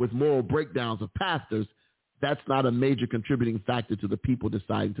with moral breakdowns of pastors. That's not a major contributing factor to the people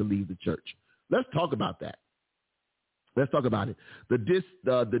deciding to leave the church. Let's talk about that. Let's talk about it.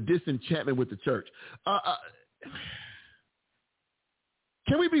 The disenchantment with the church.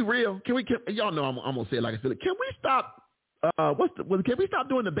 Can we be real? Can y'all know I'm gonna say it like I said. Can we stop? Can we stop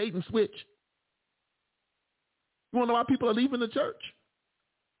doing the bait and switch? You want to know why people are leaving the church?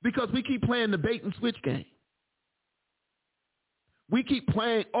 Because we keep playing the bait and switch game. We keep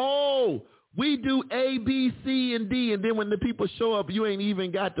playing. We do A, B, C, and D, and then when the people show up, you ain't even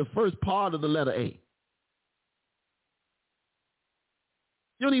got the first part of the letter A.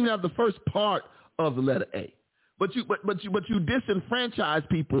 You don't even have the first part of the letter A. But you disenfranchise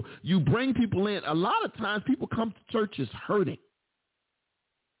people. You bring people in. A lot of times people come to churches hurting.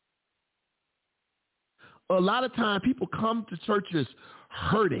 A lot of times people come to churches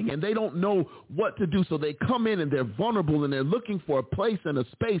hurting and they don't know what to do. So they come in and they're vulnerable and they're looking for a place and a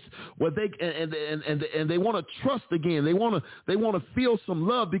space where they and they want to trust again. They want to feel some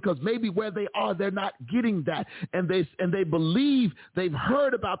love, because maybe where they are, they're not getting that. And they believe they've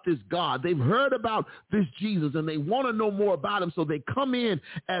heard about this God. They've heard about this Jesus, and they want to know more about him. So they come in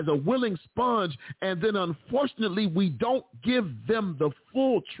as a willing sponge, and then unfortunately we don't give them the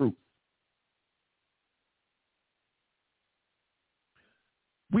full truth.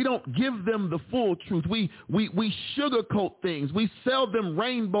 We don't give them the full truth. We sugarcoat things. We sell them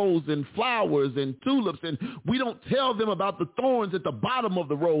rainbows and flowers and tulips, and we don't tell them about the thorns at the bottom of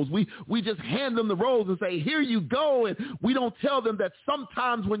the rose. We just hand them the rose and say, here you go. And we don't tell them that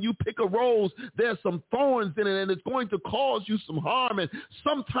sometimes when you pick a rose, there's some thorns in it and it's going to cause you some harm. And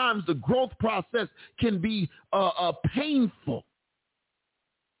sometimes the growth process can be painful.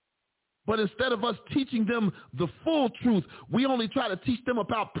 But instead of us teaching them the full truth, we only try to teach them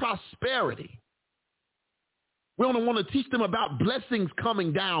about prosperity. We only want to teach them about blessings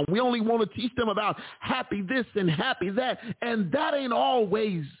coming down. We only want to teach them about happy this and happy that. And that ain't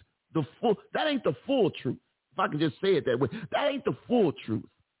always that ain't the full truth. If I can just say it that way, that ain't the full truth.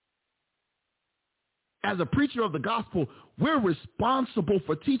 As a preacher of the gospel, we're responsible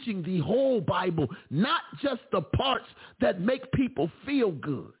for teaching the whole Bible, not just the parts that make people feel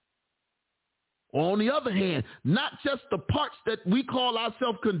good. Or on the other hand, not just the parts that we call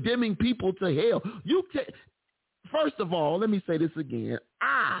ourselves condemning people to hell. First of all, let me say this again.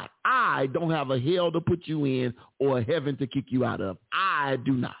 I don't have a hell to put you in or a heaven to kick you out of. I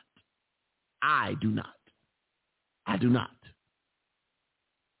do not. I do not. I do not.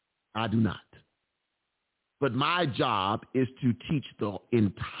 I do not. But my job is to teach the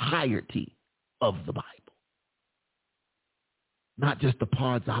entirety of the Bible. Not just the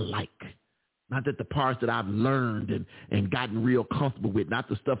parts I like. Not that the parts that I've learned and gotten real comfortable with. Not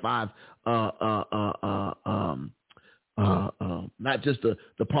the stuff I've, not just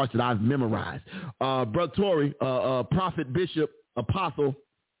the parts that I've memorized. Brother Torrey, prophet, bishop, apostle,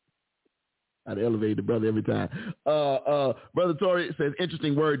 I'd elevate the brother every time. Brother Torrey says,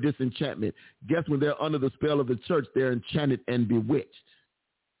 interesting word, disenchantment. Guess when they're under the spell of the church, they're enchanted and bewitched.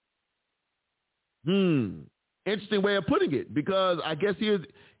 Interesting way of putting it, because I guess here's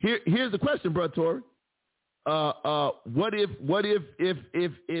the question, Brother Torrey. What if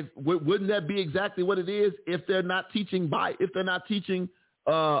wouldn't that be exactly what it is if they're not teaching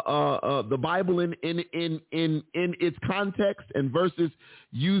the Bible in its context and versus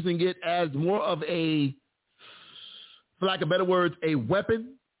using it as more of a, for lack of better words, a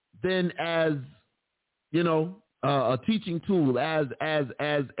weapon than as, a teaching tool, as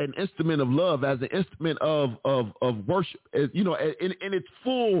an instrument of love, as an instrument of worship, as, in its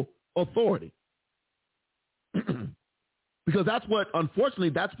full authority. Because unfortunately,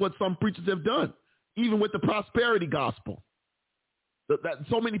 that's what some preachers have done, even with the prosperity gospel. That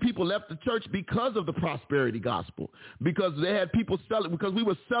so many people left the church because of the prosperity gospel, because they had people selling, because we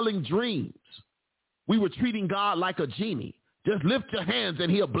were selling dreams. We were treating God like a genie. Just lift your hands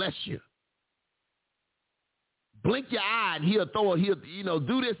and he'll bless you. Blink your eye and he'll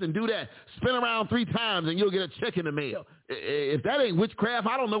do this and do that. Spin around 3 times and you'll get a check in the mail. If that ain't witchcraft,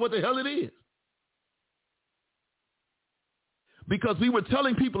 I don't know what the hell it is. Because we were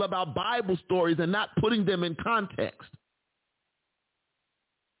telling people about Bible stories and not putting them in context.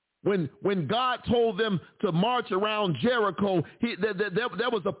 When God told them to march around Jericho, there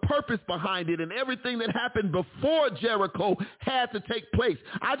was a purpose behind it, and everything that happened before Jericho had to take place.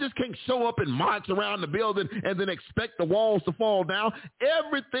 I just can't show up and march around the building and then expect the walls to fall down.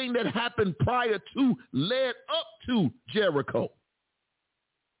 Everything that happened prior to led up to Jericho.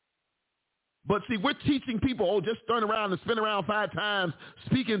 But see, we're teaching people, just turn around and spin around 5 times,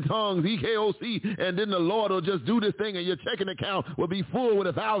 speak in tongues, EKOC, and then the Lord will just do this thing and your checking account will be full with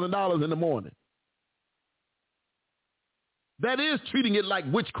 $1,000 in the morning. That is treating it like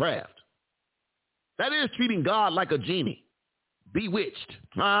witchcraft. That is treating God like a genie. Bewitched.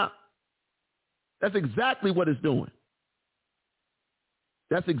 Huh? That's exactly what it's doing.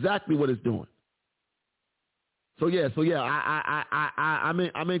 That's exactly what it's doing. So yeah, I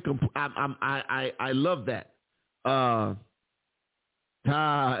love that.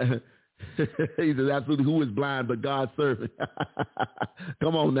 He says, absolutely, who is blind but God's servant?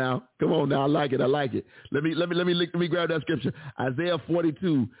 Come on now. I like it. Let me grab that scripture. Isaiah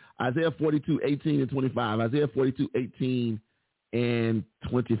 42, 18 and 25. Isaiah 42, 18 and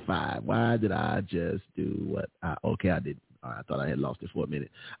 25. Why did I just do what? I did. I thought I had lost it for a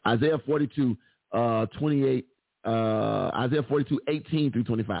minute. Isaiah 42, 28. Isaiah 42, 18 through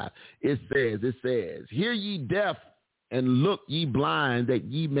 25. It says, hear ye deaf and look ye blind, that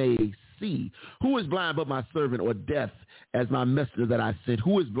ye may see. Who is blind but my servant, or deaf as my messenger that I sent?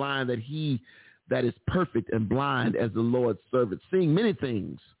 Who is blind that he that is perfect, and blind as the Lord's servant? Seeing many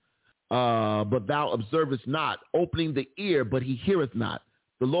things, but thou observest not, opening the ear, but he heareth not.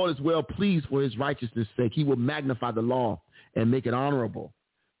 The Lord is well pleased for his righteousness' sake. He will magnify the law and make it honorable.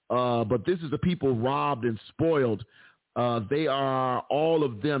 But this is a people robbed and spoiled. They are all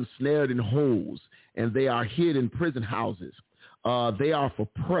of them snared in holes, and they are hid in prison houses. They are for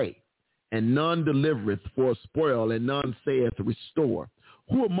prey, and none delivereth, for spoil, and none saith restore.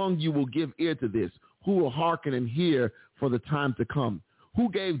 Who among you will give ear to this? Who will hearken and hear for the time to come? Who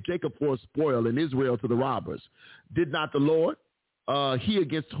gave Jacob for a spoil and Israel to the robbers? Did not the Lord? He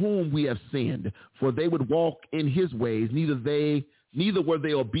against whom we have sinned, for they would walk in his ways, neither were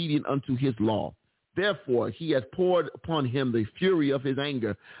they obedient unto his law. Therefore, he hath poured upon him the fury of his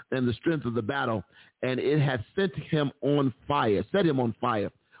anger and the strength of the battle, and it hath set him on fire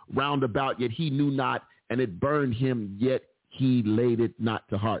round about, yet he knew not, and it burned him, yet he laid it not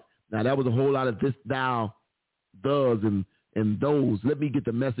to heart. Now, that was a whole lot of this, thou, does, and those. Let me get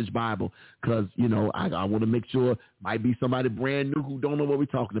the Message Bible, because, I want to make sure might be somebody brand new who don't know what we're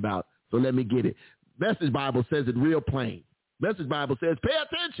talking about. So let me get it. Message Bible says it real plain. Message Bible says, pay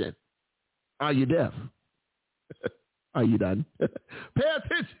attention. Are you deaf? Are you done? Pay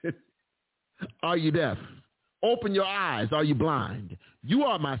attention. Are you deaf? Open your eyes. Are you blind? You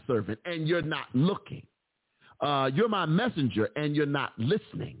are my servant, and you're not looking. You're my messenger, and you're not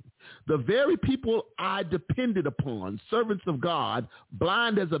listening. The very people I depended upon, servants of God,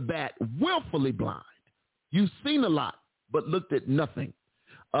 blind as a bat, willfully blind. You've seen a lot, but looked at nothing.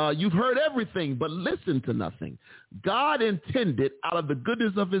 You've heard everything, but listened to nothing. God intended out of the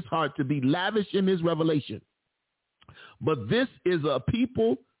goodness of his heart to be lavish in his revelation. But this is a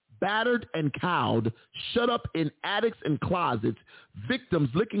people battered and cowed, shut up in attics and closets, victims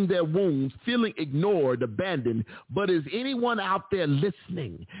licking their wounds, feeling ignored, abandoned. But is anyone out there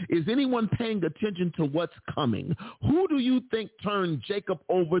listening? Is anyone paying attention to what's coming? Who do you think turned Jacob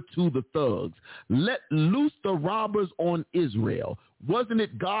over to the thugs? Let loose the robbers on Israel. Wasn't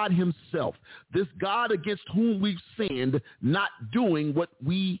it God himself, this God against whom we've sinned, not doing what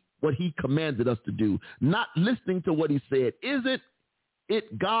he commanded us to do, not listening to what he said? Isn't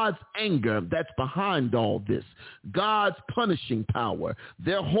it God's anger that's behind all this? God's punishing power.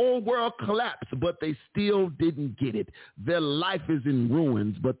 Their whole world collapsed, but they still didn't get it. Their life is in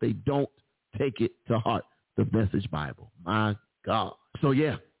ruins, but they don't take it to heart. The Message Bible. My God. So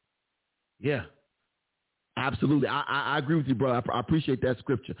yeah. Absolutely. I agree with you, brother. I appreciate that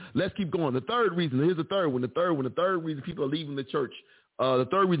scripture. Let's keep going. The third reason, here's the third one. The third reason people are leaving the church, the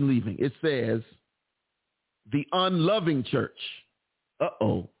third reason leaving, it says the unloving church.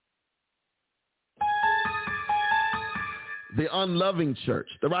 Uh-oh. The unloving church.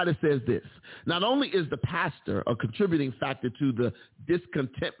 The writer says this: not only is the pastor a contributing factor to the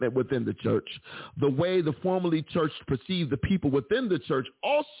discontentment within the church, the way the formerly church perceived the people within the church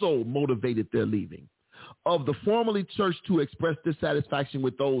also motivated their leaving. Of the formerly church to express dissatisfaction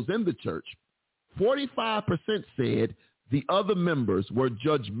with those in the church, 45% said the other members were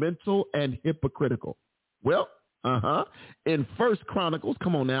judgmental and hypocritical. Well, in First Chronicles,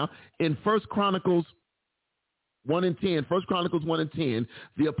 come on now, in First Chronicles 1 and 10, First Chronicles 1 and 10,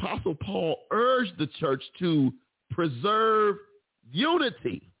 the Apostle Paul urged the church to preserve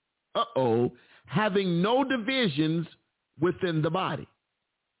unity. Having no divisions within the body.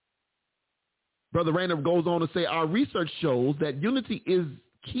 Brother Rayner goes on to say, our research shows that unity is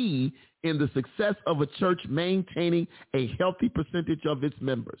key in the success of a church maintaining a healthy percentage of its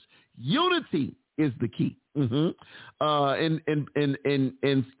members. Unity is the key in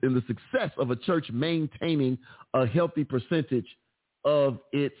the success of a church maintaining a healthy percentage of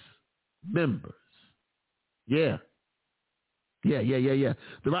its members. Yeah. The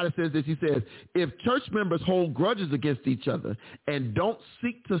writer says this. He says, if church members hold grudges against each other and don't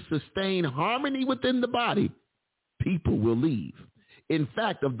seek to sustain harmony within the body, people will leave. In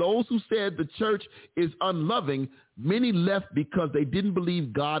fact, of those who said the church is unloving, many left because they didn't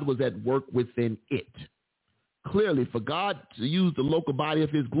believe God was at work within it. Clearly, for God to use the local body of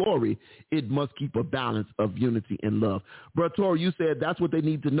his glory, it must keep a balance of unity and love. Brother Tori, you said that's what they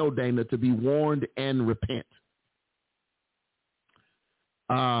need to know, Dana, to be warned and repent.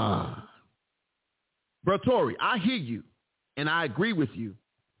 Brother Tori, I hear you, and I agree with you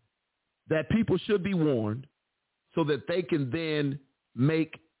that people should be warned so that they can then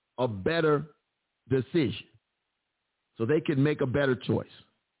make a better decision, so they can make a better choice.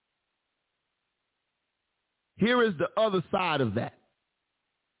 Here is the other side of that.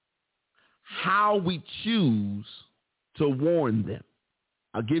 How we choose to warn them.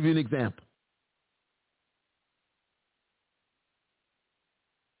 I'll give you an example.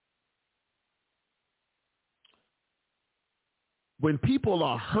 When people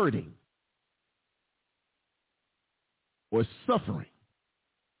are hurting or suffering,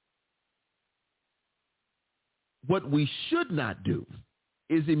 what we should not do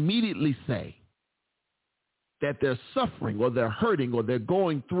is immediately say that they're suffering or they're hurting or they're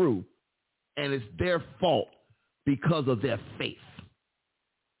going through and it's their fault because of their faith.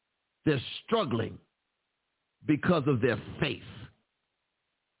 They're struggling because of their faith.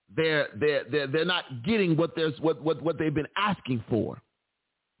 They're not getting what they've been asking for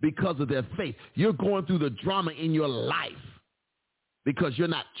because of their faith. You're going through the drama in your life because you're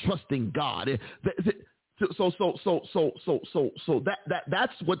not trusting God. So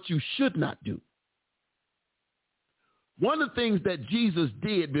that's what you should not do. One of the things that Jesus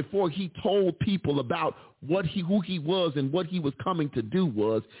did before he told people about who he was and what he was coming to do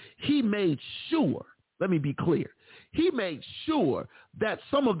was he made sure, let me be clear, he made sure that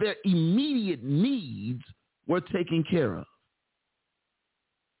some of their immediate needs were taken care of.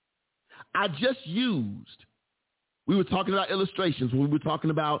 We were talking about illustrations when we were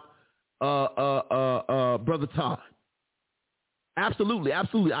talking about Brother Todd. Absolutely,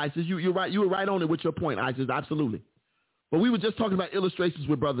 Isis. You're right. You were right on it with your point, Isis. Absolutely. But we were just talking about illustrations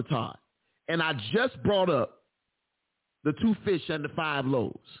with Brother Todd. And I just brought up the 2 fish and the 5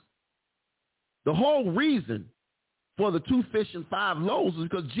 loaves. The whole reason for the 2 fish and 5 loaves is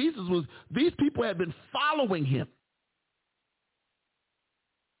because these people had been following him.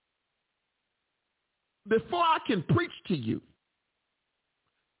 Before I can preach to you,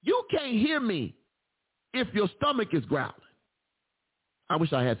 you can't hear me if your stomach is growling. I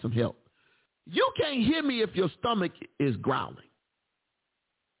wish I had some help. You can't hear me if your stomach is growling.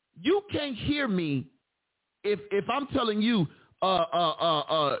 You can't hear me if I'm telling you,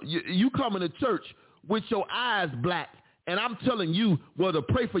 you coming to church with your eyes black, and I'm telling you, well, to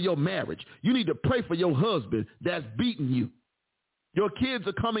pray for your marriage. You need to pray for your husband that's beating you. Your kids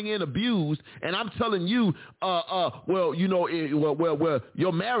are coming in abused, and I'm telling you, well, you know,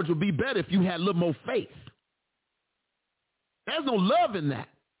 your marriage would be better if you had a little more faith. There's no love in that.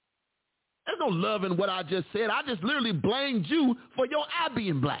 There's no love in what I just said. I just literally blamed you for your eye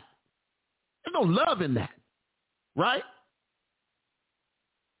being black. There's no love in that, right?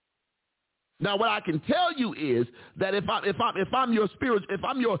 Now, what I can tell you is that if I'm your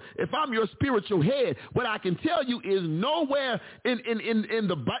spiritual head, what I can tell you is nowhere in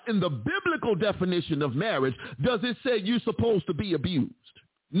the biblical definition of marriage does it say you're supposed to be abused.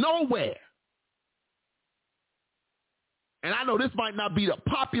 Nowhere. And I know this might not be the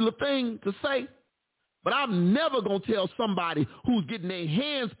popular thing to say, but I'm never going to tell somebody who's getting their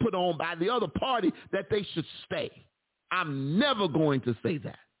hands put on by the other party that they should stay. I'm never going to say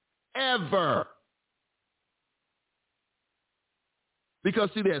that. Ever. Because,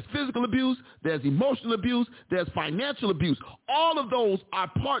 see, there's physical abuse, there's emotional abuse, there's financial abuse. All of those are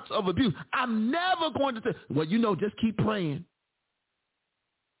parts of abuse. I'm never going to say, well, you know, just keep praying.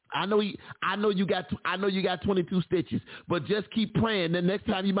 I know you got 22 stitches, but just keep praying. The next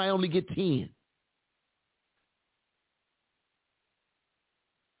time you might only get 10.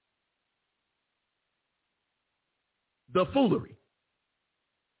 The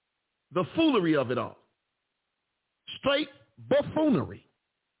foolery of it all. Straight buffoonery.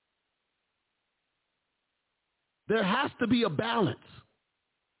 There has to be a balance.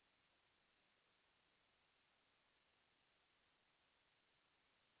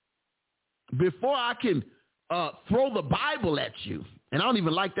 Before I can throw the Bible at you, and I don't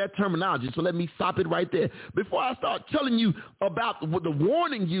even like that terminology, so let me stop it right there. Before I start telling you about the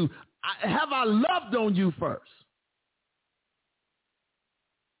warning you, have I loved on you first?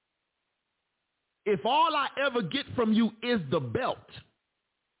 If all I ever get from you is the belt,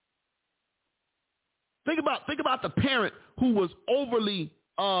 think about the parent who was overly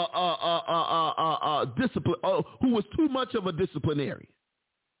disciplined, who was too much of a disciplinarian.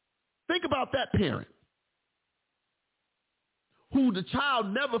 Think about that parent who the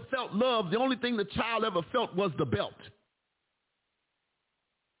child never felt love. The only thing the child ever felt was the belt,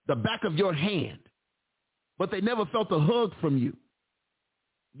 the back of your hand, but they never felt a hug from you.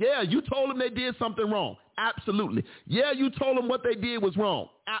 Yeah, you told them they did something wrong. Absolutely. Yeah, you told them what they did was wrong.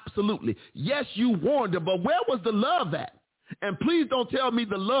 Absolutely. Yes, you warned them, but where was the love at? And please don't tell me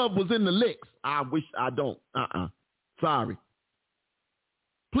the love was in the licks. I wish I don't. Sorry.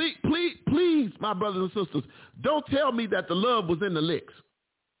 Please, my brothers and sisters, don't tell me that the love was in the licks.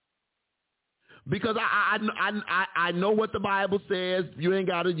 Because I know what the Bible says. You ain't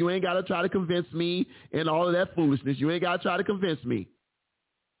gotta try to convince me and all of that foolishness. You ain't gotta try to convince me.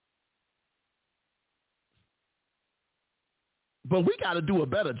 But we got to do a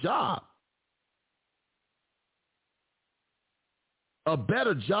better job. A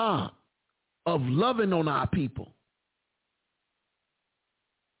better job of loving on our people.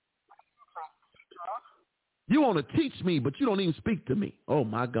 You want to teach me, but you don't even speak to me. Oh,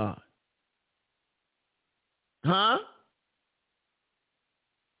 my God. Huh?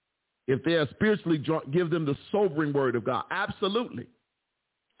 If they are spiritually drunk, give them the sobering word of God. Absolutely.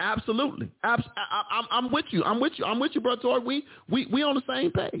 Absolutely. I'm with you. I'm with you, Brother Toy. We on the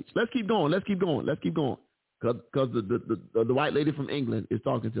same page. Let's keep going. Because the white lady from England is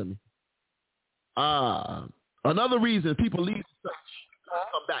talking to me. Another reason people leave the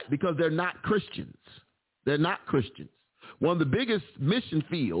church come back because they're not Christians. They're not Christians. One of the biggest mission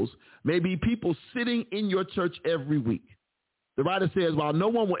fields may be people sitting in your church every week. The writer says, while no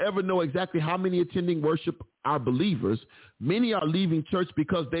one will ever know exactly how many attending worship are believers, many are leaving church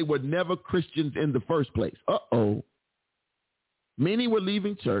because they were never Christians in the first place. Many were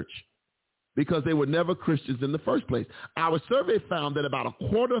leaving church because they were never Christians in the first place. Our survey found that about a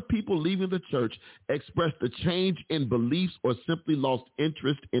quarter of people leaving the church expressed a change in beliefs or simply lost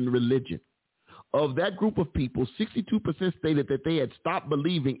interest in religion. Of that group of people, 62% stated that they had stopped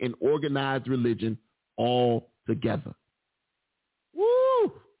believing in organized religion altogether.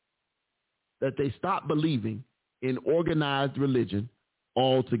 Woo! That they stopped believing in organized religion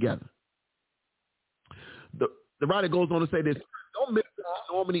altogether. The writer goes on to say this: don't miss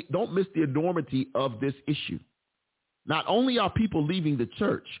the enormity of this issue. Not only are people leaving the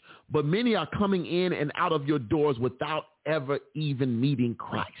church, but many are coming in and out of your doors without ever even meeting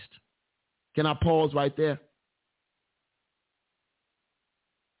Christ. Can I pause right there?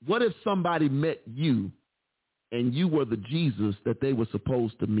 What if somebody met you and you were the Jesus that they were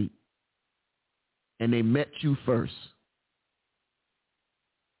supposed to meet, and they met you first.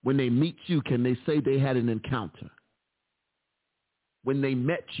 When they meet you, can they say they had an encounter? When they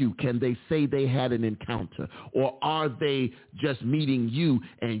met you, can they say they had an encounter? Or are they just meeting you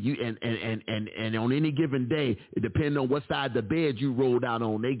and on any given day, depending on what side of the bed you rolled out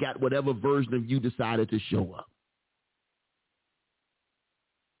on, they got whatever version of you decided to show up?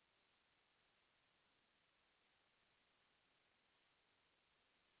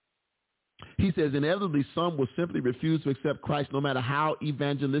 He says, inevitably, some will simply refuse to accept Christ no matter how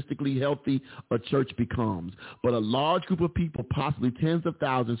evangelistically healthy a church becomes. But a large group of people, possibly tens of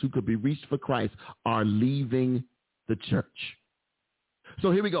thousands who could be reached for Christ, are leaving the church.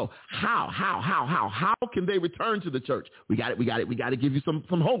 So here we go. How can they return to the church? We got to give you some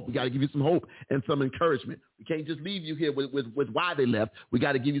hope. We got to give you some hope and some encouragement. We can't just leave you here with why they left. We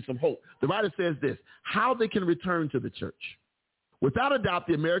got to give you some hope. The writer says this, how they can return to the church. Without a doubt,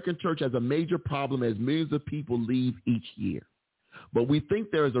 the American church has a major problem as millions of people leave each year. But we think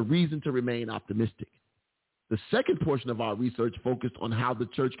there is a reason to remain optimistic. The second portion of our research focused on how the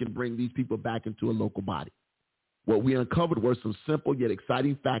church can bring these people back into a local body. What we uncovered were some simple yet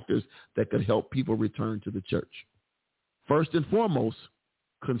exciting factors that could help people return to the church. First and foremost,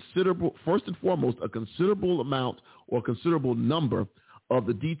 a considerable amount or considerable number of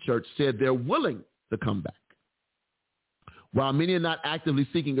the D church said they're willing to come back. While many are not actively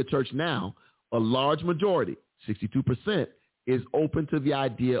seeking a church now, a large majority, 62%, is open to the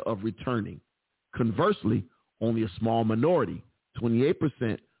idea of returning. Conversely, only a small minority,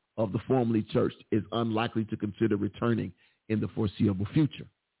 28% of the formerly churched, is unlikely to consider returning in the foreseeable future.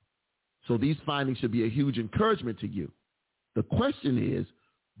 So these findings should be a huge encouragement to you. The question is,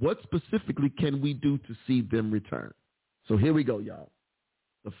 what specifically can we do to see them return? So here we go, y'all.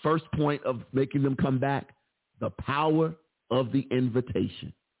 The first point of making them come back, the power of the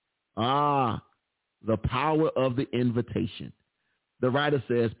invitation. The power of the invitation. The writer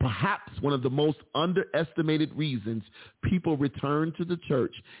says, perhaps one of the most underestimated reasons people return to the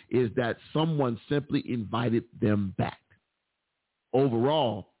church is that someone simply invited them back.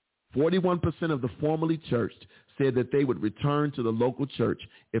 Overall, 41% of the formerly churched said that they would return to the local church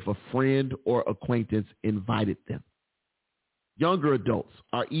if a friend or acquaintance invited them. Younger adults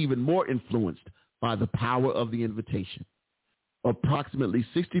are even more influenced by the power of the invitation. Approximately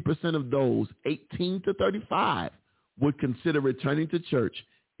 60% of those 18 to 35 would consider returning to church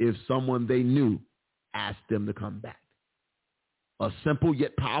if someone they knew asked them to come back. A simple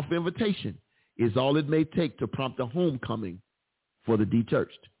yet powerful invitation is all it may take to prompt a homecoming for the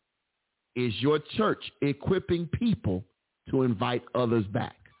de-churched. Is your church equipping people to invite others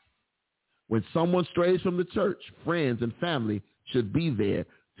back? When someone strays from the church, friends and family should be there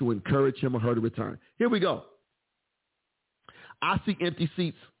to encourage him or her to return. Here we go. I see empty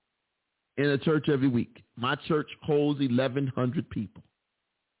seats in a church every week. My church holds 1,100 people.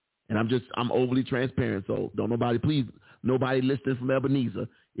 And I'm overly transparent, so nobody listening from Ebenezer,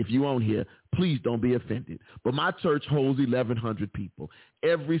 if you on here, please don't be offended. But my church holds 1,100 people.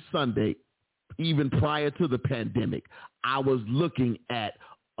 Every Sunday, even prior to the pandemic, I was looking at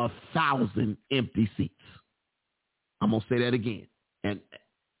 1,000 empty seats. I'm going to say that again. And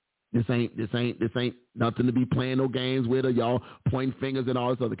This ain't nothing to be playing no games with, or y'all pointing fingers and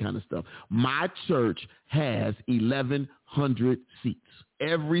all this other kind of stuff. My church has 1,100 seats.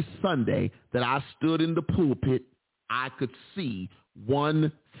 Every Sunday that I stood in the pulpit, I could see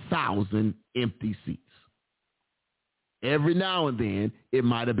 1,000 empty seats. Every now and then, it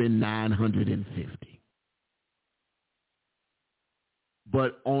might have been 950.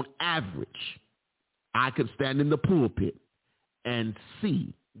 But on average, I could stand in the pulpit and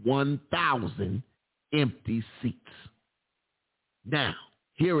see 1,000 empty seats. Now,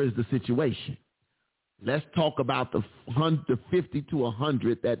 here is the situation. Let's talk about the 50 to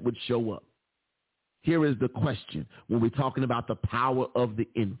 100 that would show up. Here is the question when we're talking about the power of the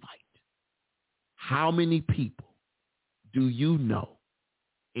invite. How many people do you know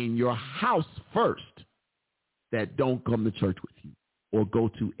in your house first that don't come to church with you or go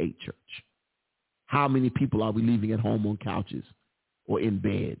to a church? How many people are we leaving at home on couches or in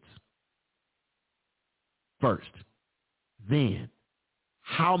beds? First. Then,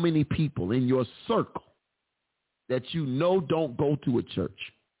 how many people in your circle that you know don't go to a church?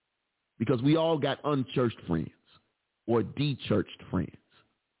 Because we all got unchurched friends or de-churched friends.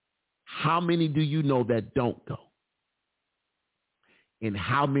 How many do you know that don't go? And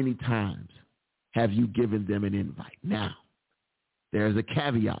how many times have you given them an invite? Now, there's a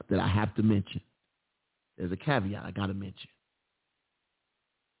caveat that I have to mention. There's a caveat I got to mention.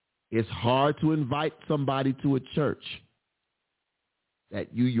 It's hard to invite somebody to a church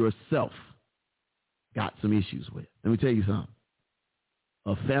that you yourself got some issues with. Let me tell you something.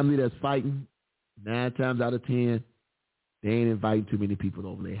 A family that's fighting, 9 times out of 10, they ain't inviting too many people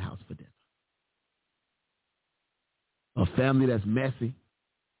over their house for dinner. A family that's messy,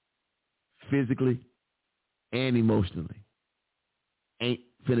 physically and emotionally, ain't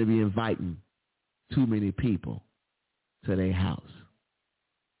finna be inviting too many people to their house.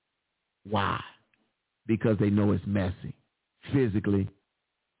 Why? Because they know it's messy, physically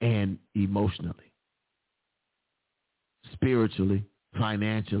and emotionally, spiritually,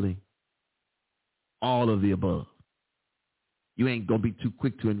 financially, all of the above. You ain't going to be too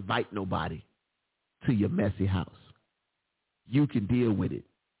quick to invite nobody to your messy house. You can deal with it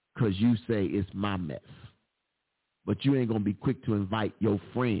because you say it's my mess. But you ain't going to be quick to invite your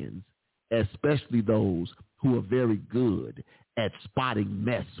friends, especially those who are very good at spotting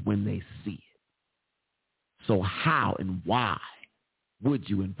mess when they see it. So how and why would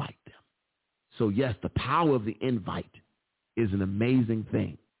you invite them? So yes, the power of the invite is an amazing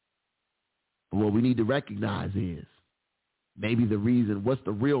thing. But what we need to recognize is maybe the reason, what's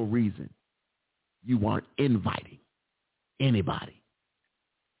the real reason you aren't inviting anybody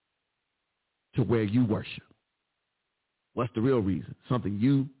to where you worship? What's the real reason? Something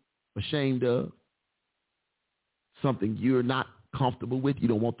you ashamed of? Something you're not comfortable with? You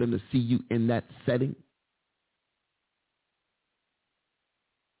don't want them to see you in that setting?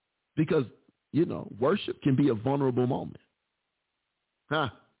 Because, worship can be a vulnerable moment.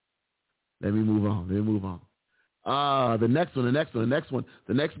 Let me move on. The next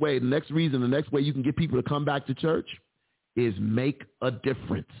reason you can get people to come back to church is make a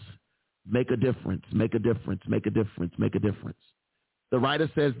difference. Make a difference. The writer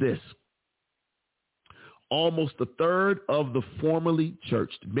says this: almost a third of the formerly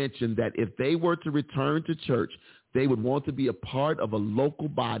churched mentioned that if they were to return to church, they would want to be a part of a local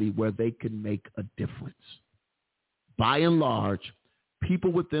body where they can make a difference. By and large,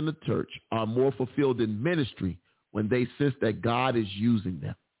 people within the church are more fulfilled in ministry when they sense that God is using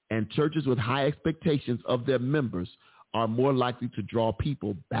them. And churches with high expectations of their members are more likely to draw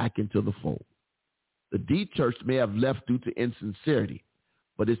people back into the fold. The de-churched may have left due to insincerity,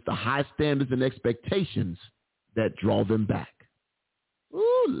 but it's the high standards and expectations that draw them back.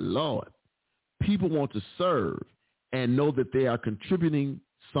 Oh, Lord. People want to serve and know that they are contributing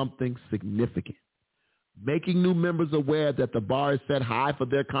something significant. Making new members aware that the bar is set high for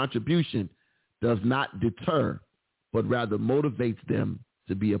their contribution does not deter, but rather motivates them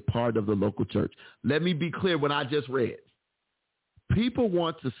to be a part of the local church. Let me be clear what I just read. People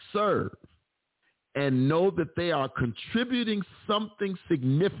want to serve and know that they are contributing something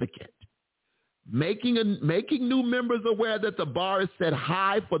significant. Making new members aware that the bar is set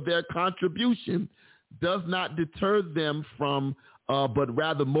high for their contribution does not deter them from, but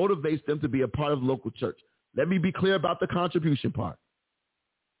rather motivates them to be a part of the local church. Let me be clear about the contribution part.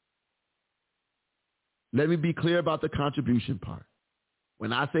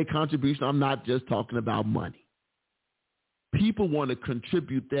 When I say contribution, I'm not just talking about money. People want to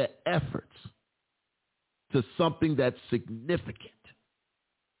contribute their efforts to something that's significant.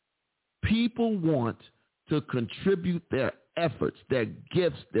 People want to contribute their efforts, their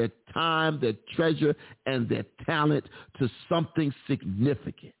gifts, their time, their treasure, and their talent to something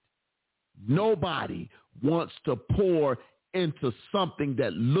significant. Nobody wants to pour into something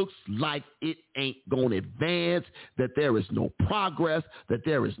that looks like it ain't going to advance, that there is no progress, that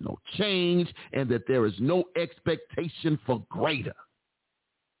there is no change, and that there is no expectation for greater.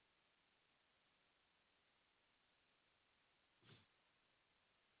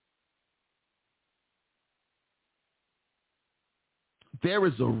 There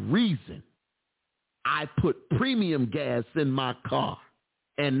is a reason I put premium gas in my car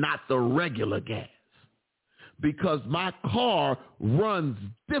and not the regular gas, because my car runs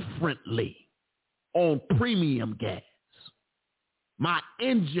differently on premium gas. My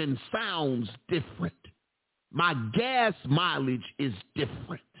engine sounds different. My gas mileage is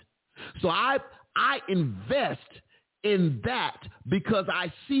different. So I invest in that because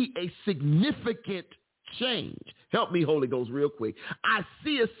I see a significant change. Help me, Holy Ghost, real quick. I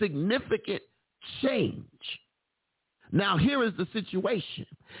see a significant change. Now, here is the situation.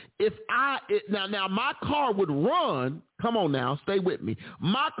 Now my car would run, come on now, stay with me.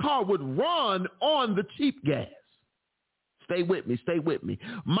 My car would run on the cheap gas. Stay with me.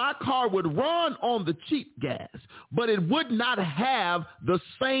 My car would run on the cheap gas, but it would not have the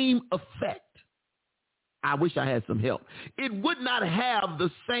same effect I wish I had some help. It would not have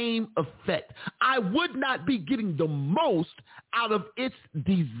the same effect. I would not be getting the most out of its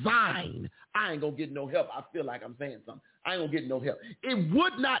design. I ain't going to get no help. I feel like I'm saying something. I ain't going to get no help. It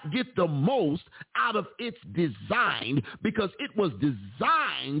would not get the most out of its design because it was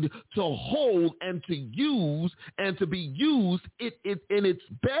designed to hold and to use and to be used in its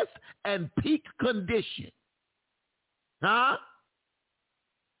best and peak condition. Huh?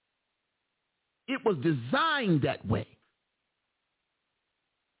 It was designed that way.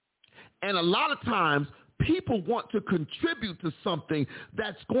 And a lot of times, people want to contribute to something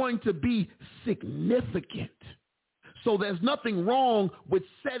that's going to be significant. So there's nothing wrong with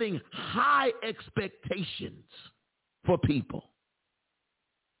setting high expectations for people.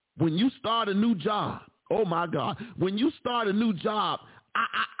 When you start a new job, oh my God, when you start a new job,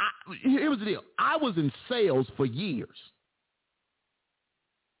 here was the deal. I was in sales for years.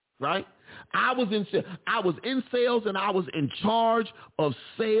 Right? I was in sales and I was in charge of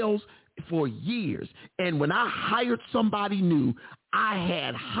sales for years. And when I hired somebody new, I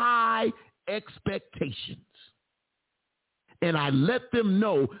had high expectations. And I let them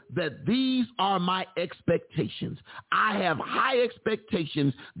know that these are my expectations. I have high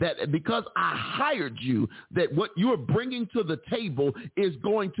expectations that because I hired you, that what you're bringing to the table is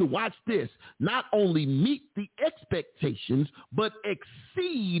going to, watch this, not only meet the expectations, but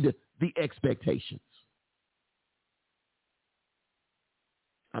exceed the expectations.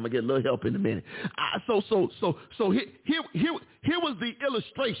 I'm going to get a little help in a minute. So here was the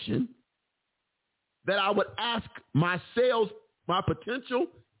illustration that I would ask my potential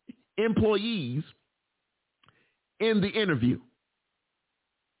employees in the interview.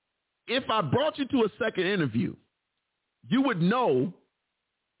 If I brought you to a second interview, you would know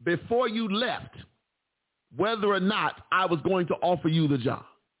before you left whether or not I was going to offer you the job.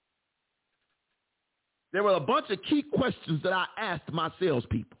 There were a bunch of key questions that I asked my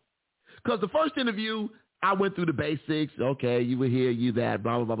salespeople. Because the first interview, I went through the basics. Okay, you were here, you that,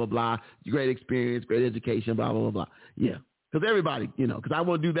 blah, blah, blah, blah, blah. Great experience, great education, blah, blah, blah, blah. Yeah, because everybody, because I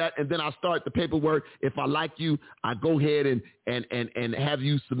want to do that, and then I start the paperwork. If I like you, I go ahead and have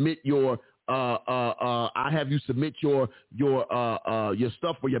you submit your your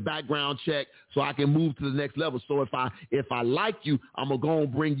stuff for your background check so I can move to the next level. So if I like you, I'm going to go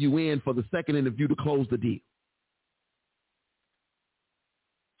and bring you in for the second interview to close the deal.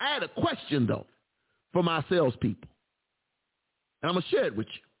 I had a question, though, for my salespeople, and I'm going to share it with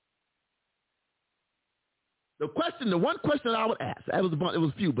you. The one question I would ask, it was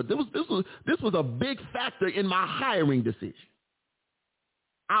a few, but this was a big factor in my hiring decision.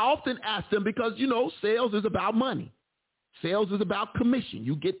 I often ask them because, sales is about money. Sales is about commission.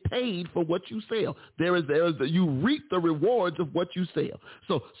 You get paid for what you sell. You reap the rewards of what you sell.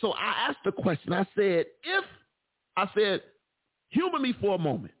 So I asked the question. I said, humor me for a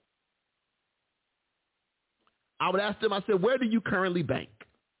moment. I would ask them, I said, where do you currently bank?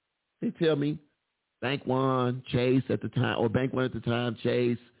 They tell me, Bank One, Chase at the time, or Bank One at the time,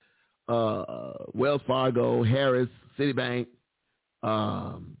 Chase, Wells Fargo, Harris, Citibank,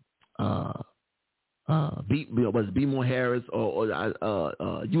 B-More Harris,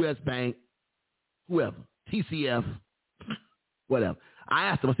 or U.S. Bank, whoever, TCF, whatever. I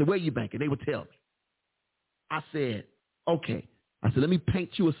asked them, I said, where you banking? They would tell me. I said, okay. I said, let me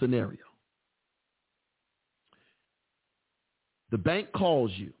paint you a scenario. The bank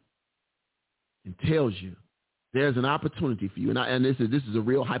calls you and tells you there's an opportunity for you. And this is a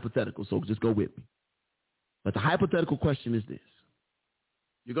real hypothetical, so just go with me. But the hypothetical question is this.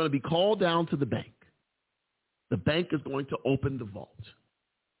 You're going to be called down to the bank. The bank is going to open the vault.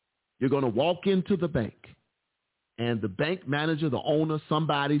 You're going to walk into the bank, and the bank manager, the owner,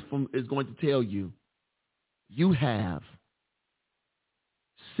 somebody is going to tell you, you have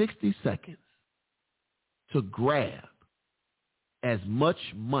 60 seconds to grab as much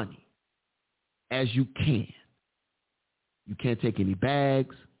money as you can. You can't take any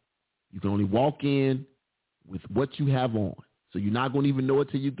bags. You can only walk in with what you have on. So you're not going to even know it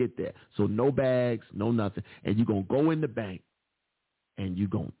till you get there. So no bags, no nothing. And you're going to go in the bank and you're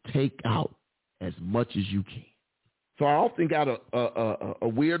going to take out as much as you can. So I often got a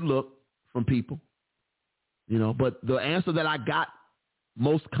weird look from people, but the answer that I got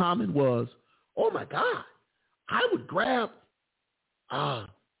most common was, oh my God, I would grab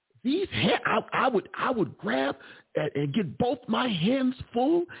these I would grab and get both my hands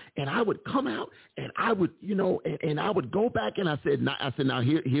full, and I would come out and I would, and I would go back, and I said, now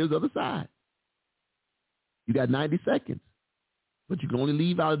here's the other side. You got 90 seconds, but you can only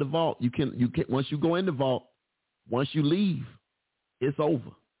leave out of the vault. You can once you go in the vault, once you leave, it's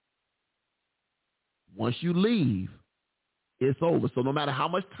over. Once you leave, it's over. So no matter how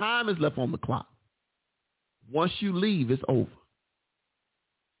much time is left on the clock, once you leave, it's over.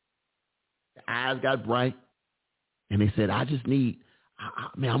 The eyes got bright, and they said, I just need,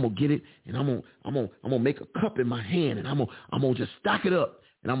 man, I'm gonna get it, and I'm gonna make a cup in my hand, and I'm gonna just stack it up,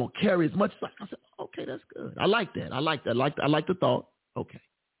 and I'm gonna carry as much. I said, okay, that's good. I like that. I like the thought. Okay,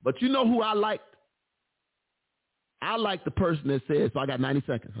 but you know who I liked? I like the person that says, so I got 90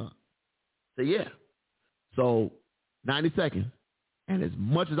 seconds, huh? Say, yeah. So 90 seconds, and as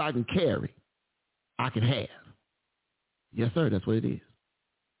much as I can carry, I can have. Yes, sir, that's what it is.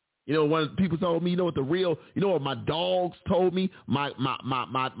 You know, when people told me, you know what my dogs told me, my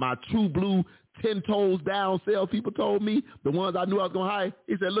true blue 10 toes down salespeople told me, the ones I knew I was going to hire,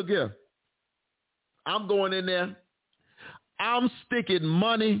 he said, look here, I'm going in there, I'm sticking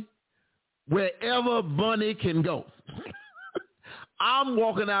money wherever money can go. I'm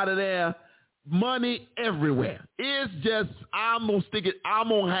walking out of there, money everywhere. It's just, I'm going to stick it, I'm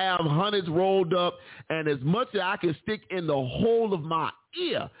going to have hundreds rolled up, and as much as I can stick in the whole of my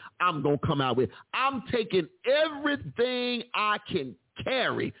ear, I'm going to come out with. I'm taking everything I can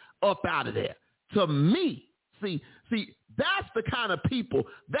carry up out of there. To me, see, that's the kind of people,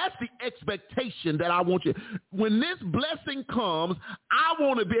 that's the expectation that I want you. When this blessing comes, I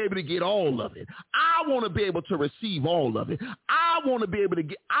want to be able to get all of it. I want to be able to receive all of it. I want to be able to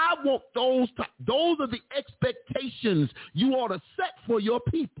get, I want those are the expectations you ought to set for your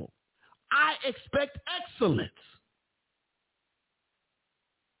people. I expect excellence.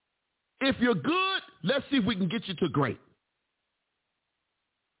 If you're good, let's see if we can get you to great.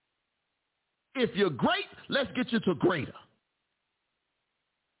 If you're great, let's get you to greater.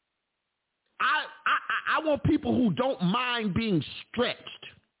 I want people who don't mind being stretched,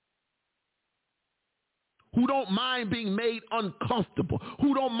 who don't mind being made uncomfortable,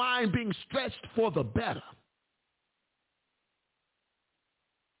 who don't mind being stretched for the better.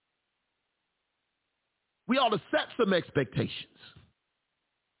 We ought to set some expectations.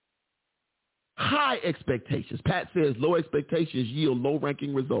 High expectations. Pat says low expectations yield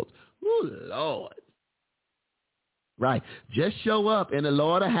low-ranking results. Ooh, Lord. Right. Just show up and the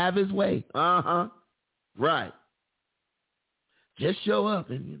Lord will have his way. Uh-huh. Right. Just show up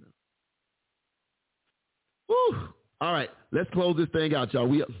and, you know. Whew. All right. Let's close this thing out, y'all.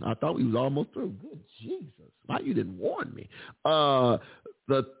 I thought we was almost through. Good Jesus. Why you didn't warn me? The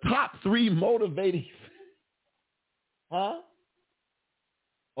top 3 motivating. Huh?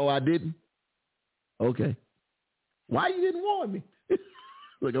 Oh, I didn't? Okay. Why you didn't warn me?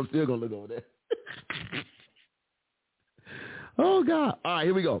 Look, I'm still going to look over there. Oh, God. All right,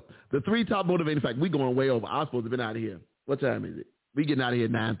 here we go. The 3 top motivating factors. We're going way over. I'm supposed to have been out of here. What time is it? We're getting out of here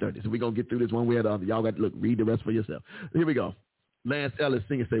at 9:30, so we're going to get through this one way or the other. Y'all got to look, read the rest for yourself. Here we go. Lance Ellis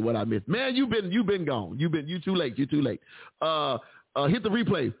sing and say what I missed. Man, you've been gone. You too late. Hit the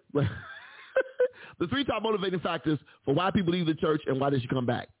replay. The 3 top motivating factors for why people leave the church and why they should come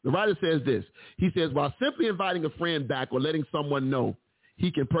back. The writer says this. He says, while simply inviting a friend back or letting someone know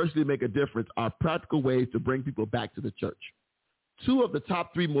he can personally make a difference are practical ways to bring people back to the church. 2 of the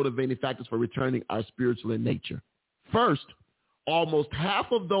top 3 motivating factors for returning are spiritual in nature. First, almost half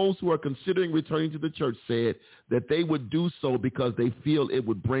of those who are considering returning to the church said that they would do so because they feel it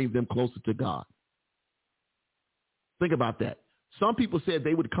would bring them closer to God. Think about that. Some people said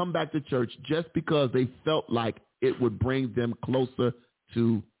they would come back to church just because they felt like it would bring them closer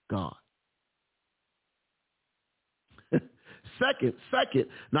to God. Second,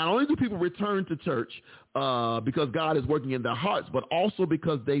 not only do people return to church because God is working in their hearts, but also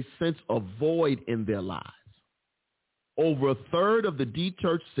because they sense a void in their lives. Over a third of the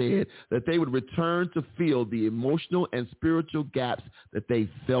D-Church said that they would return to fill the emotional and spiritual gaps that they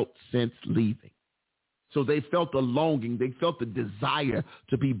felt since leaving. So they felt the longing, they felt the desire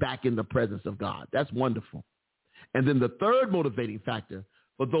to be back in the presence of God. That's wonderful. And then the third motivating factor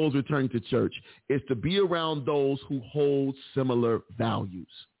for those returning to church is to be around those who hold similar values.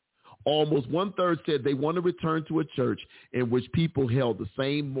 Almost 1/3 said they want to return to a church in which people held the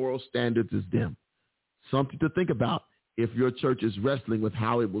same moral standards as them. Something to think about if your church is wrestling with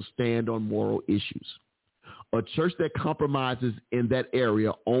how it will stand on moral issues. A church that compromises in that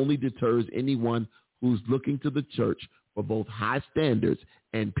area only deters anyone who's looking to the church for both high standards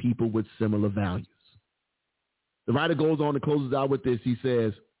and people with similar values. The writer goes on and closes out with this. He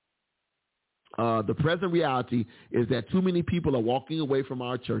says, the present reality is that too many people are walking away from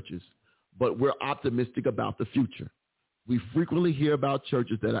our churches, but we're optimistic about the future. We frequently hear about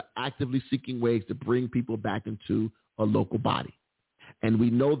churches that are actively seeking ways to bring people back into a local body. And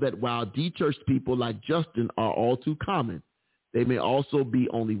we know that while de-churched people like Justin are all too common, they may also be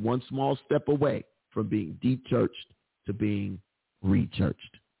only one small step away from being de-churched to being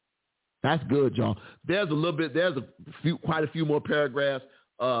re-churched. That's good, y'all. There's quite a few more paragraphs.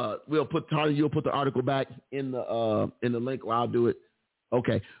 You'll put the article back in the link, or I'll do it.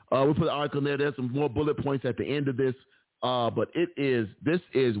 Okay. We'll put the article in there. There's some more bullet points at the end of this. But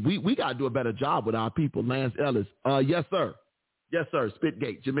we got to do a better job with our people. Lance Ellis. Yes, sir. Yes, sir.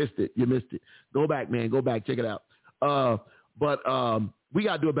 Spitgate. You missed it. Go back, man. Go back. Check it out. But we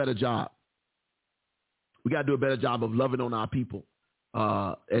got to do a better job. We got to do a better job of loving on our people,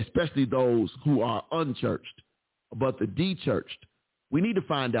 especially those who are unchurched, but the de-churched. We need to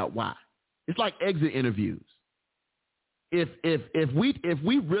find out why. It's like exit interviews. If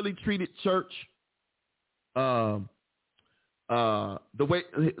we really treated church the way,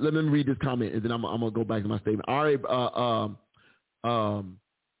 let me read this comment and then I'm gonna go back to my statement.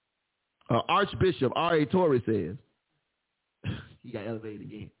 Archbishop R.A. Torrey says, he got elevated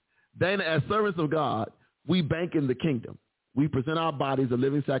again. Then as servants of God, we bank in the kingdom. We present our bodies a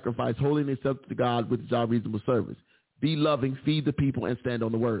living sacrifice, holy and acceptable to God, which is our reasonable service. Be loving, feed the people, and stand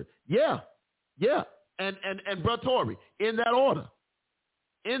on the word. Yeah. And Brother Torrey, in that order.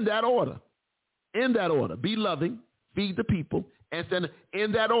 Be loving, feed the people, and stand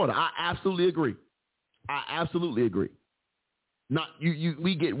in that order. I absolutely agree. Not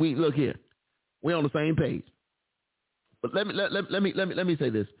we look here. We're on the same page. But let me say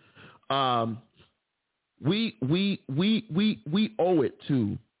this. We owe it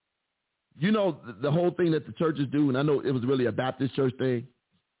to, the whole thing that the churches do, and I know it was really a Baptist church thing,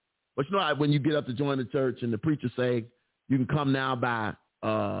 but when you get up to join the church and the preacher say you can come now by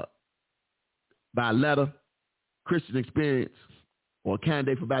letter, Christian experience, or a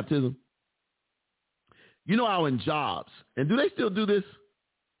candidate for baptism. How in jobs, and do they still do this?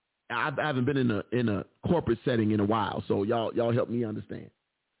 I haven't been in a corporate setting in a while, so y'all help me understand.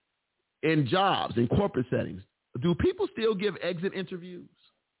 In jobs, in corporate settings, do people still give exit interviews?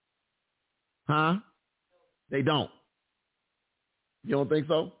 Huh? They don't. You don't think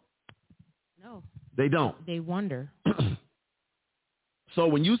so? No. They don't. They wonder. So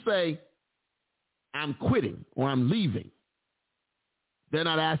when you say, I'm quitting or I'm leaving, they're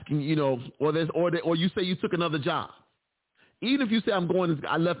not asking, or you say you took another job. Even if you say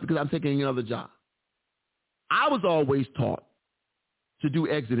I left because I'm taking another job. I was always taught to do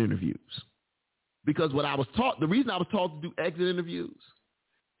exit interviews because the reason I was taught to do exit interviews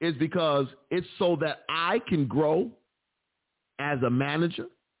is because it's so that I can grow as a manager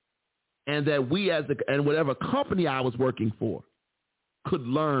and that we and whatever company I was working for could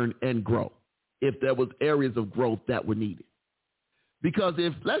learn and grow if there was areas of growth that were needed. Because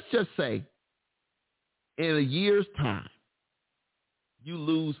if, let's just say, in a year's time, you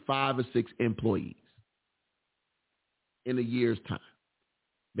lose 5 or 6 employees in a year's time.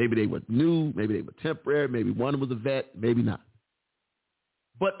 Maybe they were new, maybe they were temporary, maybe one was a vet, maybe not.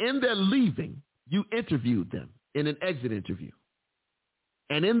 But in their leaving, you interviewed them in an exit interview.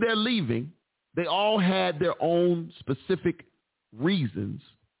 And in their leaving, they all had their own specific reasons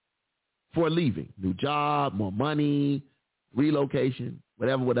for leaving. New job, more money, relocation,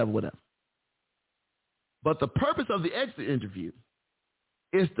 whatever. But the purpose of the exit interview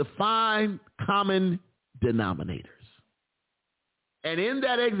is to find common denominators. And in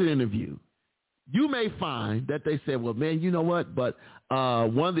that exit interview, you may find that they say, well, man, you know what? But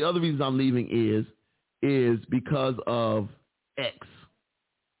one of the other reasons I'm leaving is because of X.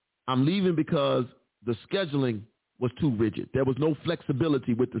 I'm leaving because the scheduling was too rigid. There was no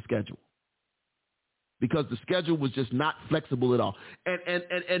flexibility with the schedule. Because the schedule was just not flexible at all.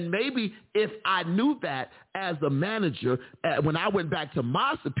 And maybe if I knew that as a manager, when I went back to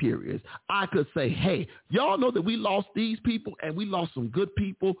my superiors, I could say, hey, y'all know that we lost these people and we lost some good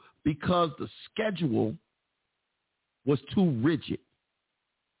people because the schedule was too rigid.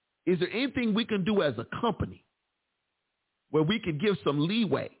 Is there anything we can do as a company where we can give some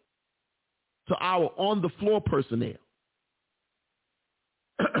leeway to our on-the-floor personnel?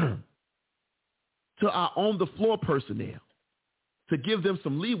 To our on-the-floor personnel, to give them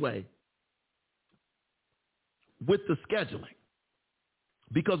some leeway with the scheduling.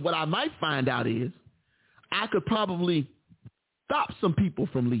 Because what I might find out is I could probably stop some people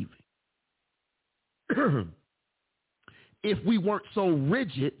from leaving if we weren't so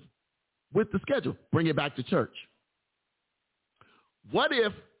rigid with the schedule. Bring it back to church. What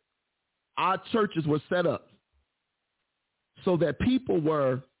if our churches were set up so that people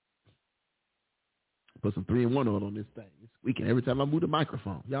were, put some 3-in-1 on this thing. It's squeaking every time I move the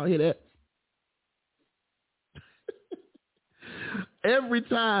microphone. Y'all hear that? Every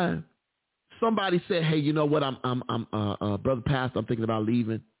time somebody said, hey, you know what, I'm Brother Pastor, I'm thinking about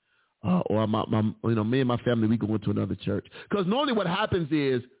leaving. or me and my family, we go into another church. Because normally what happens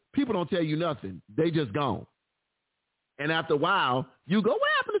is people don't tell you nothing. They just gone. And after a while, you go, what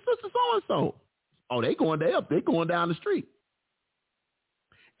happened to Sister So-and-so? Oh, they going down the street.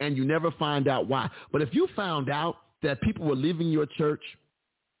 And you never find out why. But if you found out that people were leaving your church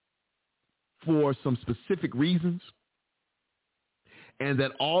for some specific reasons, and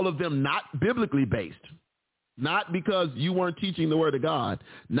that all of them not biblically based, not because you weren't teaching the word of God,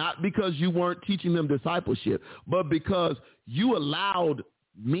 not because you weren't teaching them discipleship, but because you allowed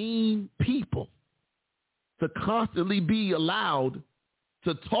mean people to constantly be allowed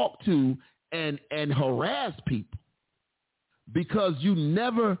to talk to and harass people, because you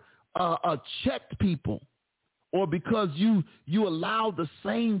never checked people, or because you allowed the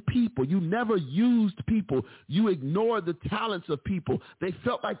same people, you never used people, you ignored the talents of people. They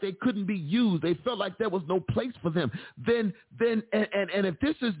felt like they couldn't be used. They felt like there was no place for them. Then if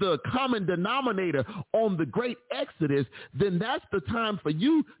this is the common denominator on the great Exodus, then that's the time for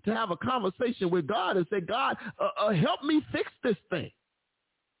you to have a conversation with God and say, God, help me fix this thing.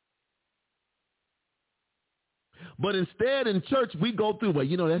 But instead in church, we go through, well,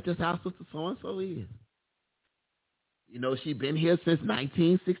 that's just how Sister So-and-so is. She been here since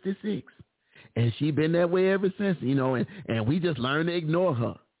 1966, and she been that way ever since, and we just learned to ignore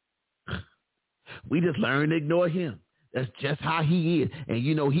her. We just learned to ignore him. That's just how he is. And,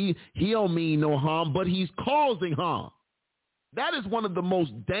 he don't mean no harm, but he's causing harm. That is one of the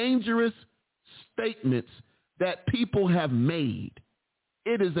most dangerous statements that people have made.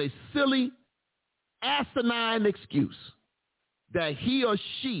 It is a silly, asinine excuse that he or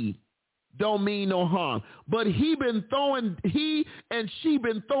she don't mean no harm. But he and she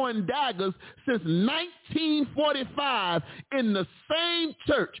been throwing daggers since 1945 in the same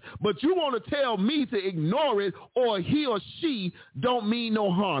church. But you want to tell me to ignore it, or he or she don't mean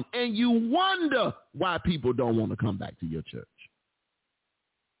no harm. And you wonder why people don't want to come back to your church.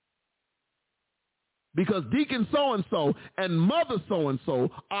 Because Deacon so-and-so and Mother so-and-so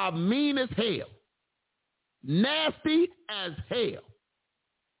are mean as hell. Nasty as hell.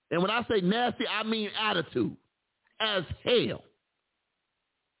 And when I say nasty, I mean attitude, as hell.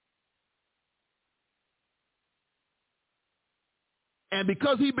 And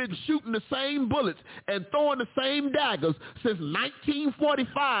because he's been shooting the same bullets and throwing the same daggers since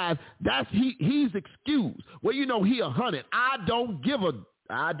 1945, he's excused. Well, he 100. I don't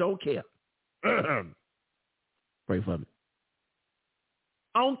care. Pray for me.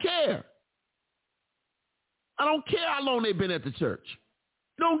 I don't care. I don't care how long they've been at the church.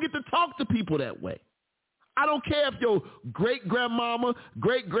 You don't get to talk to people that way. I don't care if your great-grandmama,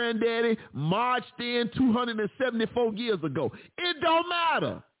 great-granddaddy marched in 274 years ago. It don't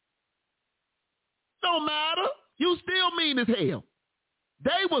matter. Don't matter. You still mean as hell.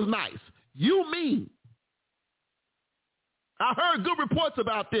 They was nice. You mean. I heard good reports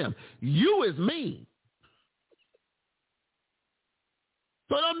about them. You is mean.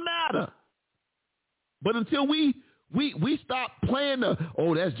 So it doesn't matter. But until we stop playing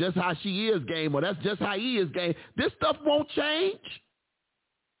that's just how she is game, or that's just how he is game, this stuff won't change.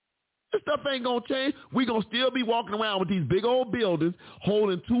 This stuff ain't going to change. We're going to still be walking around with these big old buildings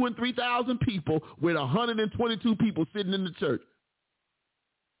holding 2,000 and 3,000 people with 122 people sitting in the church.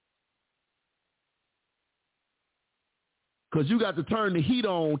 Because you got to turn the heat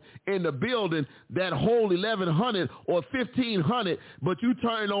on in the building that hold 1,100 or 1,500, but you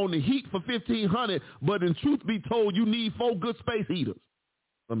turn on the heat for 1,500, but in truth be told, you need 4 good space heaters.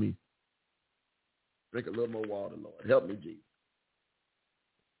 Let me drink a little more water, Lord. Help me, Jesus.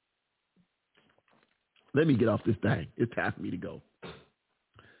 Let me get off this thing. It's time for me to go.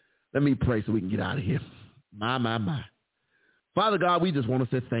 Let me pray so we can get out of here. My. Father God, we just want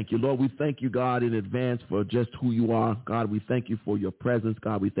to say thank you. Lord, we thank you, God, in advance for just who you are. God, we thank you for your presence.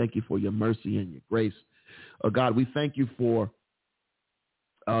 God, we thank you for your mercy and your grace. God, we thank you for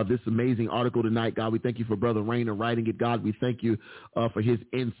this amazing article tonight. God, we thank you for Brother Rayner writing it. God, we thank you for his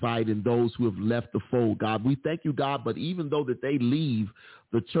insight in those who have left the fold. God, we thank you, God, but even though that they leave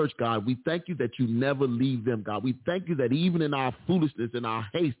the church, God, we thank you that you never leave them, God. We thank you that even in our foolishness, in our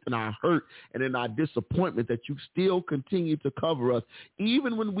haste, in our hurt, and in our disappointment, that you still continue to cover us.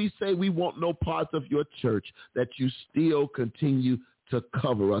 Even when we say we want no parts of your church, that you still continue to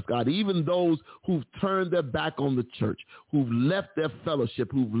cover us, God. Even those who've turned their back on the church, who've left their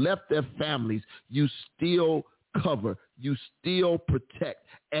fellowship, who've left their families, you still cover, you still protect,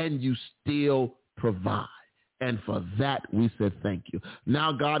 and you still provide. And for that, we said thank you.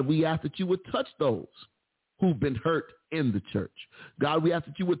 Now, God, we ask that you would touch those who've been hurt in the church. God, we ask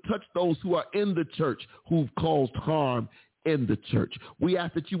that you would touch those who are in the church who've caused harm in the church. We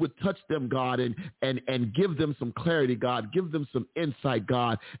ask that you would touch them, God, and give them some clarity, God. Give them some insight,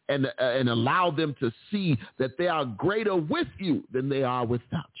 God, and allow them to see that they are greater with you than they are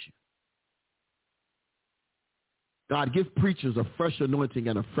without you. God, give preachers a fresh anointing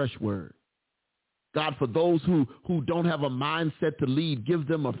and a fresh word. God, for those who don't have a mindset to lead, give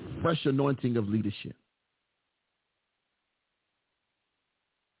them a fresh anointing of leadership.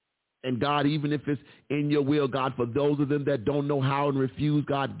 And God, even if it's in your will, God, for those of them that don't know how and refuse,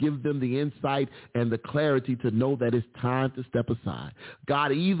 God, give them the insight and the clarity to know that it's time to step aside.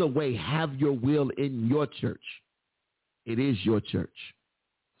 God, either way, have your will in your church. It is your church.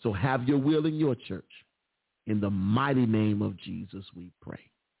 So have your will in your church. In the mighty name of Jesus, we pray.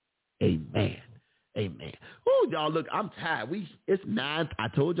 Amen. Amen. Oh, y'all, look, I'm tired. It's 9. I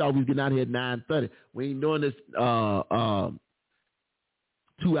told y'all we was getting out here at 9:30. We ain't doing this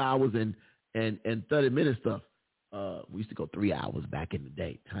 2 hours and 30 minute stuff. We used to go 3 hours back in the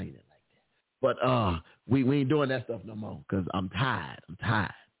day, tiny like that. But we ain't doing that stuff no more because I'm tired.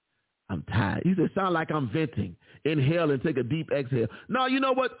 You said, sound like I'm venting. Inhale and take a deep exhale. No, you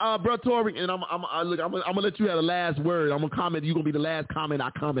know what, Bro Tori, and I'm gonna let you have the last word. I'm gonna comment. You're gonna be the last comment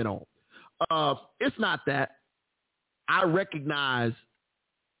I comment on. It's not that. I recognize,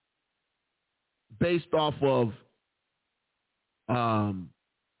 based off of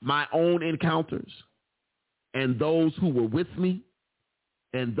my own encounters and those who were with me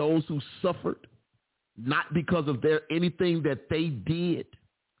and those who suffered, not because of anything that they did,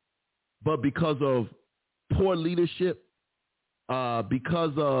 but because of poor leadership,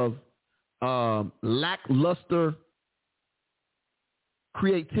 because of lackluster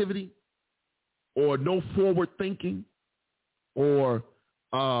creativity, or no forward thinking, or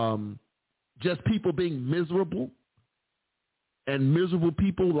just people being miserable. And miserable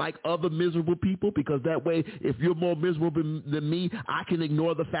people like other miserable people, because that way, if you're more miserable than me, I can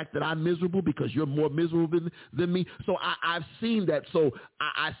ignore the fact that I'm miserable because you're more miserable than me. So I've seen that. So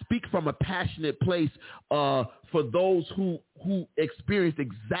I speak from a passionate place for those who experienced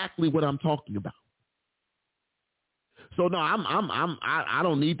exactly what I'm talking about. So no, I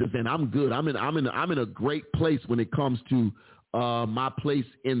don't need to vent. I'm good. I'm in a great place when it comes to my place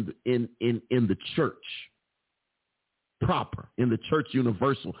in the church. Proper in the church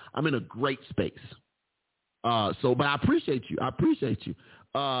universal. I'm in a great space. But I appreciate you.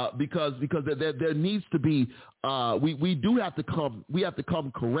 Because there needs to be, we do have to come,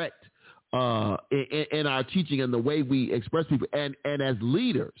 correct in our teaching and the way we express people. And as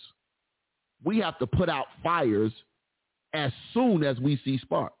leaders, we have to put out fires as soon as we see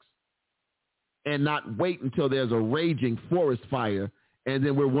sparks and not wait until there's a raging forest fire and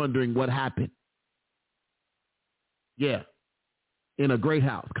then we're wondering what happened. Yeah, in a great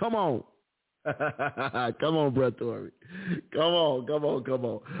house. Come on. Come on, Brother Tori. Come on.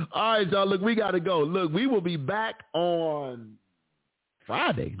 All right, y'all, look, we got to go. Look, we will be back on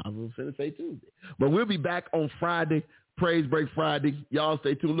Friday. I was going to say Tuesday. But we'll be back on Friday, Praise Break Friday. Y'all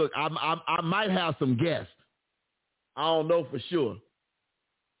stay tuned. Look, I might have some guests. I don't know for sure.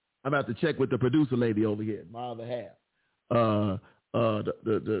 I'm about to check with the producer lady over here, my other half. The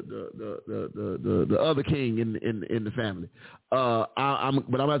other king in the family. But I'm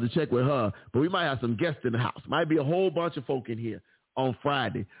about to check with her. But we might have some guests in the house. Might be a whole bunch of folk in here on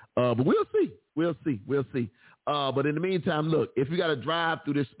Friday. But we'll see. But in the meantime, look, if you got to drive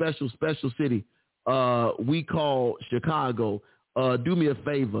through this special city we call Chicago, do me a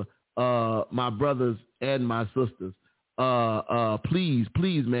favor, my brothers and my sisters. Please,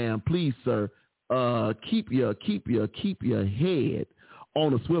 ma'am, please, sir. Keep your head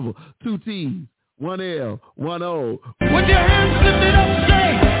on a swivel. 2 T's, 1 L, 1 O. With your hands lifted up,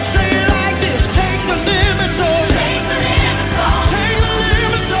 say it like this. Take the limits off. Take the limits off. Take the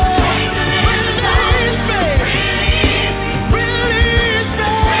limits off. Release me. Release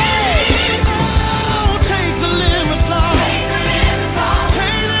me. Oh, take the limits off.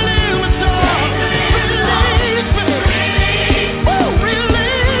 Take the limits off. Take the limits off. Release me. Oh,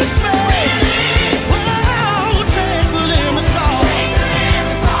 release me. Oh, take the limits off.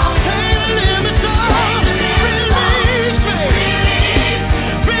 Take the limits off. Release me.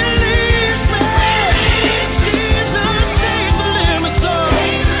 Release me. Jesus, take the limits off.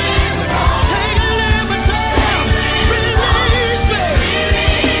 Take the limits off. Release me.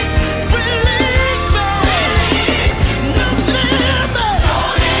 Release me. No limits.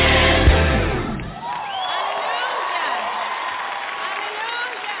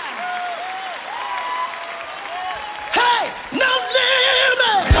 Hey, no